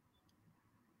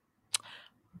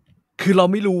คือเรา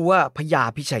ไม่รู้ว่าพญา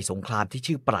พิชัยสงครามที่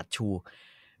ชื่อปลัดชู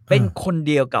เป็นคน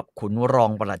เดียวกับขุนรอ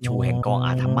งปลัดชูแห่งกองอ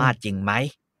าธมาศจริงไหม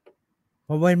เพ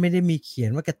ราะว่าไม่ได้มีเขียน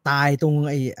ว่าแกตายตรง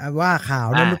ไอ้ว่าข่าว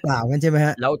นั่นหรือเปล่ากันใช่ไหมฮ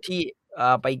ะแล้วที่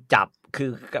ไปจับคือ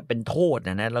เป็นโทษน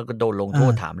ะแล้วก็โดนลงโท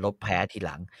ษถามลบแพ้ทีห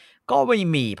ลังก็ไม่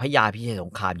มีพญาพิชัยส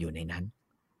งครามอยู่ในนั้น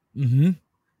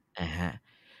ฮะ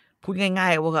พูดง่า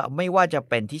ยๆว่าไม่ว่าจะ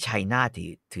เป็นที่ชัยนาท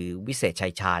ถือวิเศษชั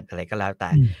ยชาญอะไรก็แล้วแต่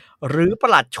หรือป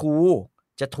ลัดชู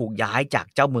จะถูกย้ายจาก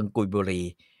เจ้าเมืองกุยบุรี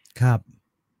ครับ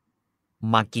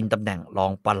มากินตำแหน่งรอ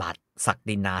งปลัดศัก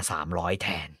ดินา300แท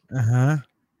น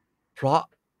เพราะ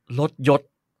ลดยศ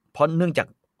เพราะเนื่องจาก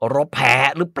รบแพ้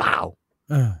หรือเปล่า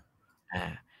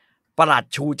ปลัด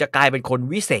ชูจะกลายเป็นคน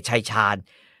วิเศษชัยชาญ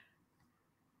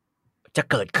จะ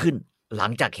เกิดขึ้นหลั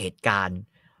งจากเหตุการณ์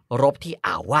รบที่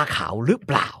อ่าวว่าขาวหรือเ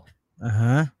ปล่า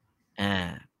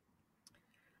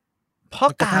เพราะ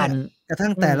การกระทั่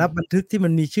งแต่ละบันทึกที่มั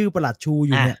นมีชื่อปลัดชูอ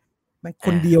ยู่เนี่ยมันค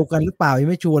นเดียวกันหรือเปล่ายัง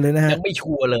ไม่ชัวร์เลยนะฮะยังไม่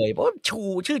ชัวร์เลยเพราะ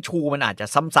ชื่อชูมันอาจจะ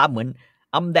ซ้ำๆเหมือน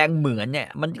อำแดงเหมือนเนี่ย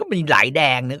มันก็มีหลายแด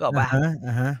งนึกออกป่ะ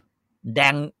แด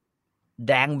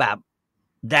งแบบ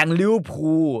แดงลิเวอร์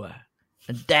พูล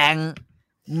แดง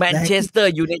แมนเชสเตอ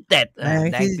ร์ยูไนเต็ด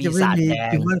แดงปีศาจแด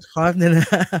งมันคอสเนี่ยนะ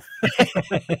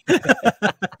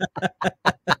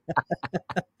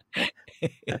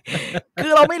คื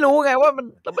อเราไม่รู้ไงว่ามั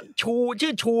นชื่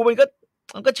อชูมัน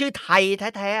ก็ชื่อไทย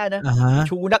แท้ๆนะ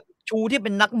ชูที่เป็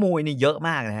นนักมวยนี่เยอะม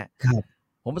ากนะฮะ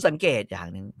ผมสังเกตอย่าง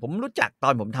หนึ่งผมรู้จักตอ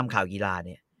นผมทำข่าวกีฬาเ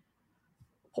นี่ย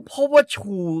ผมพบว่า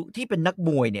ชูที่เป็นนักม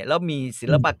วยเนี่ยแล้วมีศิ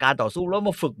ลปะการต่อสู้แล้ว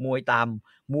มาฝึกมวยตาม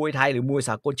มวยไทยหรือมวยส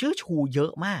ากลชื่อชูเยอ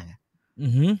ะมาก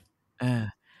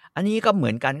อันนี้ก็เหมื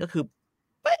อนกันก็คือ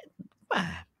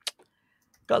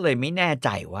ก็เลยไม่แน่ใจ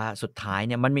ว่าสุดท้ายเ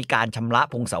นี่ยมันมีการชำระ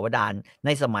พงศาวดารใน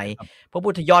สมัยพระพุ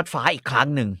ทธยอดฟ้าอีกครั้ง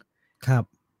หนึ่งครับ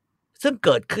ซึ่งเ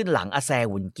กิดขึ้นหลังอาแซ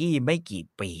วุนกี้ไม่กี่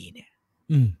ปีเนี่ย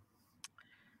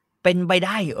เป็นไปไ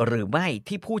ด้หรือไม่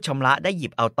ที่ผู้ชำระได้หยิ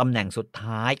บเอาตำแหน่งสุด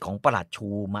ท้ายของปลัดชู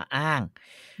มาอ้าง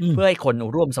เพื่อให้คน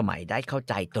ร่วมสมัยได้เข้า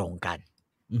ใจตรงกัน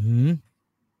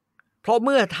เพราะเ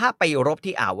มื่อถ้าไปรบ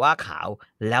ที่อ่าวว่าขาว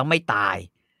แล้วไม่ตาย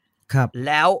ครับแ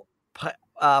ล้ว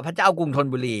พระเจ้ากรุงธน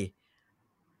บุรี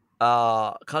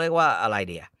เขาเรียกว่าอะไร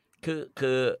เดียคื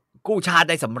อกู้ชาติ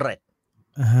ได้สำเร็จ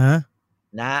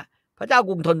นะพระเจ้า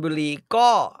กรุงธนบุรี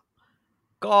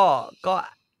ก็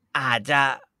อาจจะ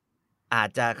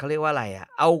เขาเรียกว่าอะไร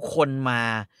เอาคนมา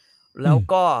แล้ว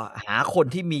ก็หาคน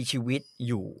ที่มีชีวิต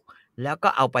อยู่แล้วก็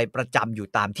เอาไปประจำอยู่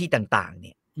ตามที่ต่างๆเ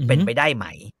นี่ยเป็นไปได้ไหม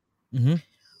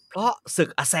เพราะศึก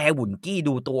อาแซวุนกี้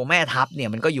ดูตัวแม่ทัพเนี่ย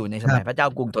มันก็อยู่ในสมัยพระเจ้า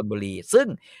กรุงธนบุรีซึ่ง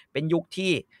เป็นยุค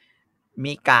ที่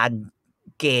มีการ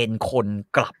เกณฑ์คน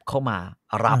กลับเข้ามา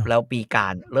รับแล้วปีกา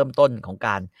รเริ่มต้นของก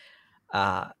าร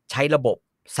ใช้ระบบ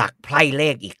สักไพร่เล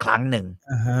ขอีกครั้งหนึ่ง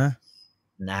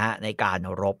นะฮะในการ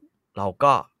รบเรา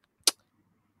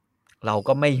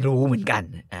ก็ไม่รู้เหมือนกัน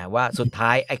ว่าสุดท้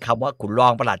ายไอ้คำว่าขุนรอ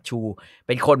งปลัดชูเ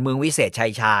ป็นคนเมืองวิเศษชั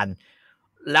ยชาญ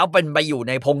แล้วเป็นไปอยู่ใ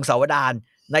นพงศาวดาร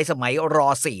ในสมัยร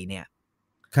.4เนี่ย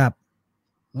ครับ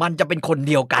มันจะเป็นคน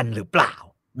เดียวกันหรือเปล่า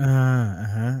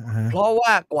เพราะว่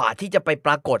ากว่าที่จะไปป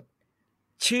รากฏ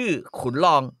ชื่อขุนร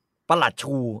องปลัด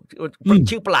ชู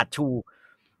ชื่อปลัดชู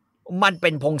มันเป็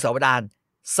นพงศาวดาร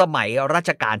สมัยรั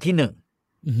ชกาลที่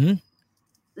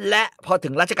1และพอถึ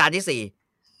งรัชกาลที่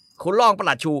4ขุนรองป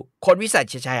ลัดชูคนวิเศษ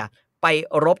ชัยชาญไป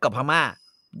รบกับพม่า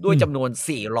ด้วยจำนวน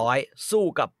400สู้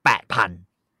กับ 8,000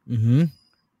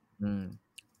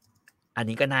อัน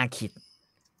นี้ก็น่าคิด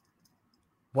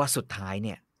ว่าสุดท้ายเ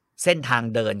นี่ยเส้นทาง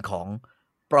เดินของ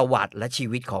ประวัติและชี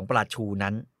วิตของปลัดชู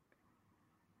นั้น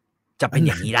จะเป็นอ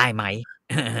ย่างนี้ได้ไหม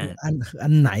อั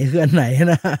นไหนคืออันไหน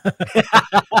นะ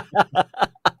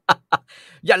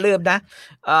อย่าลืมนะ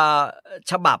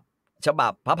ฉบั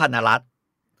บพระพันรัตน์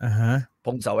พ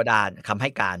งศาวดารคำให้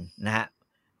การนะฮะ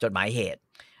จดหมายเหตุ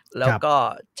แล้วก็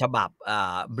ฉบับ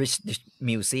British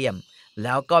Museum แ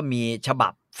ล้วก็มีฉบั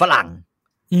บฝรั่ง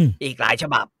อีกหลายฉ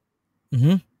บับ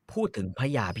พูดถึงพระ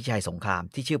ยาพิชัยสงคราม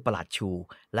ที่ชื่อปลัดชู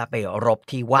และไปรบ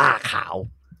ที่ว่าขาว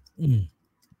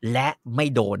และไม่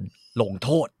โดนลงโท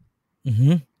ษ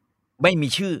ไม่มี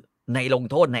ชื่อในลง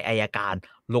โทษในอัยการ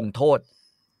ลงโทษ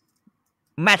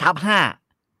แม่ทัพ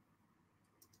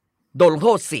5โดนลงโท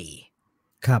ษ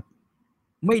4ครับ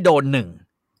ไม่โดน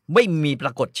1ไม่มีปร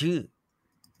ากฏชื่อ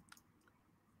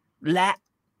และ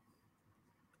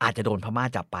อาจจะโดนพม่า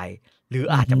จับไปหรือ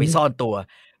อาจจะไปซ่อนตัว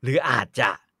หรืออาจจะ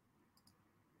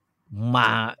มา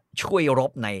ช่วยร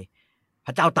บในพ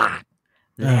ระเจ้าตาก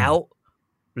แ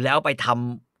ล้วไปท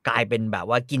ำกลายเป็นแบบ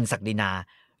ว่ากินศักดินา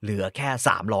เหลือแค่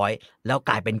300แล้ว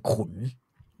กลายเป็นขุน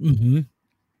อือหือ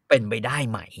เป็นไปได้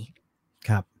ไหม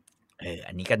ครับ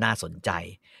อันนี้ก็น่าสนใจ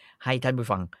ให้ท่านผู้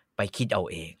ฟังไปคิดเอา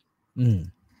เอง อืม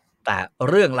แต่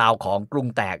เรื่องราวของกรุง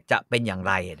แตกจะเป็นอย่าง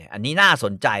ไรเนี่ยอันนี้น่าส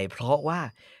นใจเพราะว่า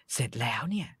เสร็จแล้ว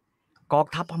เนี่ยกอง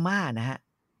ทัพพม่านะฮะ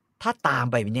ถ้าตาม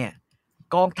ไปเนี่ย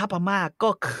กองทัพพม่า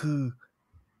ก็คือ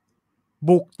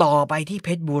บุกต่อไปที่เพ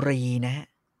ชรบุรีนะฮะ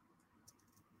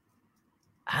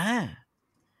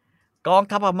กอง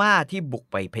ทัพพม่าที่บุก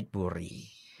ไปเพชรบุรี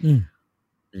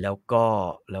แล้ว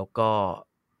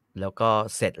ก็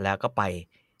เสร็จแล้วก็ไป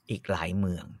อีกหลายเ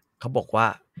มืองเขาบอกว่า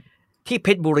ที่เพ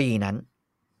ชรบุรีนั้น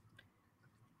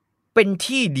เป็น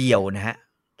ที่เดียวนะฮะ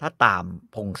ถ้าตาม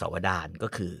พงศาวดารก็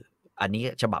คืออันนี้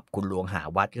ฉบับคุณหลวงหา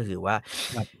วัดก็คือว่า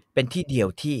เป็นที่เดียว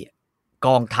ที่ก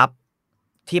องทัพ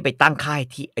ที่ไปตั้งค่าย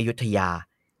ที่อยุธยา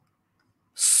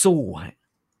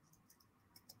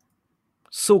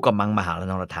สู้กับมังมหาล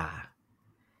นรธา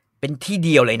เป็นที่เ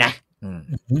ดียวเลยนะ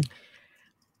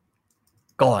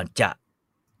ก่อนจะ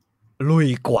ลุย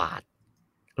กวาด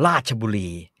ราชบุรี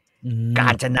กา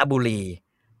ญจนบุรี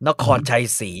นครชัย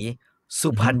ศรีสุ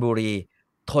พรรณบุรี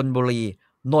ธนบุรี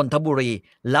นนทบุรี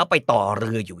แล้วไปต่อเ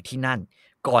รืออยู่ที่นั่น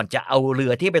ก่อนจะเอาเรื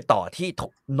อที่ไปต่อที่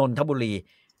นนทบุรี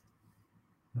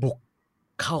บุก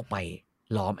เข้าไป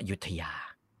ล้อมอยุธยา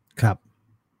ครับ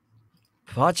เ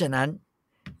พราะฉะนั้น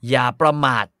อย่าประม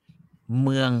าทเ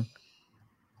มือง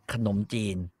ขนมจี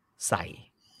นใส่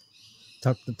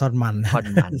ทอดมัน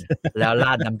แล้วร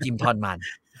าดน้ำจิ้มทอดมัน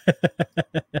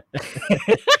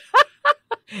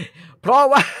เพราะ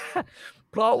ว่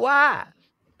า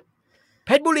เพ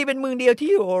ชรบุรีเป็นเมืองเดียว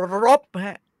ที่รบฮ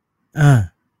ะ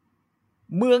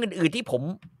เมืองอื่นๆที่ผม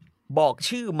บอก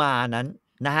ชื่อมานั้น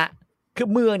นะฮะคือ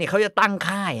เมืองเนี่ยเขาจะตั้ง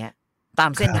ค่ายฮะตา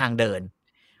มเส้นทางเดิน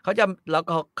แล้ว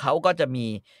ก็เขาก็จะมี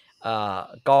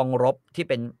กองรบที่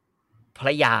เป็นพร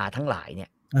ะยาทั้งหลายเนี่ย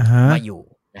มาอยู่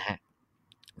นะฮะ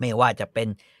ไม่ว่าจะเป็น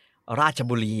ราช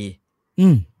บุรี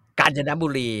กาญจนบุ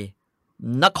รี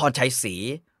นครชัยศรี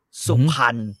สุพรร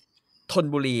ณธน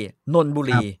บุรีนนทบุ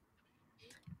รี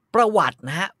ประวัติน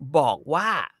ะฮะบอกว่า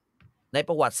ในป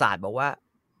ระวัติศาสตร์บอกว่า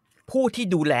ผู้ที่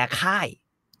ดูแลค่าย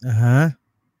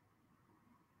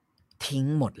ทิ้ง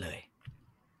หมดเลย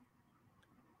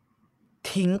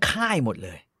ทิ้งค่ายหมดเล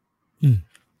ย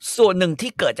ส่วนหนึ่ง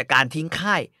ที่เกิดจากการทิ้ง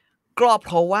ค่ายก็เพ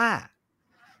ราะว่า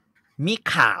มี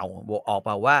ข่าวบอกออกม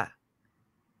าว่า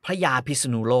พระยาพิษ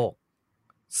ณุโลก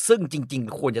ซึ่งจริง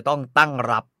ๆควรจะต้องตั้ง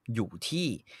รับอยู่ที่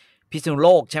พิษณุโล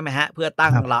กใช่ไหมฮะเพื่อตั้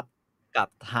งรับกับ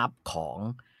ทัพของ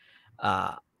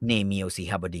เนมิลสี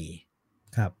หบดี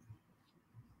ครับ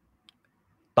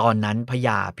ตอนนั้นพระย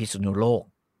าพิษณุโลก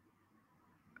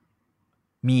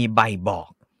มีใบบอ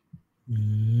ก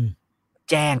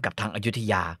แจ้งกับทางอยุธ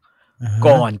ยา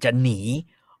ก่อนจะหนี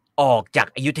ออกจาก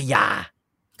อยุธยา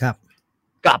ครับ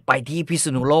กลับไปที่พิษ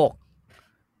ณุโลก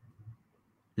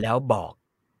แล้วบอก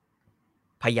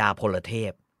พญาพลเท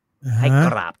พให้ก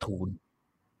ราบทูล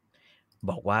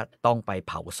บอกว่าต้องไปเ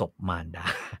ผาศพมารดา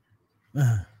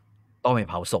ต้องไป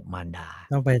เผาศพมารดา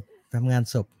ต้องไปทำงาน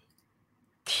ศพ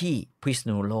ที่พิษ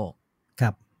ณุโลกค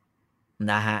รับ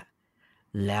นะฮะ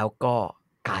แล้วก็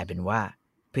กลายเป็นว่า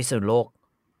พิษณุโลก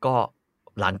ก็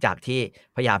หลังจากที่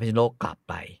พญาพิษณุโลกกลับ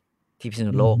ไปที่พิษ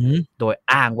ณุโลกโดย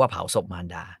อ้างว่าเผาศพมาร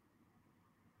ดา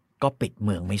ก็ปิดเ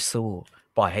มืองไม่สู้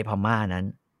ปล่อยให้พม่านั้น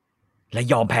และ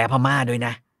ยอมแพ้พม่าด้วยน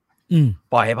ะ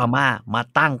ปล่อยให้พม่ามา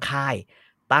ตั้งค่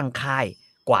าย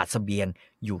กวาดเสบียง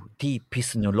อยู่ที่พิษ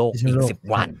ณุโลกอีก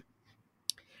10 วัน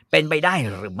เป็นไปได้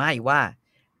หรือไม่ว่า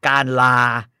การลา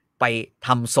ไปท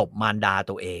ำศพมารดา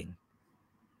ตัวเอง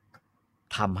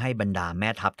ทำให้บรรดาแม่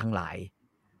ทัพทั้งหลาย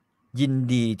ยิน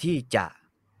ดีที่จะ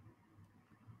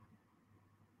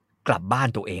กลับบ้าน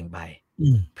ตัวเองไป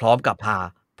พร้อมกับพา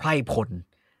ไพร่พล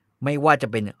ไม่ว่าจะ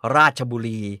เป็นราชบุ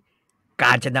รีก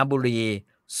าญจนบุรี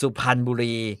สุพรรณบุ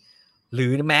รีหรื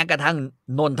อแม้กระทั่ง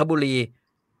นนทบุรี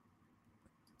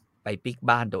ไปปิก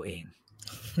บ้านตัวเอง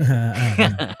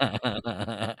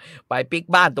ไปปิก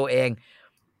บ้านตัวเอง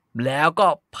แล้วก็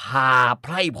พาไพ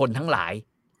ร่พลทั้งหลาย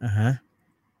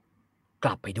ก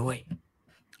ลับไปด้วย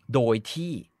โดย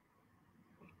ที่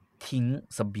ทิ้ง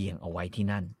เสบียงเอาไว้ที่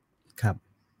นั่นครับ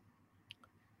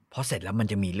พอเสร็จแล้วมัน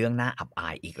จะมีเรื่องน่าอับอา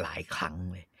ยอีกหลายครั้ง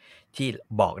เลยที่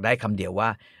บอกได้คำเดียวว่า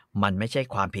มันไม่ใช่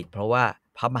ความผิดเพราะว่า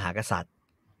พระมหากษัตริย์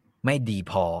ไม่ดี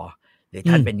พอหรือ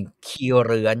ท่านเป็นขี้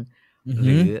เรื้อนห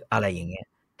รืออะไรอย่างเงี้ย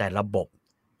แต่ระบบ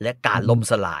และการล่ม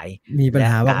สลายมีปัญ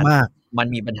หามากๆมัน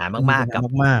มีปัญหามาก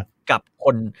ๆกับ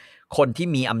คนที่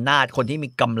มีอำนาจคนที่มี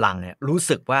กำลังเนี่ยรู้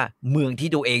สึกว่าเมืองที่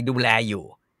ตัวเองดูแลอยู่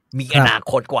มีอนา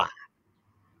คตกว่า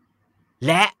แ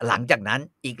ละหลังจากนั้น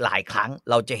อีกหลายครั้ง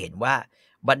เราจะเห็นว่า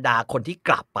บรรดาคนที่ก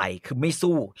ลับไปคือไม่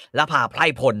สู้แล้วพาไพร่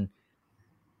พล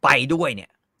ไปด้วยเนี่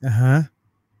ย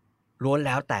ล้วนแ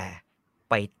ล้วแต่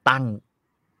ไปตั้ง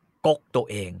ก๊กตัว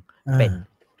เองเป็น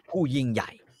ผู้ยิ่งให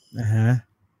ญ่น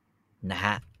ะฮ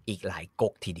ะอีกหลาย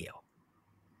ก๊กทีเดียว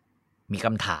มีค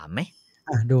ำถามไหม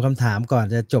ดูคำถามก่อน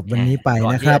จะจบวันนี้ไป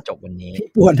นะครับจบวันนี้พี่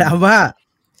ปวดถามว่า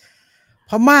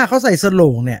พม่าเขาใส่สโล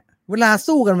งเนี่ยเวลา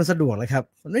สู้กันมันสะดวกเลยครับ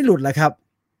มันไม่หลุดเลยครับ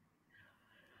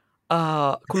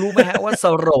คุณรู้ไหมฮะว่าส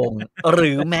โรงห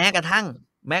รือแม้กระทั่ง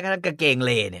กางเกงเ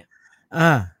ลเนี่ย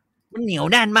มันเหนียว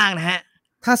แน่นมากนะฮะ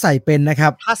ถ้าใส่เป็นนะครั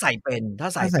บถ้าใส่เป็น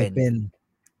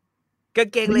กาง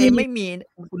เกงเลไม่มี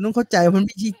คุณต้องเข้าใจมันไ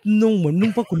ม่ใช่นุ่งเหมือนนุ่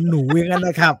งผ้าขนหนูอย่างนั้นน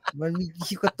ะครับมันมี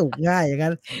ขี้กระตุกง่ายอย่าง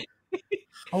นั้น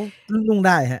เขานุ่งไ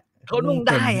ด้ฮะเขานุ่งไ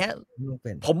ด้ฮะ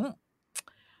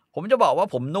ผมจะบอกว่า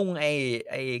ผมนุ่งไ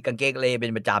อ้กางเกงเลเป็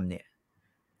นประจำเนี่ย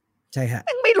ใช่ฮะ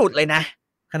ไม่หลุดเลยนะ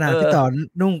ขนาดพี่ต่อ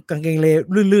นุ่งกางเกงเล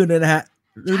ลื่นๆเลยนะฮะ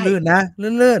ลื่นๆนะ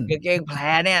ลื่นๆกางเกงแพร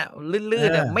เนี่ยลื่น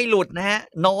ๆเนี่ยไม่หลุดนะฮะ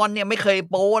นอนเนี่ยไม่เคย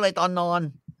โป๊อะไรตอนนอน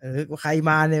ใคร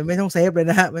มาเนี่ยไม่ต้องเซฟเลย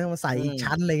นะฮะไม่ต้องใส่อีก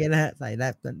ชั้นอะไรเงี้ยนะฮะใส่ได้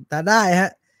แต่ได้ฮะ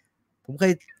ผมเค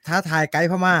ยท้าทายไกด์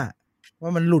พม่าว่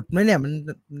ามันหลุดไหมเนี่ยมัน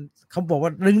เขาบอกว่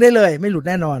าดึงได้เลยไม่หลุด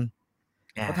แน่นอน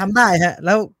เขาทำได้ฮะแ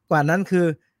ล้วกว่านั้นคือ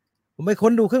ผมไปค้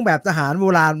นดูเครื่องแบบทหารโบ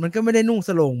ราณมันก็ไม่ได้นุ่งส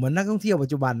โลงเหมือนนักท่องเที่ยวปัจ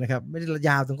จุบันนะครับไม่ได้ย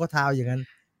าวถึงข้อเท้าอย่างนั้น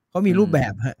เขามีรูปแบ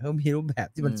บฮะเขามีรูปแบบ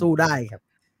ที่มันสู้ได้ครับ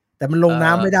แต่มันลง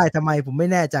น้ำไม่ได้ทำไมผมไม่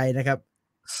แน่ใจนะครับ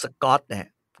สกอตเนี่ย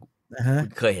คุ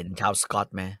ณเคยเห็นชาวสกอต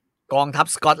ไหมกองทัพ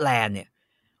สกอตแลนด์เนี่ย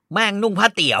แม่งนุ่งผ้า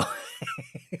เตี่ยว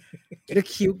แล้ว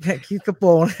คิ้วกระโปร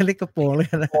งเล็กกระโปรงเลย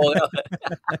นะ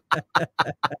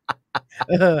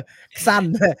สั้น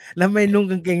เลยแล้วไม่นุ่ง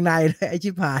กางเกงในเลยไอ้ชิ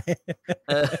บหาย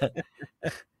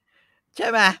ใช่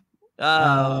ไหม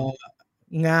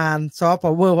งานซอฟต์พ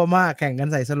าวเวอร์พม่าแข่งกัน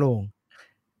ใส่สโลง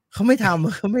เขาไม่ท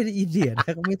ำเขาไม่ได้อีเดียดน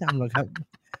ะเขาไม่ทำหรอกครับ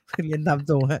เรียนตาม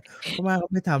ตรงฮะพม่าเขา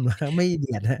ไม่ทำหรอกไม่อีเ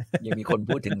ดียดฮะยังมีคน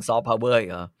พูดถึงซอฟต์พาวเวอร์อี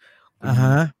กเหรอ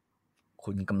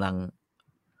คุณกำลัง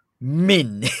หมิ่น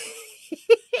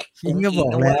คิงก็บอ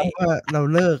กแล้วว่าเรา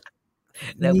เลิก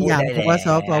นิยามคำว่าซ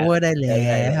อฟต์พาวเวอร์ได้แ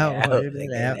ล้ว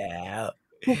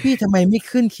พวกพี่ทำไมไม่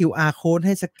ขึ้น QR code ใ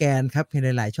ห้สแกนครับเห็น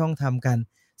หลายๆช่องทำกัน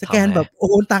สแกนแบบโอ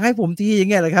นตังค์ให้ผมทีอย่าง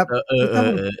เงี้ยเหรอครับ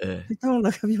ไม่ต้องหรอ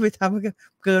กครับพี่ไปท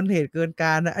ำเกินเหตุเกินก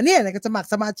ารนะอันนี้ก็สมัคร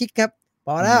สมาชิกครับพ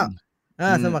อแล้ว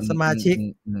สมัครสมาชิก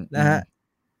นะฮะ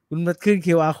คุณมาขึ้น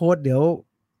QR code เดี๋ยว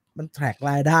มันแทร็ก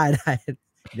รายได้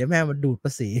เดี๋ยวแม่มันดูดภ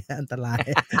าษีอันตราย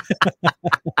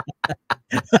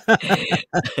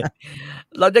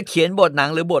เราจะเขียนบทหนัง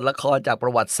หรือบทละครจากปร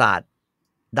ะวัติศาสตร์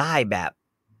ได้แบบ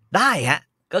ได้ฮะ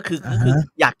ก็คือ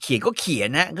อยากเขียนก็เขียน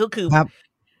นะก็คือ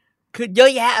เยอะ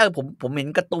แยะผมเห็น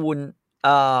การ์ตูน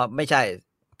ไม่ใช่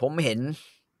ผมเห็น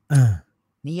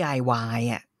นิยายวาย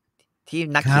อ่ะที่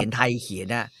นักเขียนไทยเขียน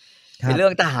น่ะเป็นเรื่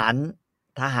องทห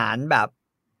ารแบบ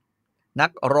นั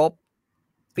กรบ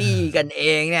ปี้กันเอ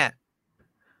งเนี่ย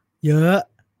เย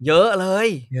อะเลย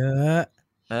เยอะ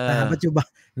ทหารปัจจุบัน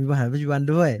มีทหารปัจจุบัน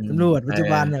ด้วยตำรวจปัจจุ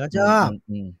บันเนี่ยก็ชอบ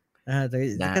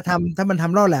แต่ก็ทำถ้ามันท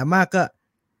ำล่อแหลมมากก็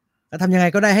ทำยังไง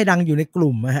ก็ได้ให้ดังอยู่ในก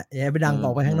ลุ่มฮะอย่าไปดังอ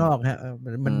อกไปข้างนอกฮะ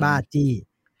มันบ้าจี้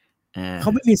เข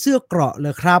าไม่มีเสื้อเกราะเล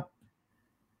ยครับ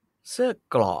เสื้อ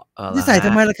เกราะที่ใส่ท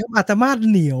ำไมล่ะครับอาตมา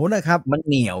เหนียวนะครับมัน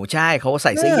เหนียวใช่เขาใ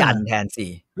ส่เสื้อยันแทนสิ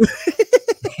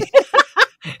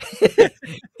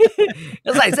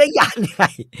ก็ใส่เสื้อยันไง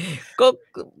ก็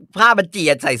ผ้ามันเจี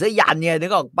ยดใส่เสื้อยันเนี่ยนึ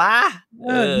กออกปะ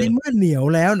ในเมื่อเหนียว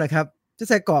แล้วนะครับจะ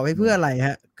ใส่เกราะไปเพื่ออะไรฮ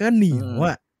ะก็เหนียว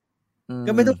อ่ะ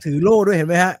ก็ไม่ต้องถือโล่ด้วยเห็น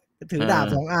ไหมฮะถือดาบ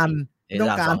2 อันไม่ต้อ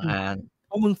งการเพ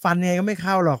ราะมึงฟันไงก็ไม่เ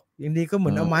ข้าหรอกอย่างดีก็เหมื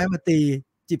อนเอาไม้มาตี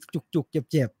จิบจุกเ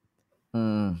จ็บ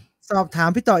สอบถาม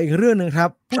พี่ต่ออีกเรื่องนึงครับ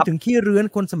พูดถึงขี้เรื้อน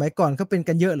คนสมัยก่อนเขาเป็น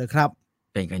กันเยอะเหรอครับ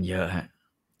เป็นกันเยอะฮะ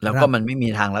แล้วก็มันไม่มี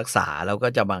ทางรักษาแล้วก็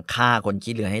จะมาฆ่าคน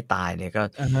ขี้เรื้อนให้ตายเนี่ยก็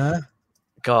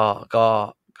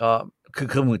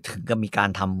คือมือถึงก็มีการ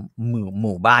ทำห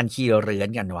มู่บ้านขี้เรื้อน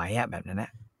กันไว้อะแบบนั้นน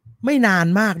ะไม่นาน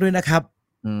มากด้วยนะครับ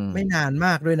ไม่นานม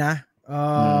ากด้วยนะ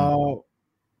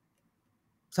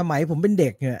สมัยผมเป็นเด็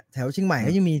กเนี่ยแถวเชียงใหม่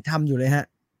ก็ยังมีทำอยู่เลยฮะ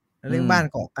เรื่องบ้าน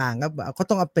เกาะกลางก็เขา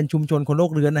ต้องเอาเป็นชุมชนคนโร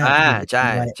คเรื้อนนะฮะใช่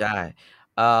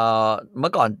เมื่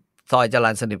อก่อนซอยจ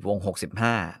รัญสนิทวงศ์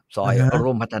65ซอย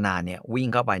ร่วมพัฒนาเนี่ยวิ่ง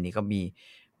เข้าไปนี่ก็มี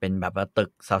เป็นแบบตึก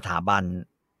สถาบัน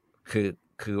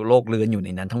คือโรคเรื้อนอยู่ใน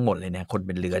นั้นทั้งหมดเลยนะคนเ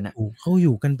ป็นเรื้อนอ่ะเขาอ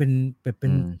ยู่กันเป็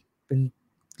น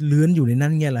เรื้อนอยู่ในนั้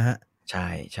นเงี้ยเหรอฮะใช่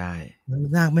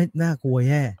น่ากลัว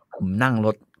แย่ผมนั่งร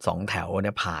ถ2 แถวเ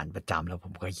นี่ยผ่านประจำแล้วผ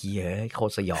มก็เฮ้ยโค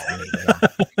ตรสยองเลย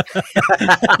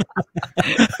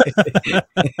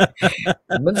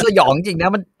มันสยองจริงนะ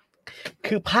มัน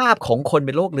คือภาพของคนเ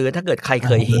ป็นโรคเรื้อนถ้าเกิดใครเ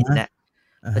คยเห็นเนี่ย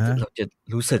เราจะ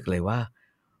รู้สึกเลยว่า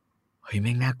เฮ้ยแ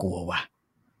ม่งน่ากลัวว่ะ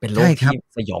เป็นโรคที่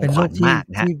สยองขวัญมาก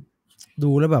นะฮะ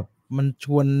ดูแล้วแบบมันช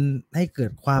วนให้เกิ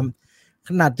ดความข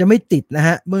นาดจะไม่ติดนะฮ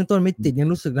ะเบื้องต้นไม่ติดยัง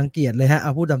รู้สึกรังเกียจเลยฮะเอ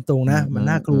าพูดตามตรงนะมัน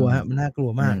น่ากลัวฮะมันน่ากลัว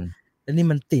มากแล้วนี่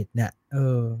มันติดเนี่ย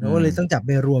แล้วก็เลยต้องจับไ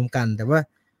ปรวมกันแต่ว่า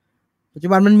ปัจจุ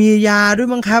บันมันมียาด้วย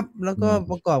มั้งครับแล้วก็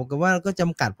ประกอบกับว่าก็จ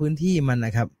ำกัดพื้นที่มันน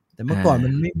ะครับแต่เมื่อก่อนมั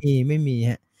นไม่มี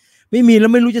ฮะไม่มีแล้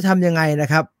วไม่รู้จะทำยังไงนะ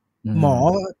ครับหมอ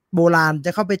โบราณจ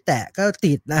ะเข้าไปแตะก็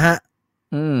ติดนะฮะ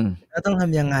แล้วต้องท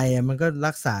ำยังไงมันก็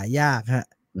รักษายากฮะ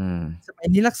สมัย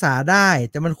นี้รักษาได้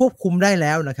แต่มันควบคุมได้แ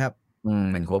ล้วนะครับ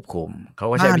มันควบคุมเขา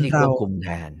ก็ใช้วิธีควบคุมแท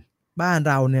นบ้าน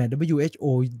เราเนี่ย WHO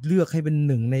เลือกให้เป็น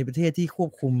หนึ่งในประเทศที่ควบ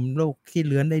คุมโรคขี้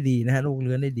เลื้อนได้ดีนะฮะโรคเ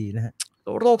ลื้อนได้ดีนะฮะ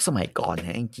โรคสมัยก่อนเ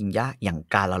นี่ยจริงๆยากอย่าง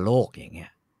กาฬโรคอย่างเงี้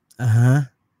ย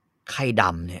ไข้ด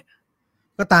ำเนี่ย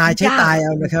ก็ตายใช้ตายเอ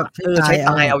านะครับใช้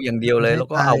ตายเอาอย่างเดียวเลยแล้ว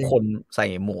ก็เอาคนใส่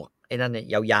หมวกไอ้นั่นเนี่ย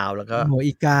ยาวๆแล้วก็หมวก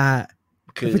อีกา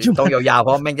คือต้องยาวๆเพร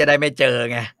าะแม่งจะได้ไม่เจอ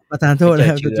ไงประธานโทษนะ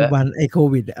ครับปัจจุบันไอ้โค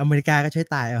วิดอเมริกาก็ใช้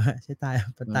ตายเอาฮะใช้ตาย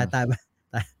ตายไป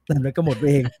แล้วก็หมด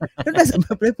เองนั่นได้สำเ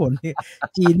ร็จได้ผล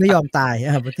จีนไม่ยอมตาย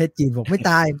ประเทศจีนบอกไม่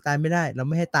ตายไม่ได้เรา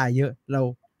ไม่ให้ตายเยอะเรา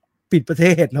ปิดประเท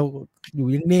ศเราอยู่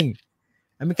นิ่ง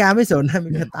ๆอเมริกาไม่สนอเม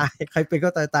ริกาตายใครเป็นก็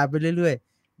ตายไปเรื่อย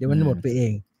ๆเดี๋ยวมันหมดไปเอ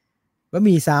งก็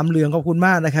มี3เหลืองขอบคุณม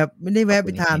ากนะครับไม่ได้แวะไป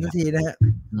ทานสักทีนะฮะ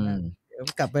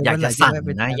กลับไปอยากจะสั่ง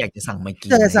นะอยากจะสั่งมากิน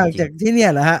จะสั่งจากที่เนี่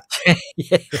ยเหรอฮะ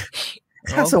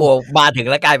ถ้าส่งมาถึง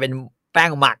แล้วกลายเป็นแป้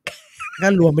งหมักก็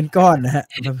รวมเป็นก้อนนะฮะ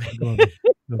รว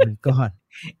มเป็นก้อน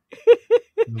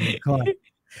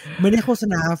ไม่ได้โฆษ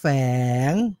ณาแฝ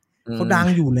งเขาดัง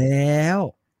อยู่แล้ว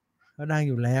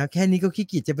แค่นี้ก็ขี้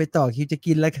เกียจจะไปต่อคิวจะ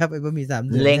กินแล้วครับไอ้บะหมี่3เ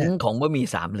หลืองเล้งของบะหมี่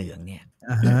3เหลืองเนี่ย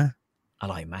อ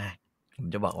ร่อยมากผม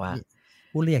จะบอกว่า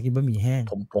พูดเรียกกินบะหมี่แห้ง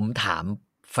ผมถาม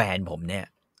แฟนผมเนี่ย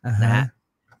นะฮะ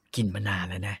กินมานาน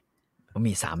แล้วนะบะห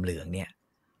มี่3เหลืองเนี่ย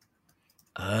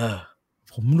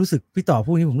ผมรู้สึกพี่ต่อ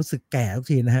พูดนี้ผมรู้สึกแก่ทุก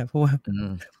ทีนะฮะเพราะว่า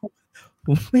ผ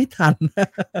มไม่ทัน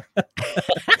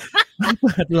เ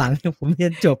ปิดหลังผมเรีย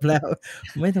นจบแล้ว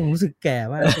ไม่ต้องรู้สึกแก่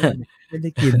ว่าไม่ได้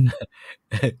กิน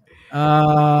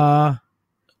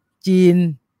จีน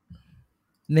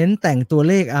เน้นแต่งตัว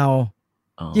เลขเอา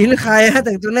จีนหรือใครฮะแ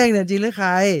ต่งตัวเลขเนี่ยจีนหรือใค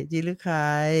ร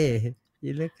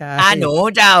หนู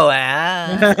เจ้า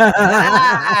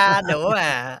หนู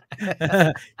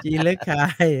จีนหรือใคร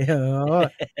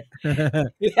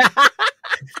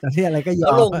ตอนที่อะไรก็ยอมแ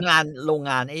ล้วโรง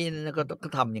งานก็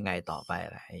ทำยังไงต่อไปอ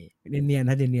ะไรเนียนๆ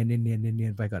ฮะเนีย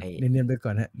นไปก่อนเนียนไปก่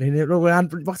อนฮะเนียนโรงงาน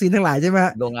วัคซีนทั้งหลายใช่ไหม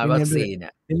โรงงานวัคซีนเนี่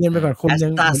ยเนียนไปก่อนคนยั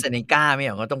งAstraZeneca ไม่เห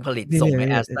รอก็ต้องผลิตส่งให้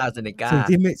AstraZeneca สิ่ง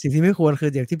ที่ไม่ควรคือ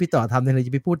อย่างที่พี่ต่อทำเนี่ยเราจ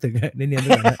ะไปพูดถึงเนียนไป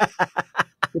ก่อนฮะ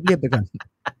เรียบไปก่อน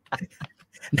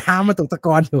น้ำมาตกตะก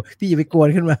อนอยู่พี่อย่าไปกวน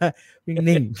ขึ้นมา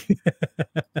นิ่ง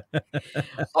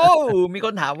โอ้มีค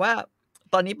นถามว่า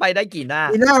ตอนนี้ไปได้กี่หน้า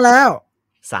แล้ว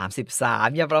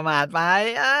33อย่าประมาทไป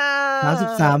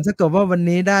33ถ้าเกิดว่าวัน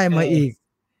นี้ได้มาอีก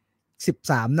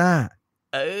13หน้า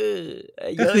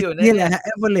เยอะอยู่นี่แหละฮะ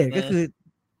average ก็คือ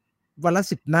วันละ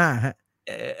10หน้าฮะ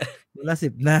วันละ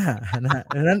10หน้านะฮะ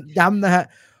ดังนั้นย้ำนะฮะ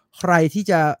ใครที่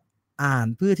จะอ่าน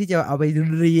เพื่อที่จะเอาไป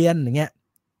เรียนอย่างเงี้ย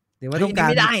หรือว่าต้องการ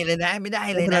ไม่ได้เลยนะ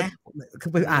คื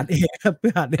อไปอ่านเองครับไป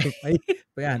อ่านเอง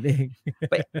ไปอ่านเอง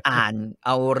ไปอ่านเอ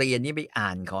าเรียนนี่ไปอ่า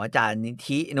นของอาจารย์นิ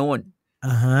ธินู่น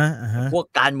พวก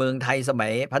การเมืองไทยสมั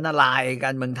ยพระนารายณ์ก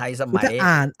ารเมืองไทยสมัยถ้า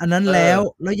อ่านอันนั้นแล้ว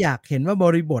อยากเห็นว่าบ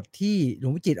ริบทที่หลว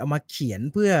งพ่อจิตเอามาเขียน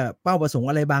เพื่อเป้าประสงค์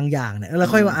อะไรบางอย่างเนี่ยแล้ว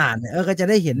ค่อยมาอ่านเนี่ยก็จะ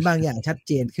ได้เห็นบางอย่างชัดเ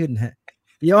จนขึ้นฮะ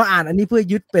เดี๋ยวอ่านอันนี้เพื่อ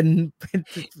ยึดเป็น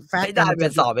แฟกต์ได้เป็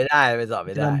นสอบไม่ได้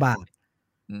ลำบาก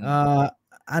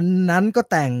อันนั้นก็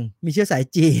แต่งมีเชื้อสาย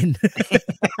จีน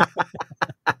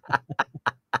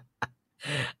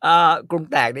กรุง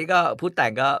แตกนี่ก็พูดแต่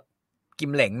งก็กิ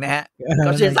มเหลงนะฮะ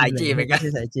ก็เชื้อสายจีนเหมือนกัน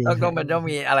แล้วก็มันต้อง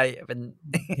มีอะไรเป็น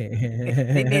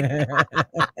นิด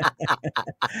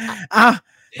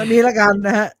ตอนนี้แล้วกันน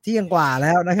ะฮะเที่ยงกว่าแ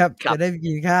ล้วนะครับจะได้ไป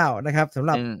กินข้าวนะครับสำห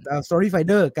รับ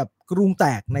StoryFinder กับกรุงแต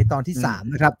กในตอนที่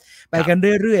3นะครับไปกัน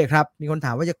เรื่อยๆครับมีคนถ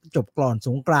ามว่าจะจบก่อนส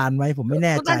งกรานต์ไหมผมไม่แ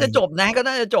น่ใจก็น่าจะจบ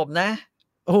นะ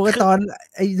โอ้ตอน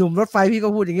ไอ้หนุ่มรถไฟพี่ก็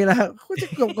พูดอย่างนี้แล้วจะ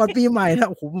จบก่อนปีใหม่นะ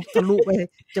โอ้โหทะลุไป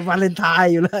จะวาเลนไท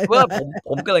น์อยู่เลยว่า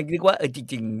ผมก็เลยคิดว่าจ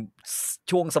ริงๆ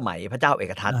ช่วงสมัยพระเจ้าเอ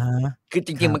กทัตคือจ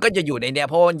ริงๆมันก็จะอยู่ในเนี้ย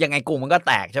เพราะยังไงกรุงมันก็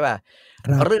แตกใช่ป่ะ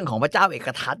เรื่องของพระเจ้าเอก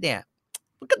ทัตเนี่ย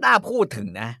มันก็น่าพูดถึง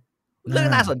นะเรื่อง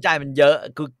น่าสนใจมันเยอะ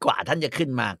คือกว่าท่านจะขึ้น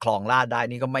มาครองราชย์ได้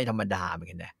นี่ก็ไม่ธรรมดาเหมือน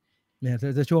กันนะเนี่ย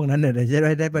ถ้าช่วงนั้นเนี่ยจะ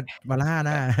ได้มาล่าห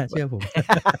น้าเชื่อผม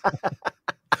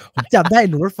จำได้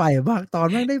หนูรถไฟบางตอน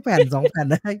ไม่ได้แผ่น2แผ่น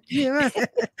นะเหี้ยมาก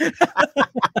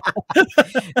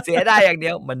เสียได้อย่างเดี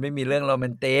ยวมันไม่มีเรื่องโรแม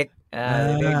นติก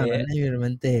เรื่องนี้ไม่มีโรแม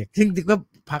นติกซึ่งก็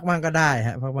พักบ้างก็ได้ฮ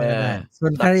ะพักบ้างก็ได้ส่ว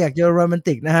นใครอยากเจอโรแมน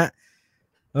ติกนะฮะ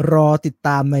รอติดต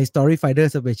ามใน StoryFinder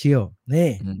Special นี่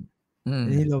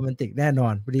นี่โรแมนติกแน่นอ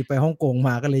นพอดีไปฮ่องกงม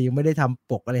าก็เลยยังไม่ได้ทำ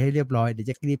ปกอะไรให้เรียบร้อยเดี๋ยว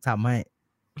จะรีบทำให้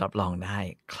รับรองได้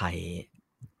ใคร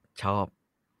ชอบ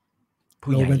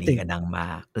ผู้ใหญ่ลีกับนางมา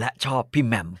และชอบพี่แ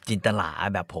หม่มจินตลา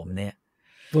แบบผมเนี่ย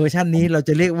เวอร์ชันนี้เราจ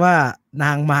ะเรียกว่าน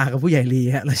างมากับผู้ใหญ่ลี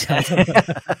ฮะเราใช้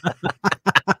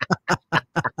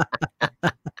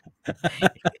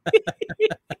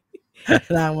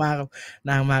นางมา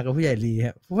กับผู้ใหญ่ลีฮ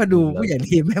ะเพราะว่าดูผู้ใหญ่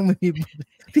ลีแม่งไม่มี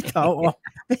พี่เต๋าออก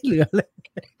ไม่เหลือเลย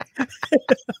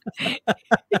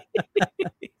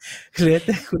เหลือแ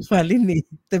ต่คุณมาลินี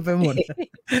เต็มไปหมด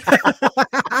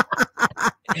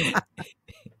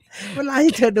เวลา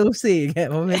ที่เธอดูสิไง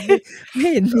ผมไม่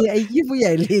เห็นมีไอ้ยี่ผู้ให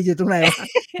ญ่ลีอยู่ตรงไหนวะ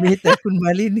มีแต่คุณมา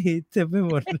ลินีเต็มไป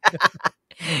หมด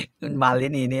คุณมาลิ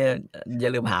นีเนี่ยอย่า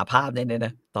ลืมหาภาพได้เลยน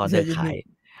ะตอนเธอขาย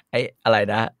ไอ้อะไร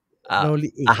นะ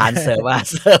อาหารเสริมอ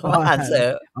าหารเสริ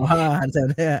ม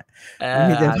เนี่ย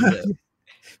มีแ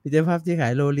ต่ภาพที่ขา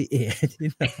ยโรลิเอที่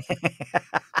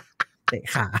เตะ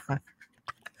ขา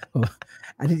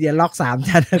อันนี้เดี๋ยวล็อก3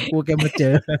ชั้นกูแกมาเจ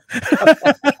อ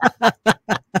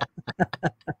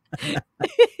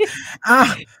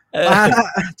มาละ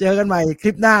เจอกันใหม่ค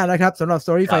ลิปหน้านะครับสำหรับ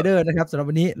StoryFinder นะครับสำหรับ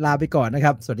วันนี้ลาไปก่อนนะค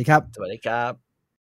รับสวัสดีครับสวัสดีครับ